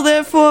the deal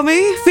there for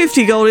me?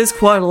 50 gold is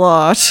quite a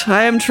lot.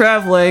 I am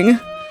traveling.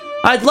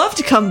 I'd love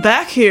to come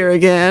back here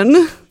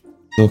again.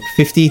 Look,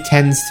 50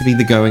 tends to be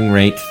the going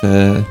rate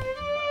for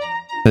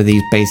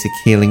these basic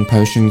healing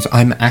potions.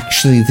 I'm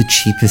actually the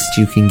cheapest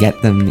you can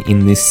get them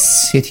in this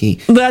city.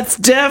 That's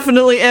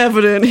definitely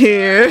evident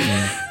here.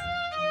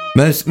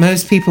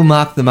 Most people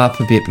mark them up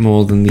a bit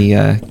more than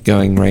the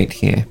going rate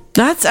here.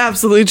 That's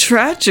absolutely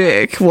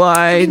tragic.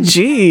 Why,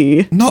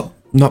 gee. Not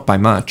by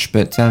much,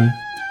 but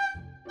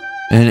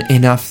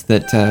enough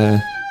that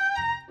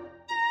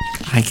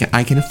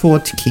I can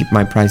afford to keep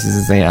my prices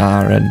as they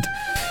are. And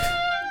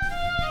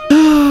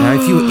now,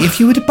 if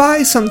you were to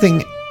buy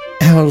something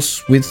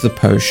else with the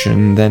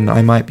potion, then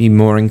I might be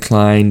more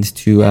inclined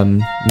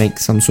to make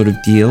some sort of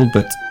deal.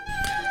 But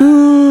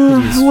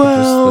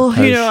Well,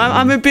 the you know,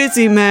 I'm a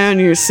busy man,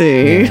 you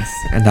see. yes,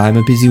 and I'm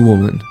a busy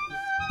woman.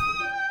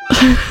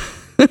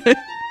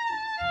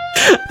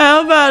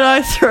 How about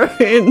I throw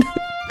in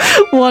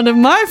one of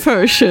my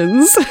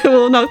potions?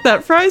 We'll knock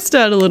that price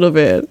down a little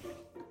bit.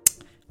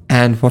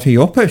 And what are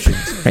your potions,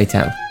 pray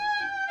tell?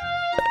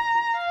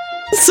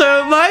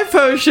 So my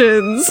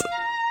potions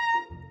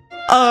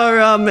are,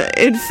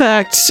 in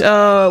fact,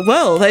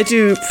 well, they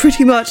do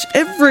pretty much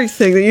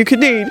everything that you could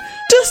need.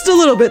 Just a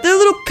little bit. They're a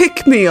little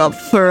pick-me-up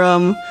for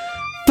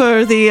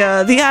the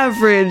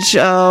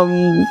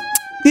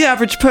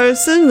average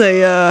person.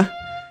 They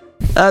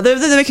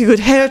make a good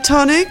hair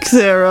tonic.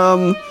 They're,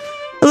 a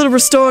little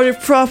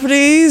restorative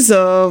properties.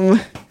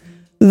 They're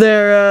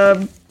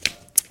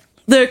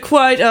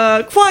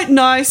quite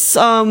nice,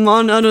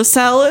 on a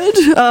salad.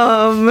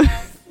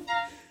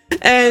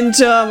 And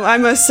I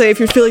must say, if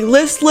you're feeling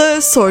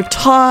listless or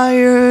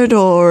tired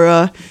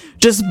or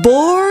just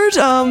bored,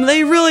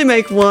 they really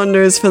make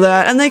wonders for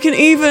that. And they can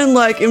even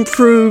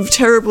improve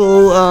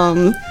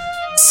terrible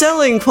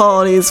selling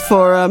qualities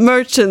for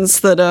merchants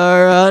that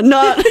are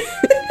not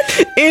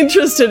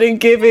interested in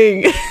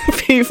giving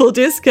people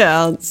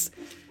discounts.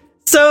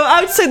 So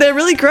I would say they're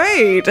really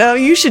great.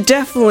 You should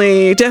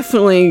definitely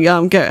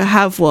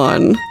have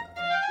one.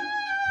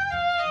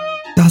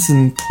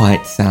 Doesn't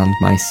quite sound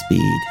my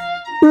speed.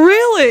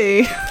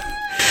 Really?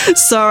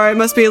 Sorry, I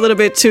must be a little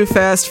bit too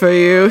fast for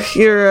you.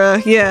 You're,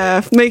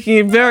 making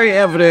it very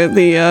evident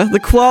the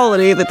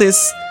quality that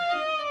this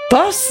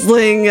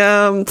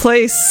bustling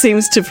place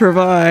seems to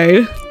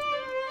provide.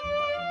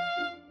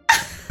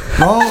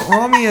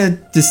 Roll me a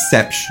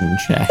deception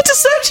check.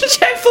 Deception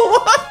check for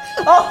what?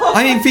 Oh,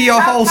 I mean, for your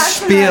whole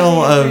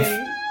spiel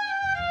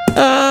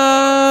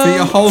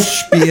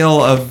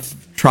of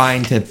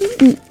trying to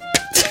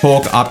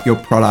talk up your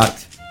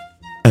product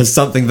as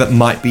something that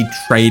might be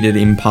traded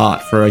in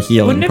part for a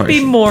healing Wouldn't it potion.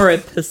 be more a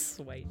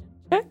persuasion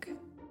check?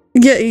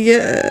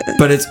 yeah.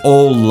 But it's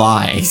all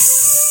lies.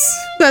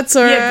 That's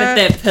all Yeah,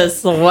 but right. they're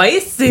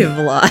persuasive,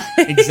 like.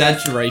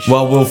 Exaggeration.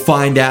 Well, we'll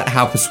find out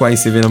how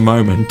persuasive in a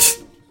moment.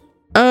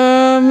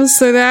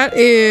 So that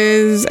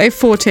is a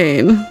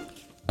 14.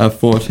 A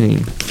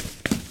 14.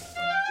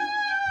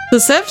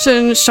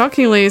 Perception,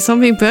 shockingly, is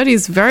something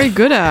Birdie's very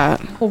good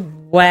at.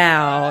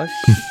 Wow.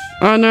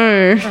 Oh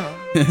no.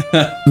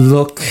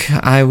 Look,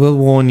 I will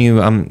warn you,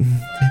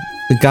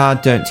 the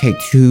guard don't take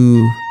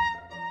too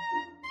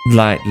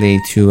lightly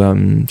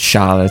to,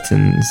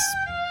 charlatans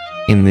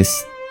in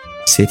this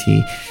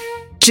city.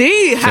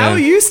 Gee, how So- are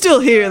you still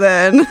here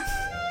then?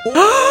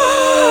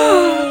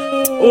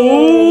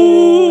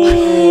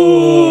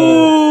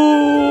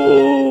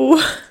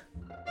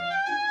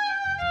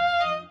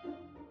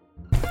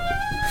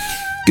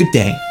 Good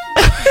day.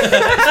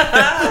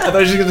 I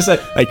thought you were going to say,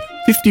 like,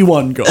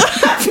 51 gold.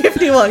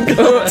 51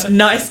 gold.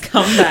 Nice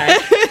comeback,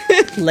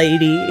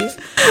 lady.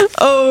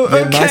 Oh,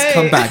 okay. Yeah, nice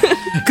comeback.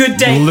 Good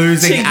day.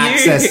 Losing to you.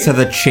 access to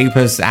the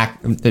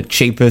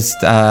cheapest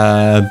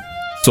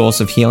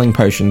source of healing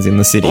potions in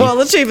the city. Well,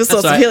 the cheapest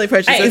source right. of healing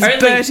potions Hey, is only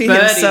Bertie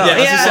Bertie. himself. Yeah, I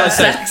was Yeah. just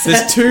gonna say.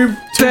 There's two party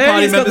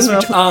Birdie's got members them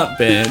which all. aren't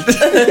banned.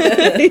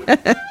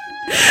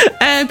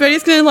 And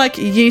Bertie's gonna like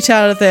yeet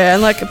out of there,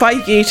 and like by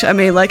yeet I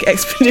mean like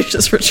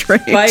expeditious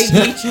retreat. By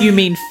yeet, you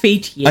mean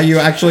feet yeet. Are you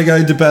actually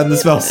going to burn the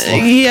spell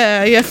slot?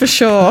 Yeah, for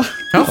sure.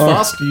 How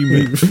fast do you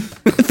move?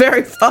 Very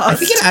I fast.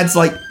 think it adds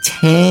like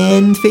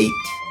 10 feet.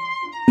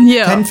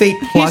 Yeah, 10 feet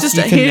plus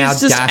you can now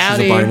he's just dash as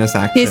a outie. bonus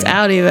action. He's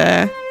outie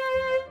there.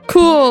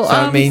 Cool.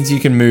 So it means you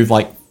can move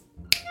like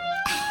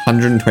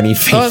 120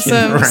 feet.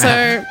 Awesome. around.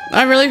 So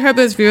I really hope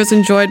those viewers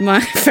enjoyed my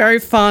very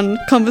fun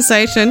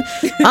conversation.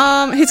 He's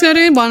going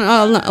to do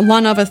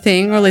one other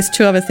thing, or at least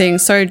two other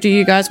things. So do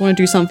you guys want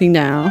to do something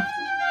now?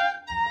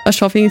 A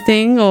shopping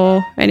thing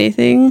or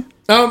anything?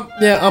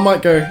 Yeah, I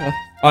might go.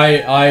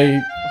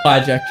 I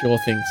hijacked your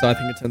thing, so I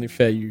think it's only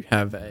fair you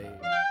have a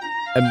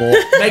more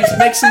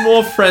make some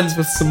more friends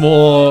with some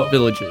more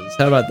villagers.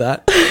 How about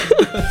that?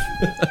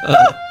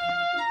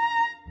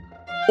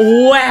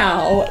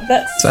 Wow,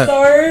 that's So-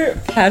 so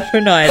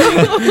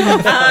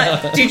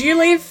patronizing. Did you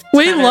leave?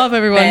 We Tanip love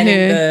everyone manning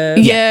here.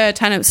 the- Yeah,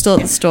 Tanip's still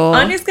at the store.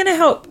 Anya's going to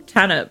help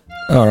Tanip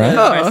All right.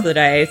 most of the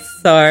day,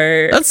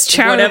 so That's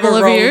charitable whatever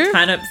of role you.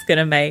 Tanip's going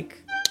to make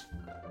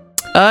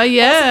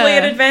Yeah. possibly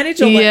an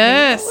advantage. Or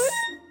Yes.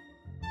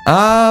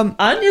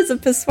 Anya's a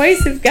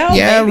persuasive gal.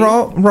 Yeah, baby.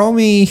 roll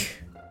me.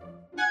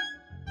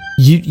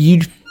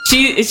 You'd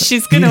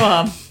She's going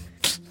to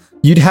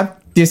You'd have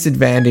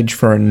disadvantage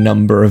for a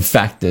number of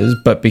factors,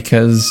 but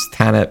because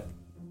Tanip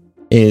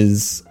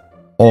is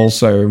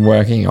also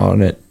working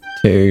on it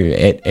too,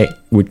 it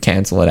would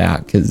cancel it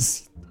out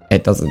because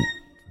it doesn't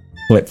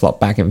flip flop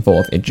back and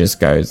forth. It just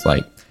goes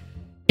like,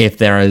 if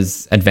there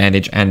is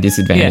advantage and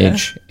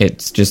disadvantage,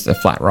 it's just a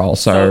flat roll.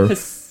 So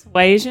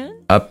persuasion.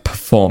 a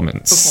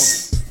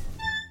performance.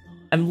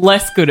 I'm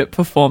less good at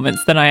performance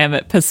than I am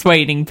at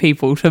persuading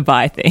people to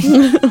buy things.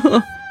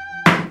 You're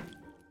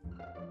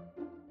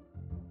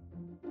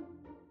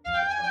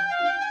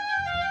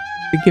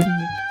giving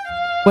me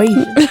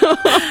persuasion.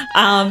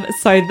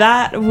 So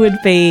that would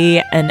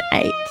be an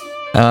 8.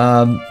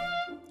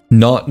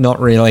 Not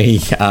really.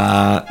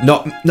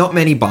 Not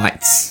many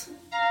bites.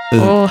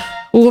 Oh,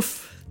 oof.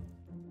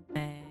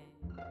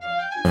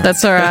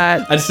 That's all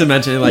right. I just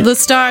imagine like The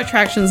star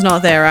attraction's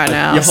not there right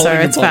now, you're so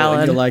holding a it's bottle and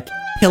valid. You're like,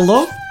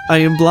 hello, I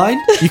am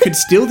blind. You could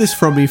steal this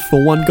from me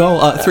for 1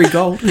 gold, 3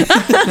 gold.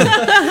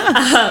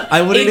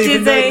 I wouldn't It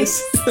even is a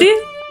notice.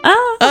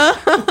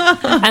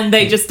 and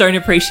they just don't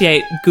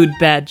appreciate good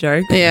bad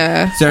jokes.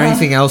 Yeah. Is there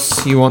anything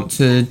else you want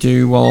to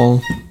do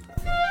while?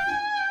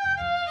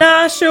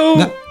 Nah, she'll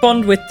No.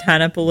 bond with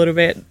Tanip a little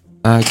bit.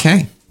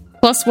 Okay.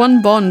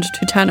 +1 bond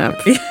to Tanip.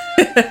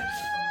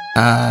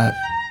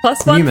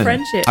 Plus 1 Newman,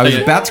 friendship. I was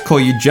Okay. about to call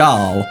you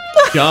Jarl.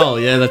 Jarl,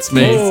 yeah, that's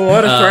me. Oh,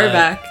 what a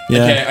throwback.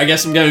 Yeah. Okay, I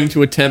guess I'm going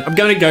to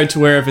go to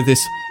wherever this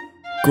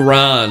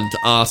Grand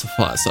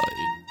Artificer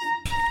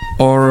is.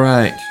 All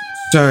right.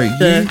 So you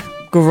The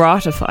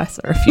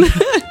gratificer, if you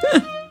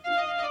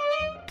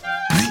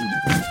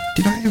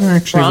did I ever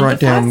actually write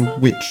down Gratificer?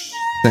 which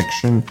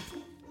section?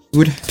 He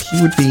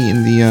would be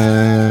in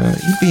the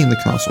he'd be in the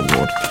castle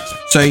ward.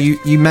 So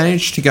you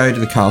manage to go to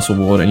the castle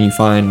ward and you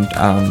find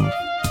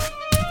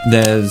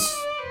there's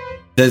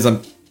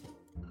a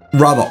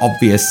rather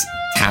obvious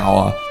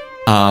tower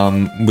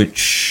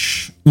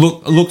which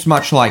looks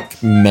much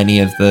like many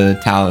of the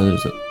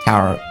towers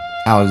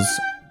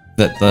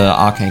that the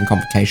Arcane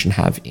Convocation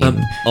have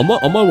in On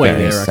my way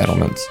various there, actually,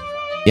 settlements.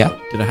 Yeah.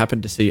 did I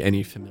happen to see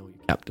any familiar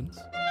captains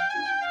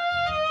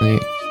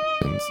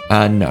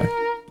No.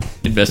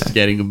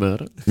 investigating a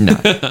murder?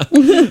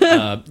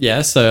 No.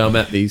 Yeah, so I'm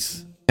at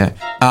these. Yeah.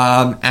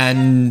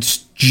 And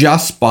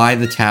just by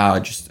the tower,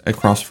 just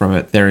across from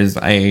it, there is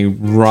a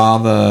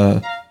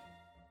rather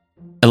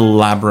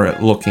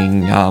elaborate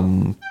looking,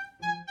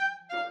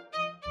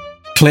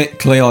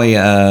 clearly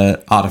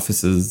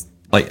artificer's,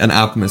 like an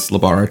alchemist's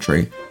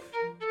laboratory.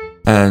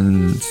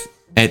 And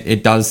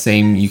it does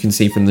seem, you can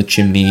see from the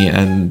chimney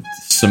and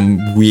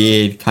some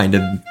weird kind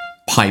of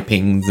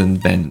pipings and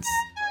vents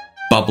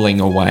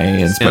bubbling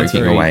away and Sounds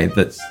smoking very away.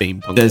 That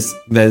steampunk.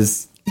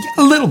 there's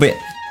a little bit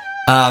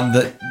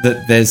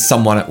that there's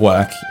someone at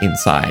work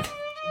inside.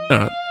 All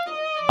right.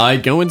 I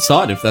go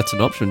inside if that's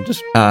an option.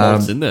 Just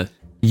waltz in there.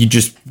 You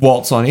just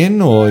waltz on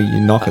in, or you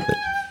knock at it.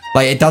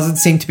 Like, it doesn't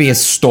seem to be a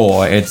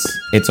store. It's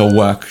a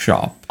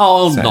workshop.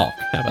 I'll So- knock.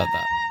 How about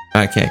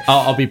that? Okay.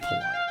 I'll be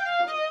polite.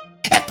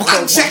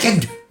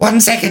 1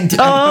 second.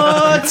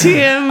 Oh,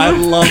 Tim. I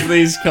love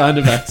these kind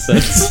of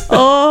accents.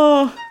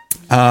 Oh.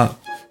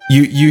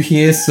 You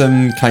hear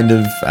some kind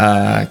of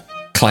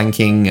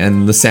clanking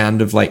and the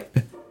sound of like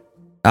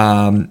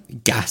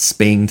gas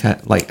being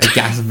like a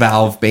gas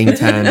valve being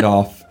turned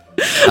off.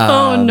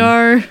 Oh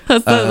no.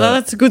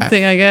 That's a good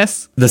thing, I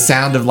guess. The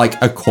sound of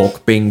like a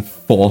cork being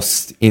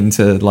forced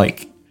into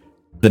like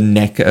the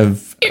neck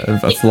of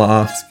a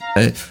flask,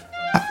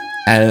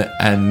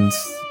 and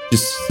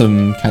just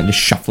some kind of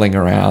shuffling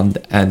around,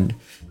 and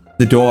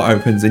the door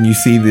opens and you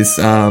see this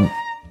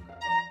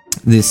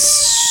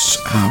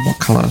what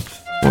color?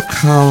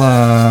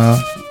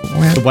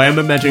 The way I'm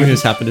imagining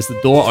this happen is the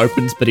door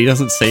opens, but he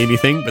doesn't see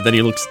anything. But then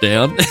he looks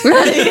down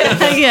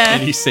Yeah.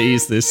 and he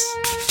sees this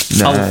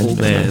No, colourful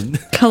no. man.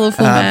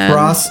 Colourful man.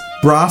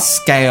 brass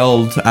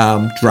scaled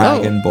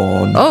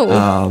dragonborn.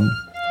 Oh.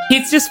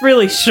 He's just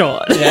really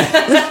short.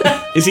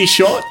 Is he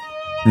short?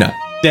 No.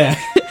 Yeah.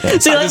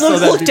 So you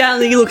like, look down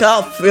and then you look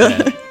up.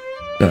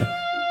 No.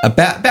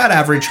 About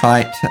average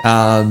height.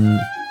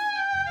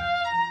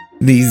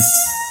 These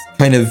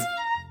kind of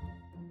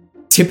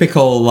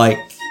typical like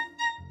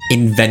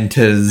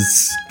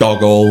inventors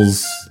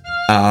goggles,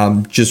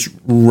 just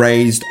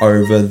raised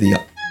over the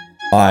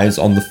eyes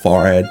on the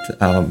forehead.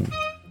 And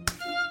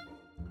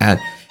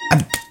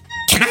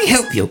can I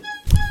help you?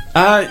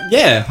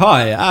 Yeah.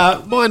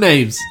 Hi. My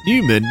name's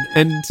Newman,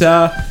 and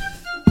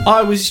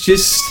I was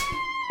just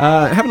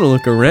having a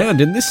look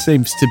around, and this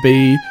seems to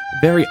be a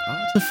very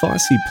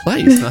artificey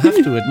place. I have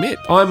to admit,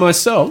 I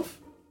myself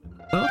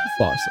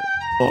artificer.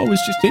 I was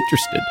just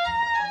interested.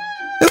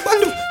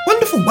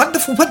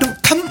 Wonderful.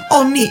 Come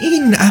on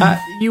in.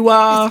 You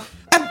are.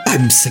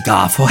 I'm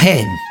Cigar for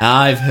Hen.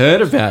 I've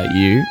heard about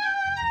you.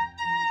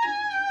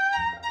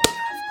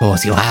 Of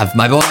course you have,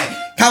 my boy.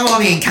 Come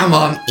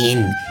on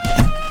in.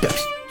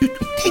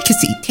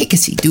 Take a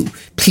seat, do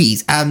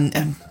please.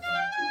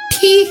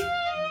 Tea.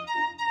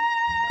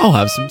 I'll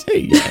have some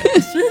tea.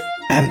 Yes.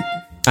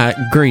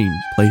 Green,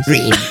 please.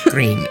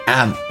 Green.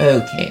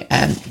 Okay.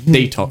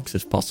 Detox,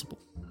 if possible.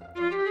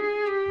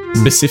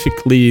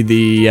 Specifically,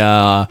 the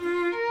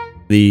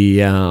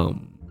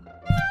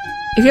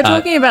If you're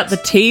talking about the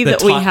tea the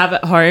that we type- have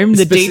at home,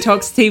 the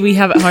detox tea we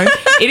have at home,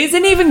 it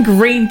isn't even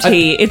green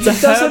tea. It's a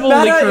herbal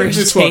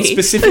licorice tea.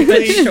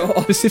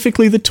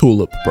 Specifically the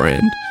Tulip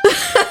brand.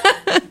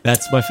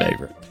 That's my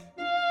favorite.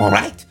 All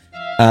right.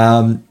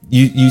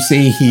 You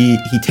see, he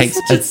takes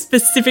Such a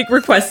specific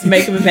request to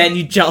make of a man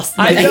you just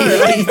met.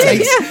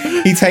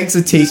 he takes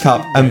a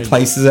teacup and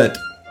places it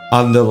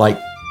under like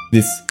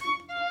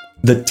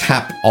the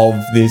tap of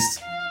this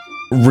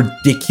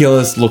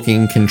ridiculous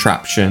looking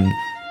contraption,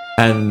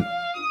 and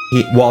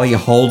while he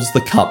holds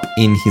the cup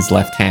in his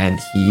left hand,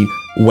 he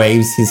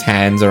waves his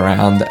hands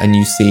around, and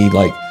you see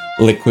like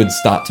liquids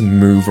start to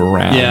move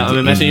around. Yeah, I'm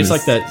imagining in it's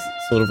like this- that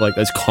sort of like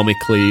those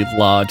comically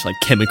large like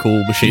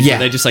chemical machines. Yeah.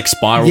 Where they just like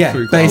spiral Yeah,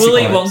 through.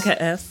 basically. Willy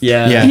Wonka-esque.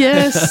 Yeah. Yeah.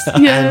 Yes.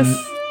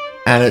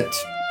 and it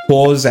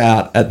pours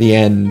out at the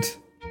end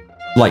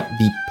like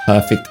the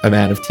perfect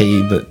amount of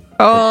tea that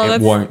Oh, it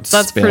won't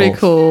that's spill. pretty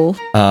cool.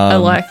 I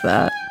like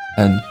that.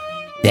 And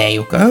there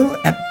you go.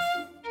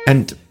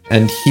 And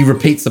he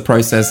repeats the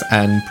process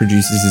and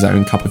produces his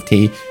own cup of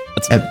tea.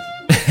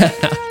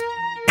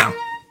 Now,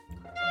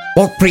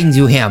 what brings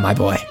you here, my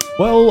boy?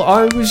 Well,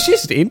 I was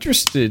just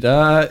interested.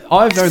 I've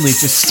only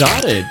just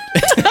started.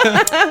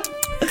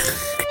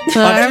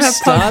 So I have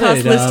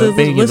podcast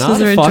listeners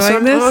are enjoying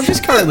I'm this.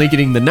 just currently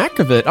getting the knack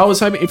of it. I was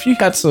hoping if you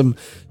had some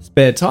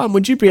spare time,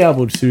 would you be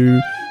able to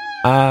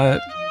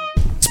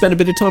spend a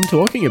bit of time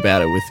talking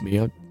about it with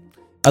me?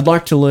 I'd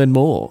like to learn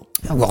more.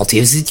 What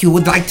is it you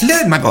would like to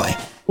learn, my boy?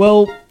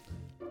 Well,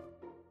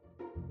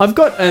 I've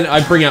got, and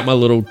I bring out my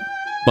little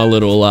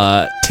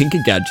tinker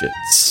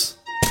gadgets.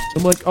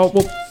 I'm like, oh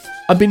well,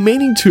 I've been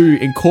meaning to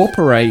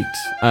incorporate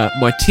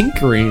my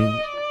tinkering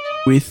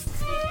with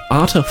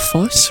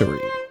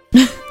artificery.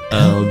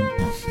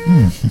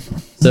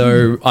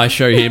 So I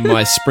show him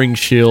my spring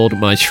shield,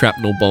 my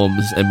shrapnel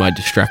bombs, and my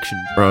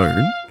distraction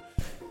drone.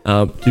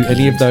 Do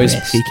any of those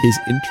pique his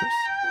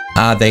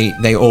interest?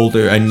 They all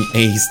do, and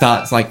he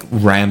starts like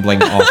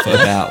rambling off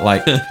about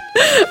like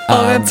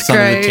that's some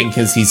of great. the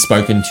tinkers he's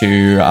spoken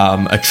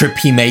to, a trip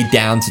he made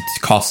down to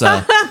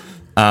Tikasa,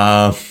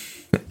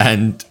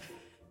 and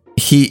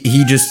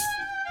he just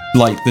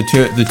like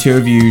the two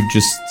of you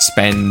just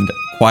spend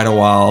quite a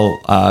while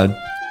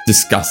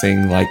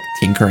discussing like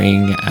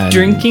tinkering and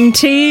Drinking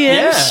tea and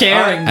Yeah,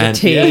 sharing the and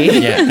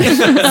tea. yeah.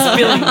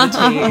 Spilling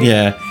the tea.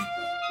 Yeah.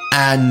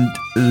 And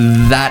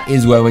that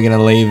is where we're going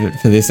to leave it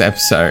for this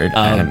episode.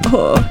 And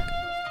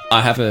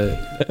I have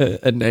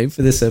a name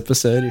for this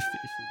episode, if you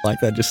like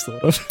that, just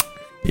thought of.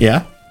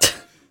 yeah.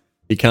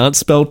 You can't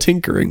spell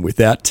tinkering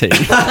without T.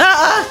 But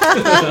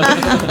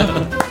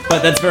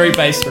that's very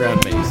based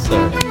around me,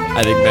 so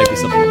I think maybe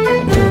something.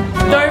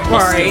 Don't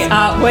worry,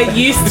 we're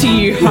used to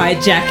you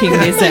hijacking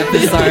this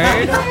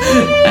episode.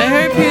 I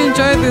hope you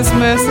enjoyed this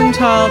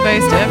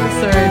mercantile-based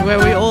episode where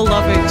we all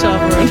love each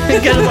other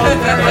and get along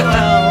very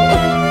well.